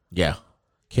 Yeah.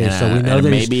 Okay, so we know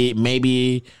that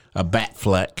maybe a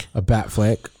Batfleck. a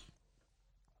Batfleck.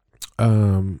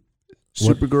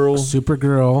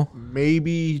 Supergirl.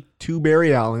 Maybe 2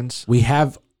 Barry Allens. We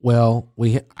have.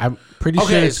 I'm pretty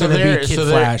sure it's going to be Kid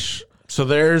Flash. So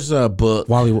there's a book.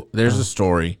 There's a a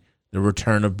story. The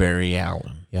Return of Barry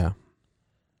Allen. Yeah.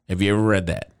 Have you ever read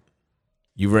that?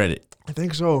 You read it? I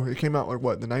think so. It came out like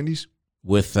what, in the 90s?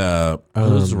 With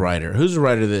who's the writer? Who's the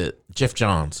writer that Jeff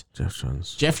Johns?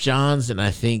 Jeff Johns and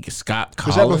I think Scott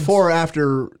Collins. Was that before or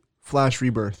after Flash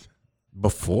Rebirth?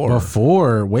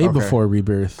 Before, way before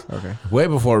Rebirth. Okay. Way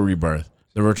before Rebirth.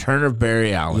 The Return of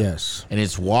Barry Allen. Yes. And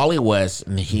it's Wally West,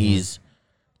 and he's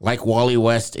like Wally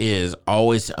West is,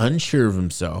 always unsure of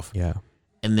himself. Yeah.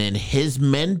 And then his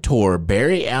mentor,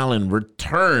 Barry Allen,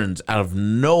 returns out of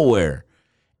nowhere.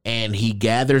 And he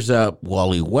gathers up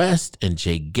Wally West and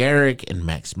Jay Garrick and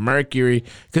Max Mercury.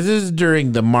 Because this is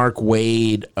during the Mark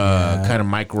Waid kind of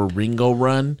Micro Ringo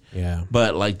run. Yeah.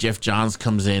 But like Jeff Johns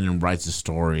comes in and writes a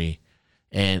story.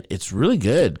 And it's really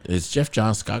good. It's Jeff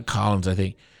Johns, Scott Collins, I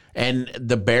think. And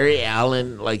the Barry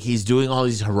Allen, like he's doing all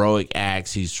these heroic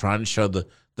acts. He's trying to show the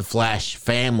Flash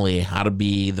family how to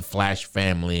be the Flash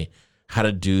family, how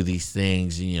to do these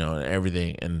things, and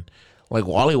everything. And like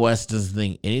Wally West doesn't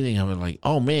think anything of it. Like,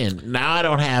 oh man, now I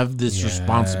don't have this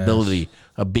responsibility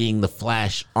of being the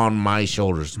Flash on my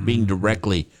shoulders, being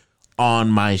directly on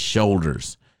my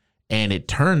shoulders. And it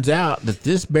turns out that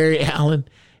this Barry Allen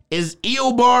is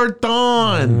Eobard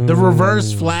Thawne, the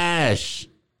Reverse Flash.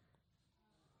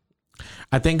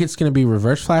 I think it's going to be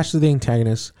Reverse Flash as the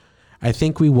antagonist. I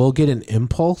think we will get an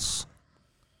Impulse,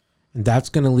 and that's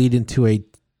going to lead into a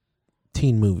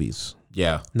teen movies.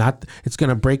 Yeah. It's going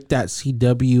to break that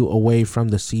CW away from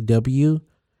the CW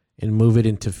and move it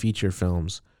into feature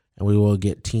films, and we will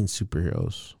get teen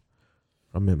superheroes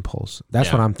from Impulse.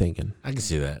 That's what I'm thinking. I can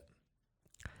see that.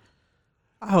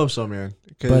 I hope so, man.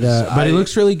 But it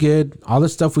looks really good. All the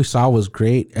stuff we saw was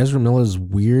great. Ezra Miller is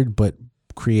weird, but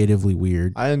creatively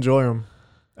weird. I enjoy him.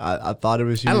 I thought he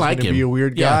was going to be a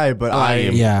weird Yeah. guy, but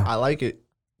I like it.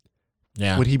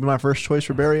 Yeah. Would he be my first choice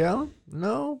for Barry Allen?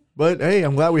 No, but hey,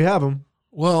 I'm glad we have him.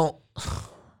 Well,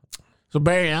 so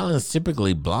Barry Allen is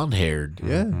typically blonde haired.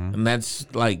 Yeah. And that's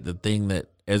like the thing that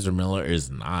Ezra Miller is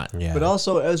not. Yeah. But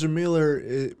also Ezra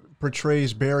Miller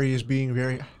portrays Barry as being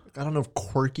very, I don't know if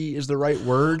quirky is the right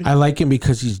word. I like him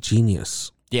because he's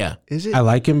genius. Yeah. Is it? I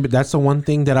like him, but that's the one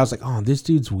thing that I was like, oh, this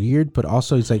dude's weird, but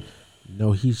also he's like,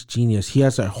 no, he's genius. He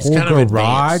has a whole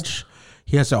garage.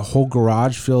 He has a whole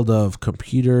garage filled of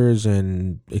computers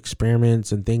and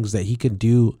experiments and things that he can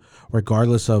do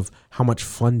regardless of how much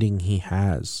funding he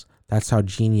has. That's how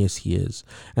genius he is.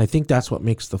 And I think that's what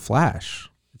makes the Flash.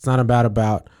 It's not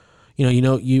about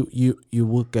you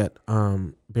look at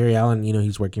Barry Allen,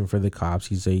 he's working for the cops.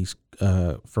 He's a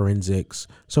forensics.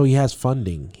 So he has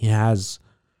funding. He has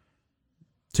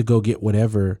to go get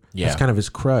whatever. Yeah. That's kind of his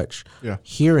crutch. Yeah.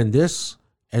 Here in this,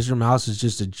 Ezra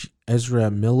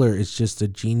Miller is just a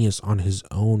genius on his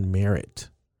own merit.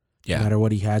 Yeah. No matter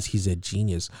what he has, he's a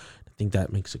genius. I think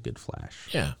that makes a good Flash.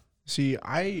 Yeah. See,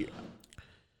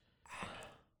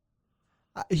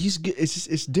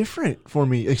 it's different for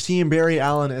me. Like seeing Barry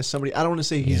Allen as somebody, I don't want to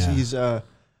say he's what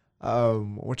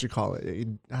you call it.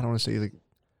 I don't want to say like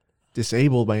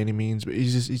disabled by any means, but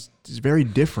he's very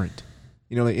different.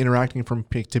 Like interacting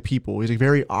to people. He's like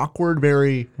very awkward,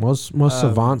 very most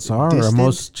savants are, distant. or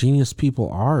most genius people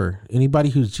are. Anybody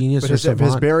who's genius But or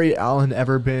savant. has Barry Allen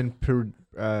ever been?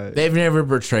 They've never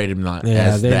portrayed him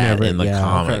as that in the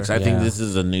comics. Okay. I think this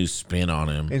is a new spin on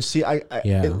him. And see,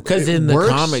 because in the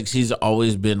comics, he's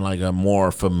always been like a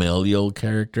more familial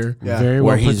character,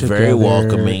 where he's very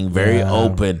welcoming, very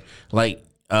open. Like,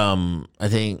 I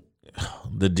think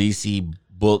the DC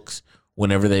books,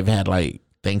 whenever they've had like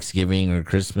Thanksgiving or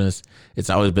Christmas,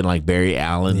 it's always been like Barry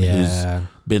Allen who's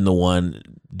been the one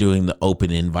doing the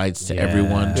open invites to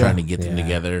everyone, trying to get them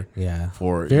together. Yeah,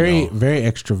 for very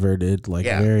extroverted. This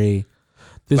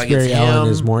like Barry Allen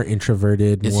is more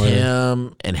introverted. It's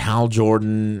him and Hal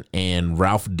Jordan and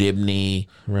Ralph Dibny,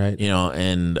 right?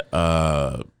 And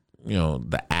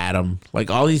the Atom,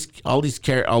 like all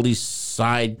these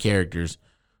side characters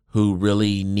who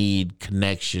really need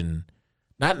connection,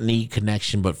 not need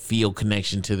connection, but feel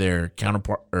connection to their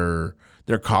counterpart or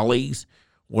their colleagues.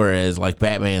 Whereas like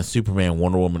Batman, Superman,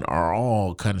 Wonder Woman are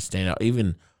all kind of stand out.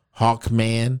 Even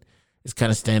Hawkman is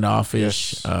kind of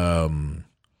standoffish. Yes.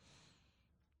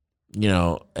 You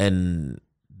know, and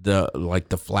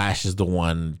the Flash is the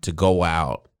one to go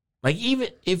out. Like, even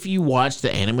if you watch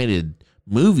the animated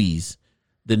movies,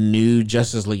 the new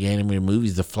Justice League animated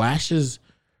movies, the Flash is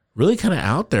really kind of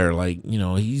out there. Like, you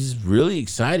know, he's really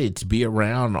excited to be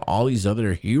around all these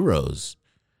other heroes.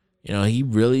 You know, he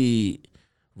really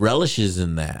relishes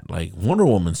in that. Like Wonder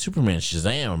Woman, Superman,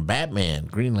 Shazam, Batman,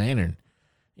 Green Lantern.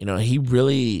 You know, he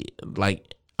really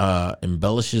like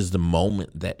embellishes the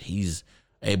moment that he's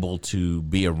able to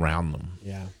be around them.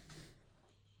 Yeah.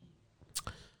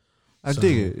 I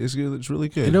dig it. It's good. It's really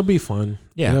good. It'll be fun.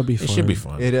 Yeah, it'll be fun. It should be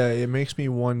fun. It makes me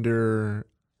wonder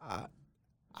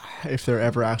if they're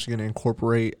ever actually going to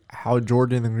incorporate Hal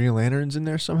Jordan and the Green Lanterns in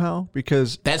there somehow,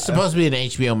 because that's supposed to be an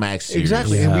HBO Max series.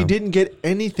 Exactly, yeah. and we didn't get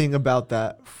anything about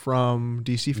that from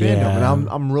DC Fandome, and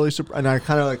I'm really surprised. And I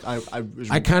kind of like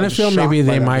I kind of feel maybe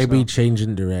they might be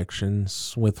changing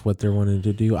directions with what they're wanting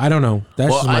to do. I don't know.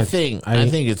 That's well, I think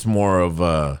it's more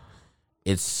of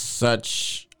it's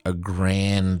such a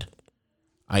grand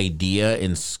idea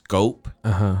and scope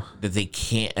that they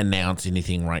can't announce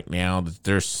anything right now, that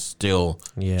they're still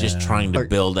just trying to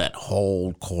build that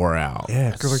whole core out.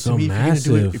 Yeah, because like so to me,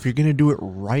 if you're gonna do it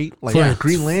right, like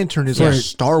Green Lantern is like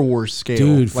Star Wars scale,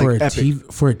 dude. Like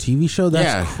for a TV show,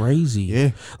 that's crazy.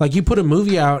 Yeah, like you put a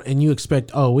movie out and you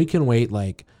expect, we can wait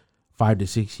like 5 to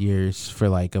 6 years for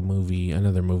like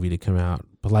another movie to come out.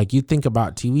 But like you think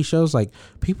about TV shows, like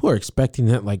people are expecting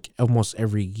that like almost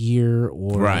every year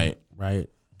or right.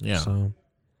 Yeah. So,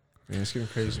 it's getting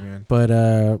crazy, man. But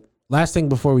last thing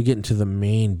before we get into the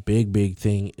main big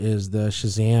thing is the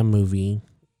Shazam movie,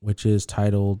 which is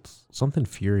titled something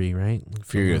Fury, right?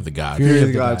 Fury of the Gods. Fury of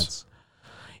the Gods.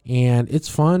 And it's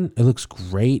fun. It looks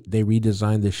great. They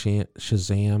redesigned the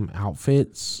Shazam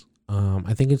outfits.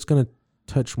 I think it's going to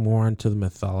touch more into the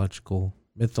mythological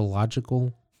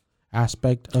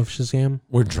aspect of Shazam.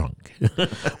 We're drunk.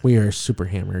 We are super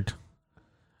hammered.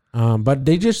 But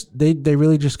they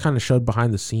really just kind of showed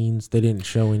behind the scenes. They didn't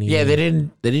show any. Yeah, they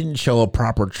didn't show a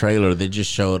proper trailer. They just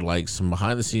showed like some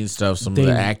behind the scenes stuff. Some of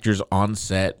the actors on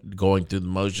set going through the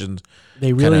motions.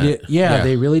 They really did. Yeah,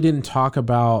 they really didn't talk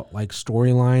about like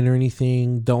storyline or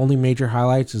anything. The only major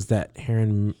highlights is that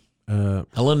Helen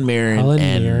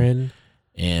Mirren,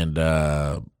 and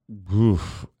I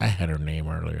had her name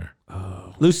earlier.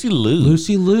 Lucy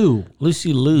Liu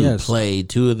played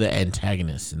two of the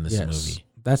antagonists in this movie.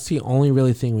 That's the only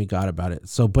really thing we got about it.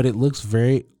 So, but it looks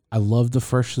I love the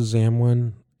first Shazam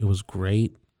one. It was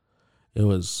great. It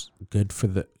was good for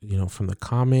from the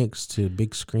comics to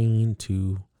big screen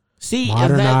to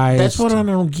modernized. That's what I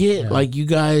don't get. Yeah. Like, you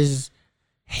guys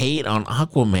hate on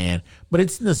Aquaman, but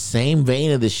it's in the same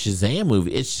vein of the Shazam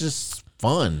movie. It's just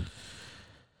fun.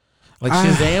 Like,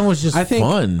 Shazam was just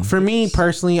fun. For me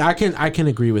personally, I can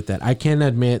agree with that. I can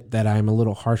admit that I'm a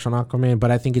little harsh on Aquaman,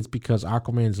 but I think it's because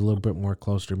Aquaman's a little bit more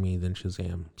close to me than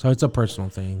Shazam. So it's a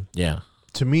personal thing. Yeah.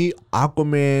 To me,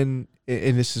 Aquaman,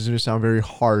 and this is going to sound very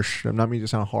harsh. I'm not meaning to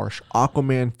sound harsh.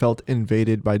 Aquaman felt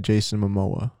invaded by Jason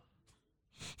Momoa.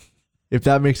 If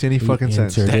that makes any fucking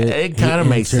sense. It kind of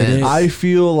makes sense. I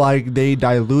feel like they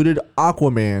diluted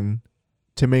Aquaman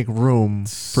to make room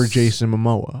for Jason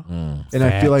Momoa. And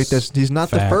I feel like he's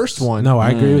not the first one. No,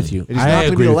 I agree with you. And he's not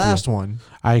going to be the last one.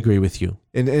 I agree with you.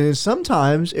 And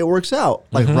sometimes it works out.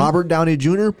 Like Robert Downey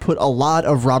Jr. put a lot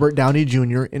of Robert Downey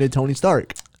Jr. into Tony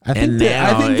Stark. I think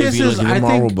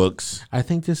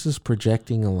this is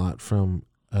projecting a lot from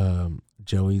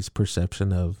Joey's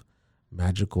perception of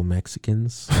magical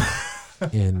Mexicans.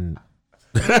 and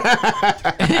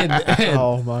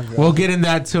oh my God. We'll get in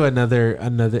that to another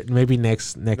maybe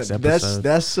next episode.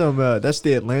 That's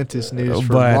the Atlantis news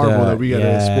for Marvel that we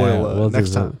gotta spoil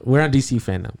next time. We're on DC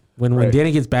Fandome. When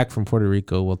Danny gets back from Puerto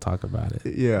Rico, we'll talk about it.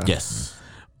 Yeah. Yes.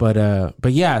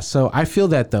 But yeah, so I feel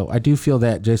that though. I do feel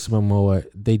that Jason Momoa,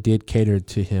 they did cater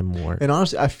to him more. And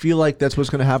honestly, I feel like that's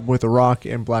what's gonna happen with The Rock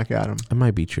and Black Adam. That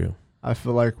might be true. I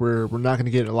feel like we're not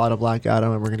gonna get a lot of Black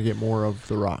Adam, and we're gonna get more of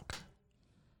The Rock.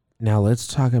 Now let's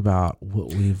talk about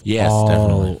what we've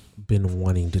all been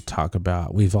wanting to talk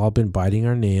about. We've all been biting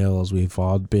our nails. We've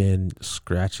all been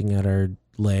scratching at our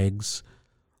legs.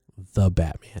 The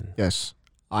Batman. Yes.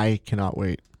 I cannot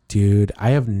wait. Dude,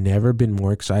 I have never been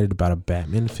more excited about a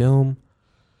Batman film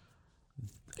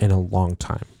in a long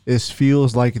time. This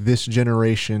feels like this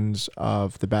generation's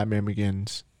of The Batman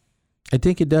Begins. I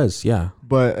think it does, yeah.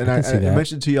 But I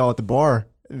mentioned to y'all at the bar,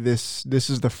 this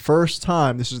is the first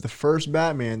time, this is the first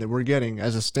Batman that we're getting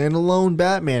as a standalone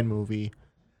Batman movie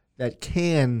that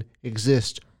can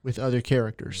exist with other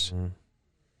characters.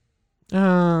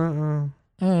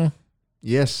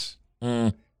 Yes.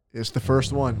 It's the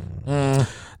first one.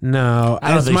 No,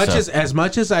 as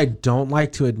much as I don't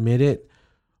like to admit it,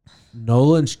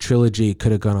 Nolan's trilogy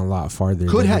could have gone a lot farther.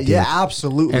 Could have, yeah,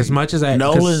 absolutely. As much as it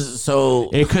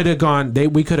could have gone.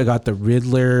 We could have got the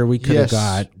Riddler. We could have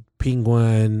got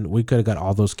Penguin. We could have got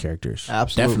all those characters.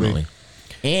 Absolutely. Definitely.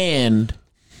 And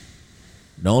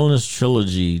Nolan's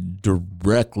trilogy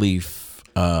directly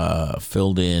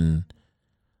filled in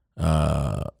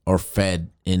or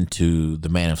fed into the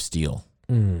Man of Steel.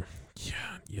 Yeah.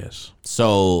 Yes.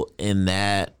 So in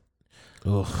that,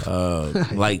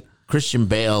 like Christian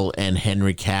Bale and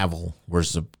Henry Cavill were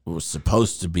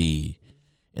supposed to be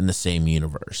in the same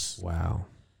universe. Wow.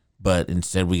 But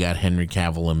instead we got Henry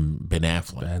Cavill and Ben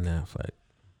Affleck.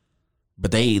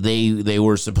 But they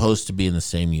were supposed to be in the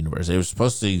same universe. They were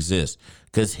supposed to exist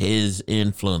because his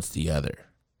influenced the other.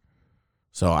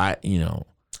 So I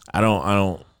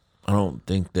don't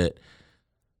think that.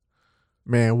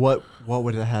 Man, what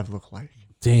would it have looked like?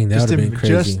 Dang, that would have been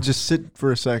crazy. Just sit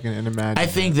for a second and imagine. I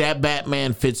think that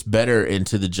Batman fits better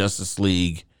into the Justice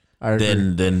League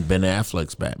than Ben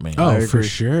Affleck's Batman. Oh, for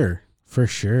sure.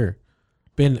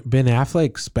 Ben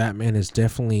Affleck's Batman is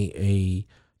definitely a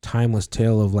timeless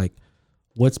tale of like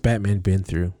what's Batman been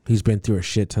through. He's been through a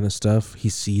shit ton of stuff.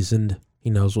 He's seasoned.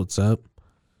 He knows what's up.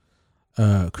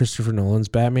 Christopher Nolan's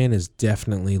Batman is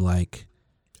definitely like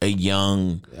a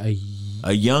young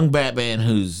Batman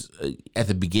who's at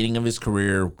the beginning of his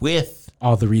career with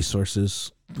all the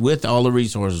resources, with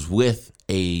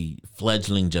a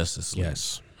fledgling Justice League.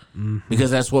 Yes. Mm-hmm. Because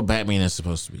that's what Batman is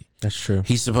supposed to be. That's true.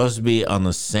 He's supposed to be on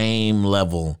the same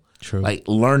level. True. Like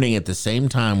learning at the same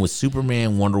time with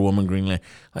Superman, Wonder Woman, Green Lantern.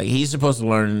 Like he's supposed to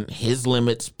learn his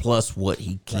limits plus what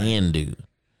he can do.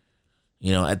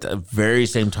 You know, at the very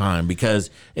same time.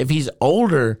 Because if he's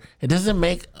older, it doesn't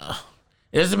make a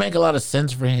lot of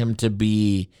sense for him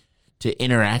to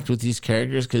interact with these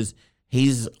characters because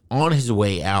he's on his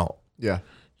way out. Yeah.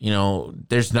 You know,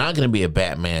 there's not going to be a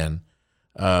Batman.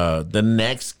 The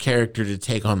next character to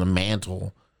take on the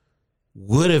mantle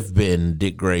would have been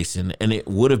Dick Grayson, and it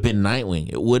would have been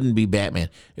Nightwing. It wouldn't be Batman.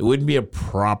 It wouldn't be a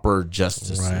proper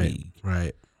Justice League.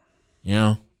 Right. You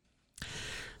know?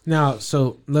 Now,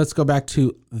 so let's go back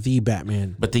to the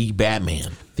Batman. But the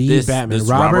Batman. This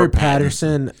Robert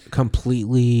Pattinson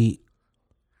completely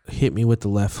hit me with the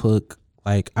left hook.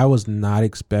 Like, I was not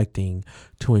expecting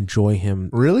to enjoy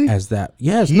him as that.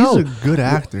 Yes, he's a good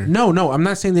actor. No, I'm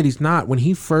not saying that he's not. When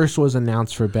he first was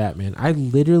announced for Batman, I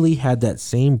literally had that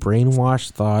same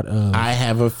brainwashed thought of... I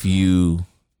have a few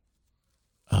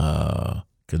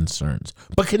concerns.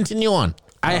 But continue on.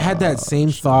 I had that same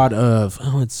thought of,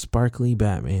 it's sparkly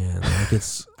Batman. Like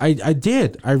it's, I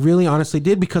did. I really honestly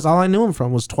did because all I knew him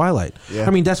from was Twilight. Yeah.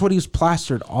 I mean, that's what he was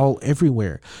plastered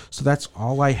everywhere. So that's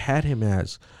all I had him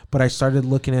as. But I started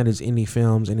looking at his indie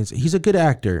films and he's a good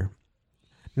actor.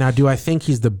 Now, do I think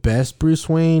he's the best Bruce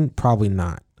Wayne? Probably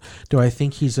not. Do I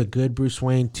think he's a good Bruce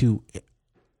Wayne to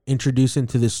introduce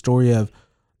into this story of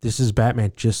this is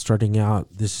Batman just starting out.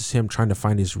 This is him trying to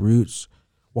find his roots.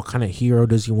 What kind of hero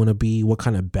does he want to be? What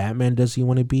kind of Batman does he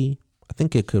want to be? I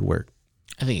think it could work.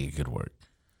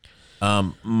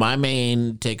 My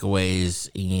main takeaways,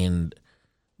 and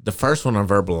the first one I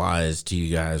verbalized to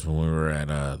you guys when we were at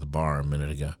the bar a minute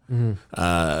ago.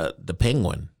 Mm-hmm. The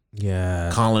Penguin.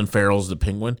 Yeah. Colin Farrell's the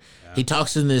Penguin. Yeah. He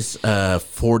talks in this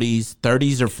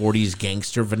 30s or 40s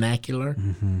gangster vernacular.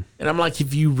 Mm-hmm. And I'm like,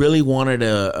 if you really wanted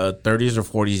a 30s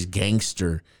or 40s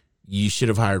gangster, you should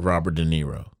have hired Robert De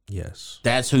Niro. Yes.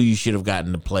 That's who you should have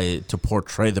gotten to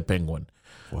portray the Penguin.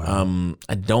 Wow.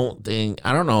 I don't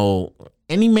know,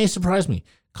 and he may surprise me.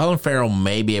 Colin Farrell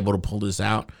may be able to pull this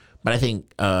out, but I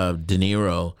think De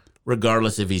Niro,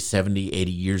 regardless if he's 70,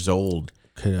 80 years old,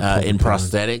 in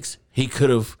prosthetics, he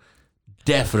could have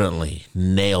definitely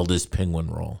nailed this Penguin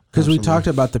role. Because we talked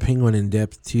about the Penguin in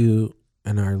depth, too,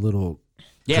 in our little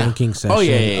drinking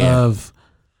session of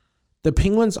the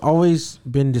Penguin's always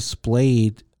been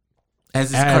displayed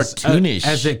as cartoonish,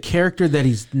 as a character that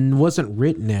he wasn't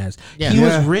written as. Yeah. He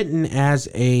was written as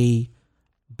a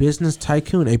business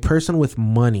tycoon, a person with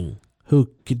money who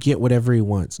could get whatever he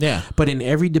wants. Yeah. But in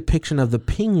every depiction of the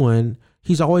Penguin,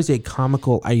 he's always a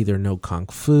comical. I either know kung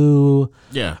fu.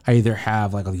 Yeah. I either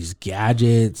have like all these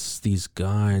gadgets, these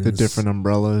guns, the different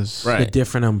umbrellas, right? The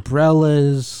different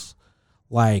umbrellas,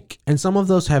 like, and some of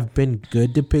those have been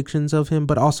good depictions of him,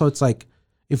 but also it's like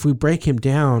if we break him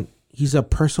down, he's a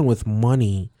person with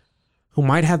money who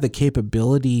might have the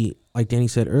capability like Danny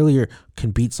said earlier,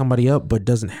 can beat somebody up, but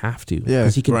doesn't have to. Yeah.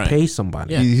 Because he can Right. pay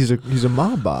somebody. Yeah. He's a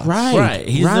mob boss. Right.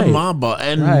 He's a mob boss.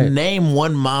 And Right. name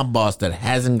one mob boss that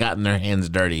hasn't gotten their hands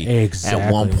dirty Exactly.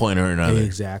 at one point or another.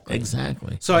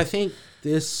 Exactly. So I think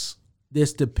this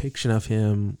depiction of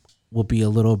him will be a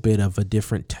little bit of a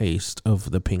different taste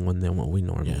of the Penguin than what we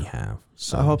normally have.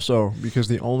 So I hope so, because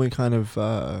the only kind of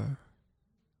well,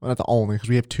 not the only, because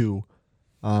we have two,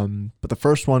 but the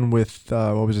first one with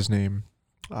what was his name?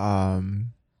 Danny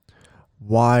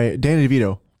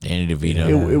DeVito. Danny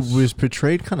DeVito. It was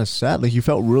portrayed kind of sad. Like you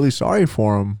felt really sorry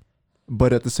for him,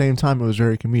 but at the same time, it was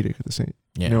very comedic. At the same,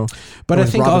 Yeah. you know. But I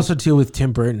with think Robin- also too with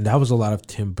Tim Burton, that was a lot of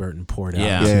Tim Burton poured out.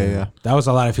 Yeah. too. Yeah. That was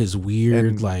a lot of his weird,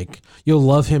 And- like you'll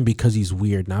love him because he's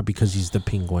weird, not because he's the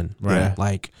Penguin. Right.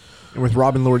 Like And with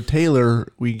Robin Lord Taylor,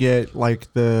 we get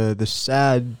like the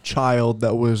sad child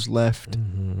that was left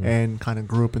and kind of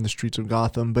grew up in the streets of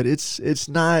Gotham. But it's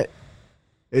not.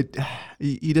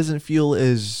 He doesn't feel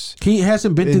as he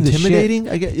hasn't been through the shit. intimidating.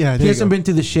 I get. Yeah, He hasn't been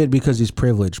through the shit because he's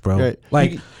privileged, bro. Right.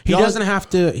 Like he y'all- doesn't have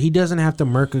to. He doesn't have to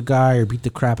murk a guy or beat the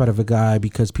crap out of a guy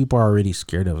because people are already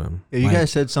scared of him. Yeah, you Like,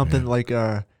 guys said something like,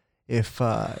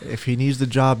 if he needs the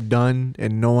job done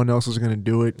and no one else is gonna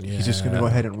do it, he's just gonna go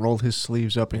ahead and roll his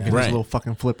sleeves up and get Right. his little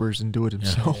fucking flippers and do it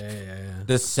himself.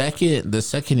 The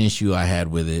second issue I had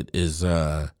with it is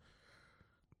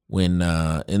when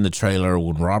in the trailer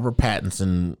when Robert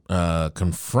Pattinson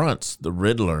confronts the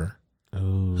Riddler,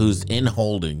 who's in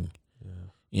holding.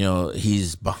 You know,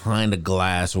 he's behind a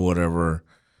glass or whatever,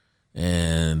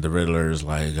 and the Riddler is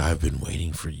like, "I've been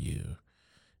waiting for you,"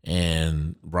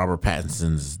 and Robert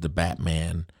Pattinson's the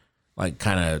Batman, like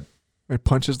kind of It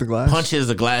punches the glass. punches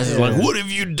the glass. Is like, "What have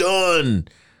you done?"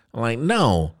 I'm like,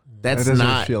 "No, that's That doesn't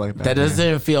not. feel like that Batman.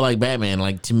 doesn't feel like Batman."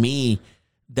 Like to me,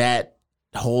 that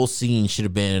whole scene should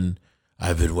have been,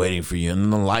 "I've been waiting for you," and then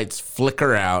the lights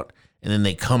flicker out, and then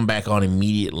they come back on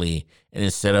immediately. And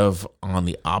instead of on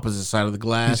the opposite side of the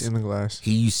glass, He's in the glass.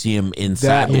 you see him inside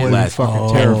That the was glass. fucking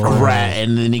terrifying.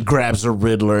 And then he grabs the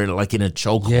Riddler like in a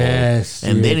chokehold. Yes,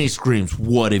 and dude. then he screams,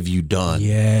 "What have you done?"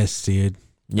 Yes, dude.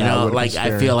 You That know, would've like been I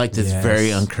scary. feel like that's Yes.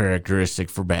 very uncharacteristic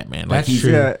for Batman. Like That's he's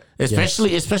true. Yeah,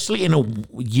 especially in a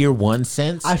year one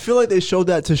sense. I feel like they showed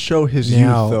that to show his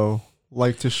Now- youth, though.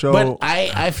 Like to show. but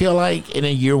I feel like in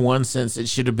a year one sense, it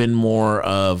should have been more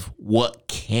of what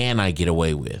can I get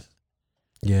away with?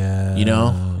 Yeah. You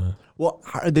know? well,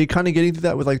 are they kind of getting to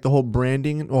that with like the whole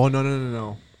branding? Oh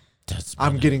no. That's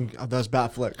That's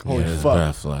Batfleck. Holy it's fuck.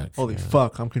 Batfleck. Holy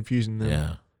fuck. I'm confusing them.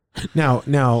 Yeah.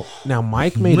 Now,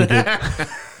 Mike made a good.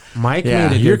 Mike Yeah,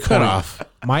 made a you're good cut point. off.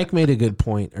 Mike made a good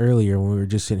point earlier when we were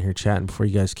just sitting here chatting before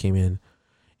you guys came in,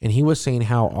 and he was saying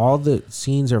how all the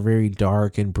scenes are very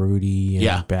dark and broody and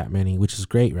Yeah. Batman-y, which is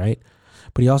great, right?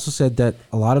 But he also said that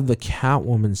a lot of the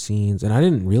Catwoman scenes, and I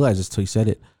didn't realize this till he said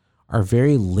it, are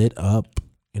very lit up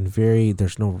and very.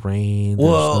 There's no rain.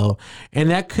 And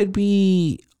that could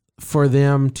be for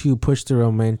them to push the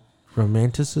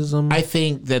romanticism. I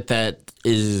think that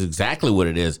is exactly what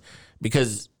it is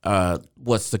because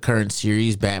what's the current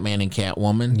series, Batman and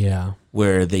Catwoman? yeah.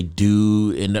 Where they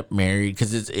do end up married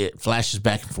because it flashes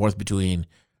back and forth between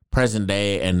present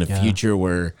day and the future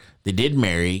where they did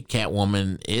marry.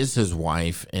 Catwoman is his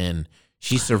wife and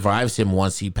she survives him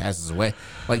once he passes away.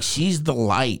 Like she's the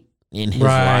light in his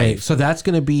life. So that's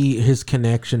going to be his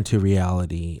connection to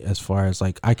reality as far as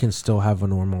like I can still have a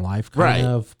normal life kind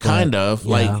of. but- Kind of.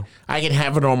 yeah. Like I can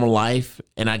have a normal life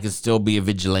and I can still be a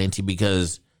vigilante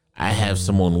because I have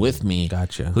someone with me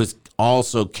Gotcha. who's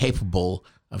also capable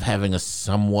of having a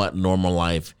somewhat normal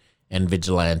life and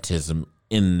vigilantism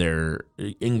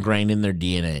ingrained in their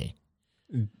DNA.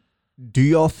 Do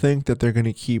y'all think that they're going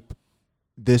to keep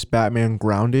this Batman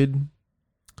grounded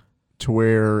to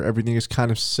where everything is kind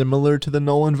of similar to the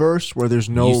Nolan verse, where there's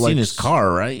no You've like seen his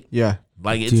car, right? Yeah.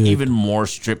 Like it's Dude. even more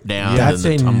stripped down. That's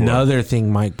than the Tumbler. another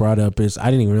thing Mike brought up is I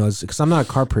didn't even realize because I'm not a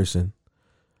car person.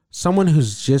 Someone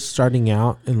who's just starting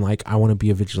out and like I want to be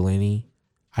a vigilante,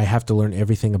 I have to learn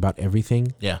everything about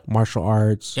everything. Yeah. Martial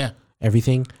arts. Yeah.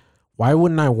 Everything. Why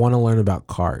wouldn't I want to learn about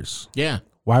cars? Yeah.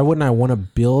 Why wouldn't I want to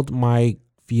build my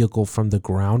vehicle from the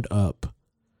ground up,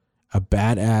 a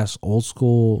badass old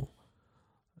school,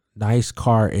 nice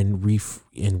car and redo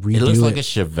It looks like a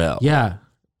Chevelle. Yeah,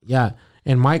 yeah.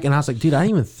 And Mike and I was like, dude, I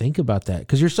didn't even think about that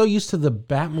because you're so used to the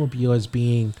Batmobile as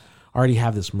being, I already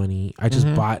have this money. I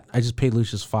just paid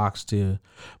Lucius Fox to.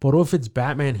 But what if it's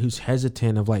Batman who's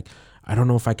hesitant of like, I don't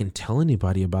know if I can tell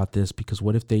anybody about this because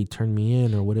what if they turn me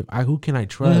in or what if who can I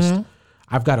trust?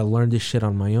 I've got to learn this shit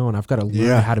on my own. I've got to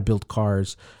learn how to build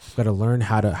cars. I've got to learn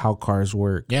how cars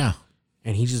work. Yeah.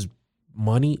 And he just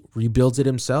rebuilds it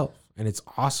himself. and it's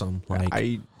awesome.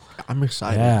 Like I'm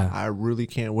excited. Yeah. I really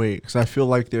can't wait because I feel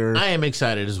like I am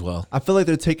excited as well. I feel like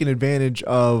they're taking advantage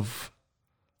of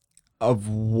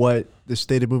what the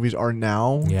state of movies are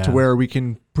now to where we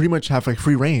can pretty much have like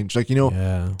free range. Like,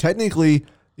 technically,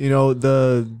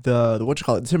 the what you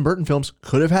call it, the Tim Burton films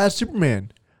could have had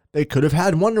Superman. They could have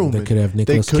had Wonder Woman. They could have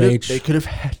Nicolas Cage. They could have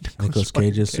had Nicolas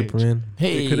Cage as Superman.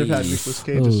 They could have had Nicolas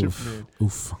Cage as Superman.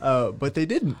 Oof. But they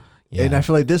didn't. Yeah. And I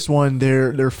feel like this one,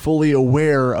 they're fully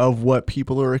aware of what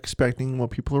people are expecting,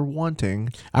 what people are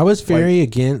wanting. I was very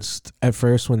against at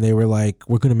first when they were like,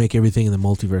 "We're going to make everything in the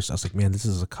multiverse." I was like, "Man, this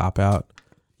is a cop out."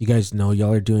 You guys know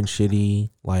y'all are doing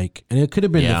shitty, like, and it could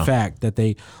have been the fact that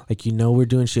they, like, we're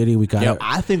doing shitty. We got. Yeah,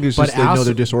 I think it's just they know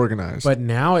they're disorganized. But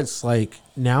now it's like,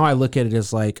 now I look at it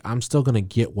as like, I'm still gonna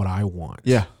get what I want.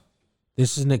 Yeah,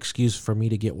 this is an excuse for me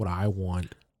to get what I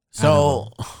want.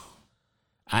 So,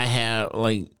 I have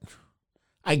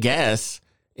I guess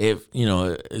if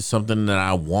it's something that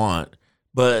I want,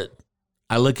 but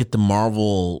I look at the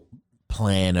Marvel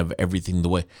plan of everything the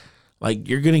way, like,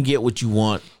 you're gonna get what you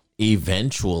want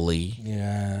eventually,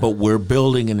 but we're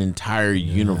building an entire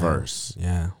universe.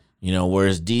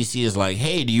 Whereas DC is like,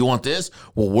 hey, do you want this?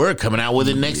 Well, we're coming out with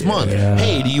it next month.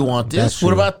 Hey, do you want this?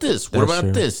 What about this? What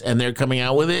about this? And they're coming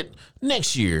out with it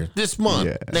next year, this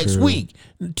month, next week,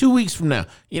 2 weeks from now.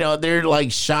 They're like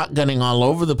shotgunning all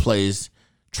over the place,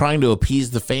 trying to appease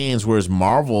the fans, whereas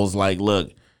Marvel's like,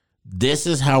 look, this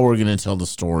is how we're gonna tell the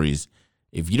stories.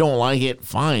 If you don't like it,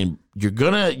 fine. You're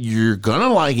gonna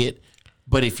like it.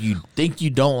 But if you think you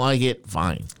don't like it,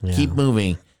 fine. Keep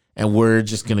moving. And we're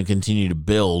just going to continue to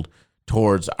build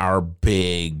towards our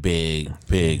big, big,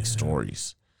 big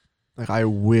stories. Like, I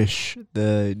wish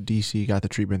the DC got the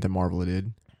treatment that Marvel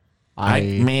did.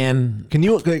 Can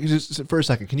you, just for a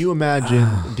second, can you imagine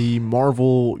the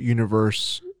Marvel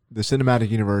universe, the cinematic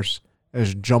universe,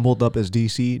 as jumbled up as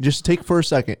DC? Just take for a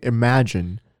second,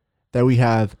 imagine that we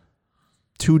have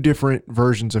two different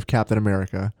versions of Captain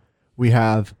America. We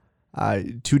have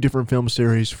two different film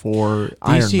series for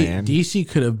Iron Man. DC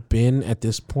could have been at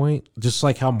this point, just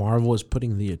like how Marvel is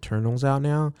putting the Eternals out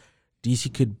now.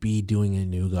 DC could be doing a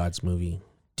New Gods movie.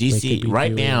 DC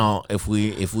right now, if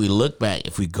we look back,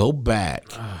 if we go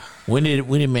back, when did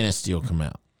Man of Steel come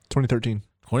out? 2013.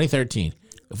 2013.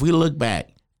 If we look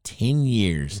back 10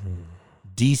 years,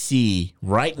 DC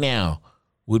right now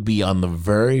would be on the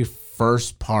very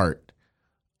first part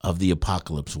of the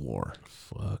Apocalypse War.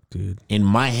 Fuck, dude. In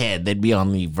my head, they'd be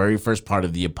on the very first part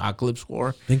of the Apocalypse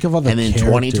War. Think of all the characters.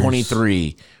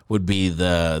 2023 would be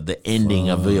the ending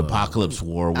of the Apocalypse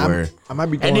War, where I might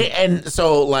be going. And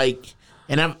so like,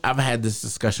 and I've had this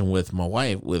discussion with my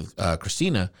wife, with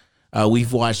Christina.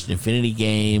 We've watched Infinity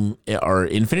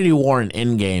War and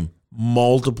Endgame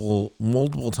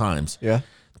multiple times. Yeah.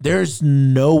 There's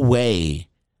no way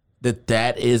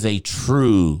that is a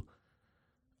true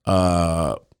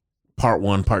part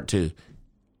one, part two.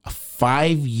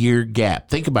 5-year gap.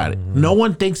 Think about it. No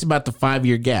one thinks about the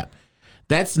 5-year gap.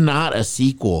 That's not a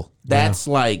sequel. That's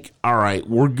like, all right,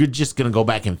 we're just going to go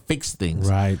back and fix things.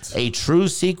 Right. A true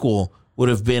sequel would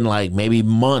have been like maybe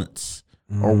months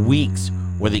or weeks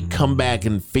where they come back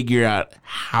and figure out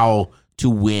how to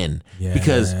win. Yes.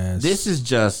 Because this is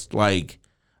just like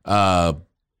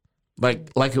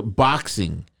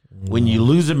boxing. When you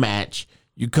lose a match,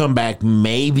 you come back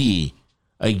maybe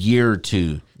a year or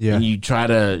two, and you try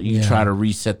to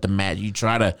reset the match. You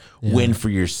try to win for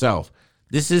yourself.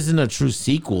 This isn't a true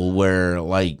sequel where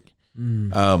it's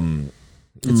a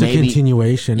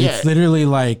continuation. Yeah. It's literally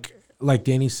like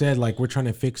Danny said, like, we're trying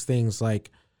to fix things. Like,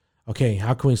 okay,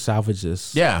 how can we salvage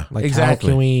this? Yeah, like,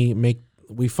 exactly. How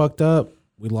can we fucked up?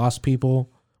 We lost people.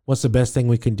 What's the best thing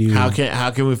we can do? How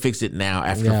can we fix it now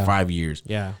after 5 years?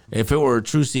 Yeah. If it were a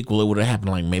true sequel, it would have happened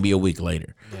like maybe a week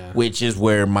later. Yeah. Which is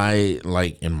where in my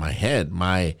head,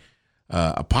 my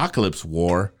Apocalypse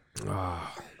War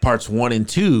parts 1 and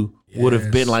 2 would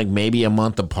have been like maybe a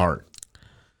month apart.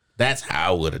 That's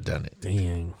how I would have done it.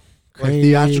 Dang. Like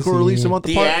theatrical release a month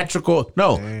apart?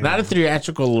 Not a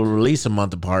theatrical release a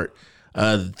month apart.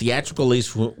 The theatrical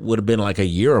release would have been like a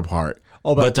year apart.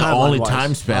 Oh, but the only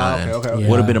time span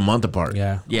would have been a month apart.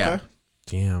 Yeah. Yeah. Okay.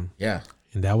 Damn. Yeah.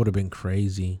 And that would have been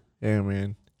crazy. Yeah,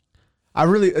 man. I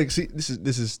really see. This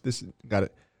is got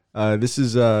it. This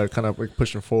is kind of like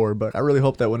pushing forward, but I really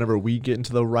hope that whenever we get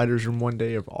into the writers' room one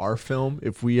day of our film,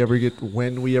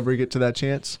 when we ever get to that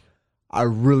chance, I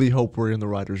really hope we're in the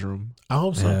writer's room. I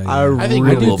hope so. Yeah. I think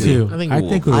really we will do be. too. I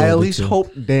think we will. I at least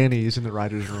hope Danny is in the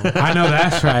writer's room. I know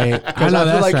that's right. I know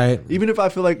that's like, right. Even if I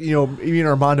feel like, even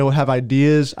Armando have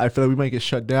ideas, I feel like we might get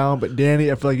shut down. But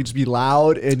Danny, I feel like you just be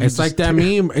loud. And It's like that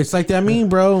meme. It's like that meme,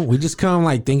 bro. We just come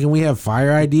like thinking we have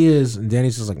fire ideas, and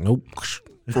Danny's just like, nope.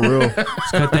 For real.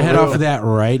 Let's cut the head off of that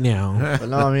right now. But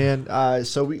no, man.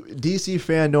 So DC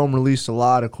Fandome released a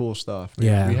lot of cool stuff. Man.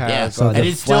 Yeah. We have, So the and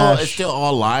it's Flash. still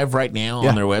all live right now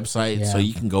on their website, so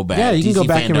you can go back. Yeah, you can go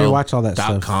back and rewatch all that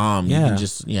stuff. .com. Yeah. You can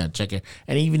just check it.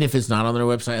 And even if it's not on their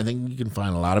website, I think you can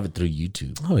find a lot of it through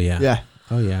YouTube. Oh yeah. Yeah.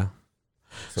 Oh yeah.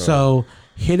 So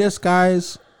hit us,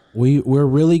 guys. We're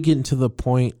really getting to the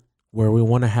point where we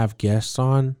want to have guests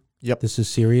on. Yep. This is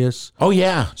serious. Oh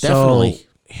yeah, definitely. So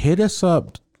hit us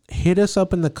up. Hit us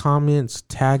up in the comments.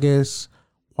 Tag us.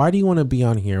 Why do you want to be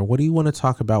on here? What do you want to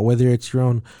talk about? Whether it's your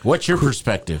own, What's your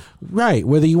perspective? right?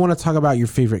 Whether you want to talk about your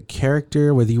favorite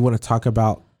character, whether you want to talk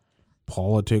about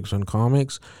politics and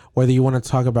comics, whether you want to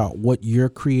talk about what you're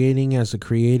creating as a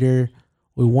creator.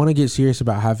 We want to get serious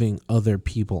about having other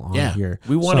people on here.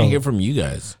 We want to hear from you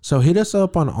guys. So hit us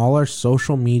up on all our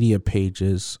social media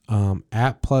pages,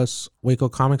 at plus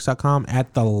wacocomics.com,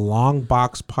 at the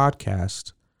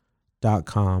longboxpodcast.com.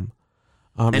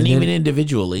 And even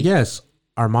individually. Yes.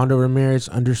 Armando Ramirez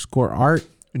 _art.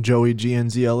 Joey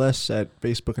GNZLS at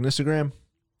Facebook and Instagram.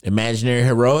 Imaginary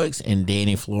Heroics and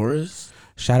Danny Flores.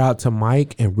 Shout out to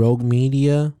Mike and Rogue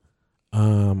Media.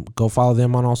 Go follow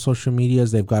them on all social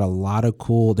medias. They've got a lot of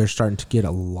cool. They're starting to get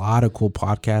a lot of cool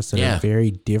podcasts that are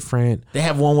very different. They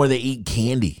have one where they eat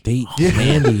candy. They eat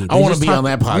candy. I want to be on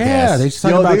that podcast. Yeah, they just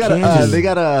talk about candy. They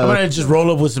got I'm gonna just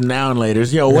roll up with some now and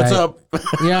later's. Yo, what's up?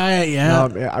 Yeah.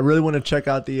 No, I really want to check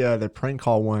out the prank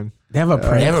call one. They have a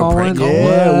prank call one?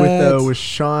 Yeah, with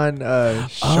Sean. I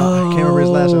can't remember his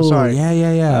last name. Sorry.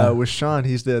 Yeah. With Sean,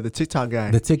 he's the TikTok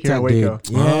guy. The TikTok here in Waco.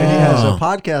 dude. Yeah. And he has a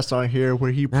podcast on here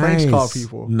where he pranks call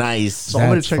people. Nice. So I'm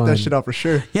gonna check that shit out for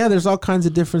sure. Yeah, there's all kinds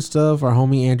of different stuff. Our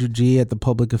homie Andrew G at the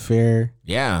Public Affair.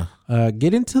 Yeah.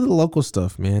 Get into the local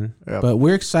stuff, man. Yep. But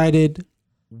we're excited.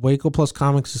 Waco Plus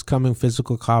Comics is coming.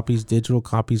 Physical copies, digital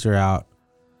copies are out.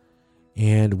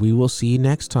 And we will see you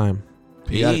next time.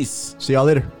 Peace. See y'all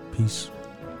later. Peace.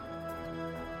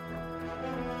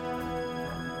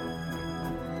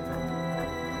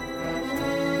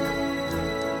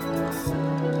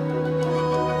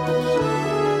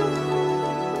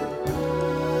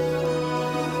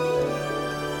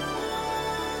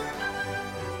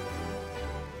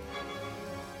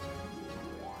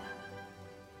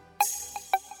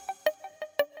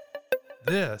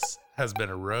 This has been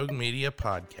a Rogue Media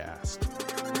podcast.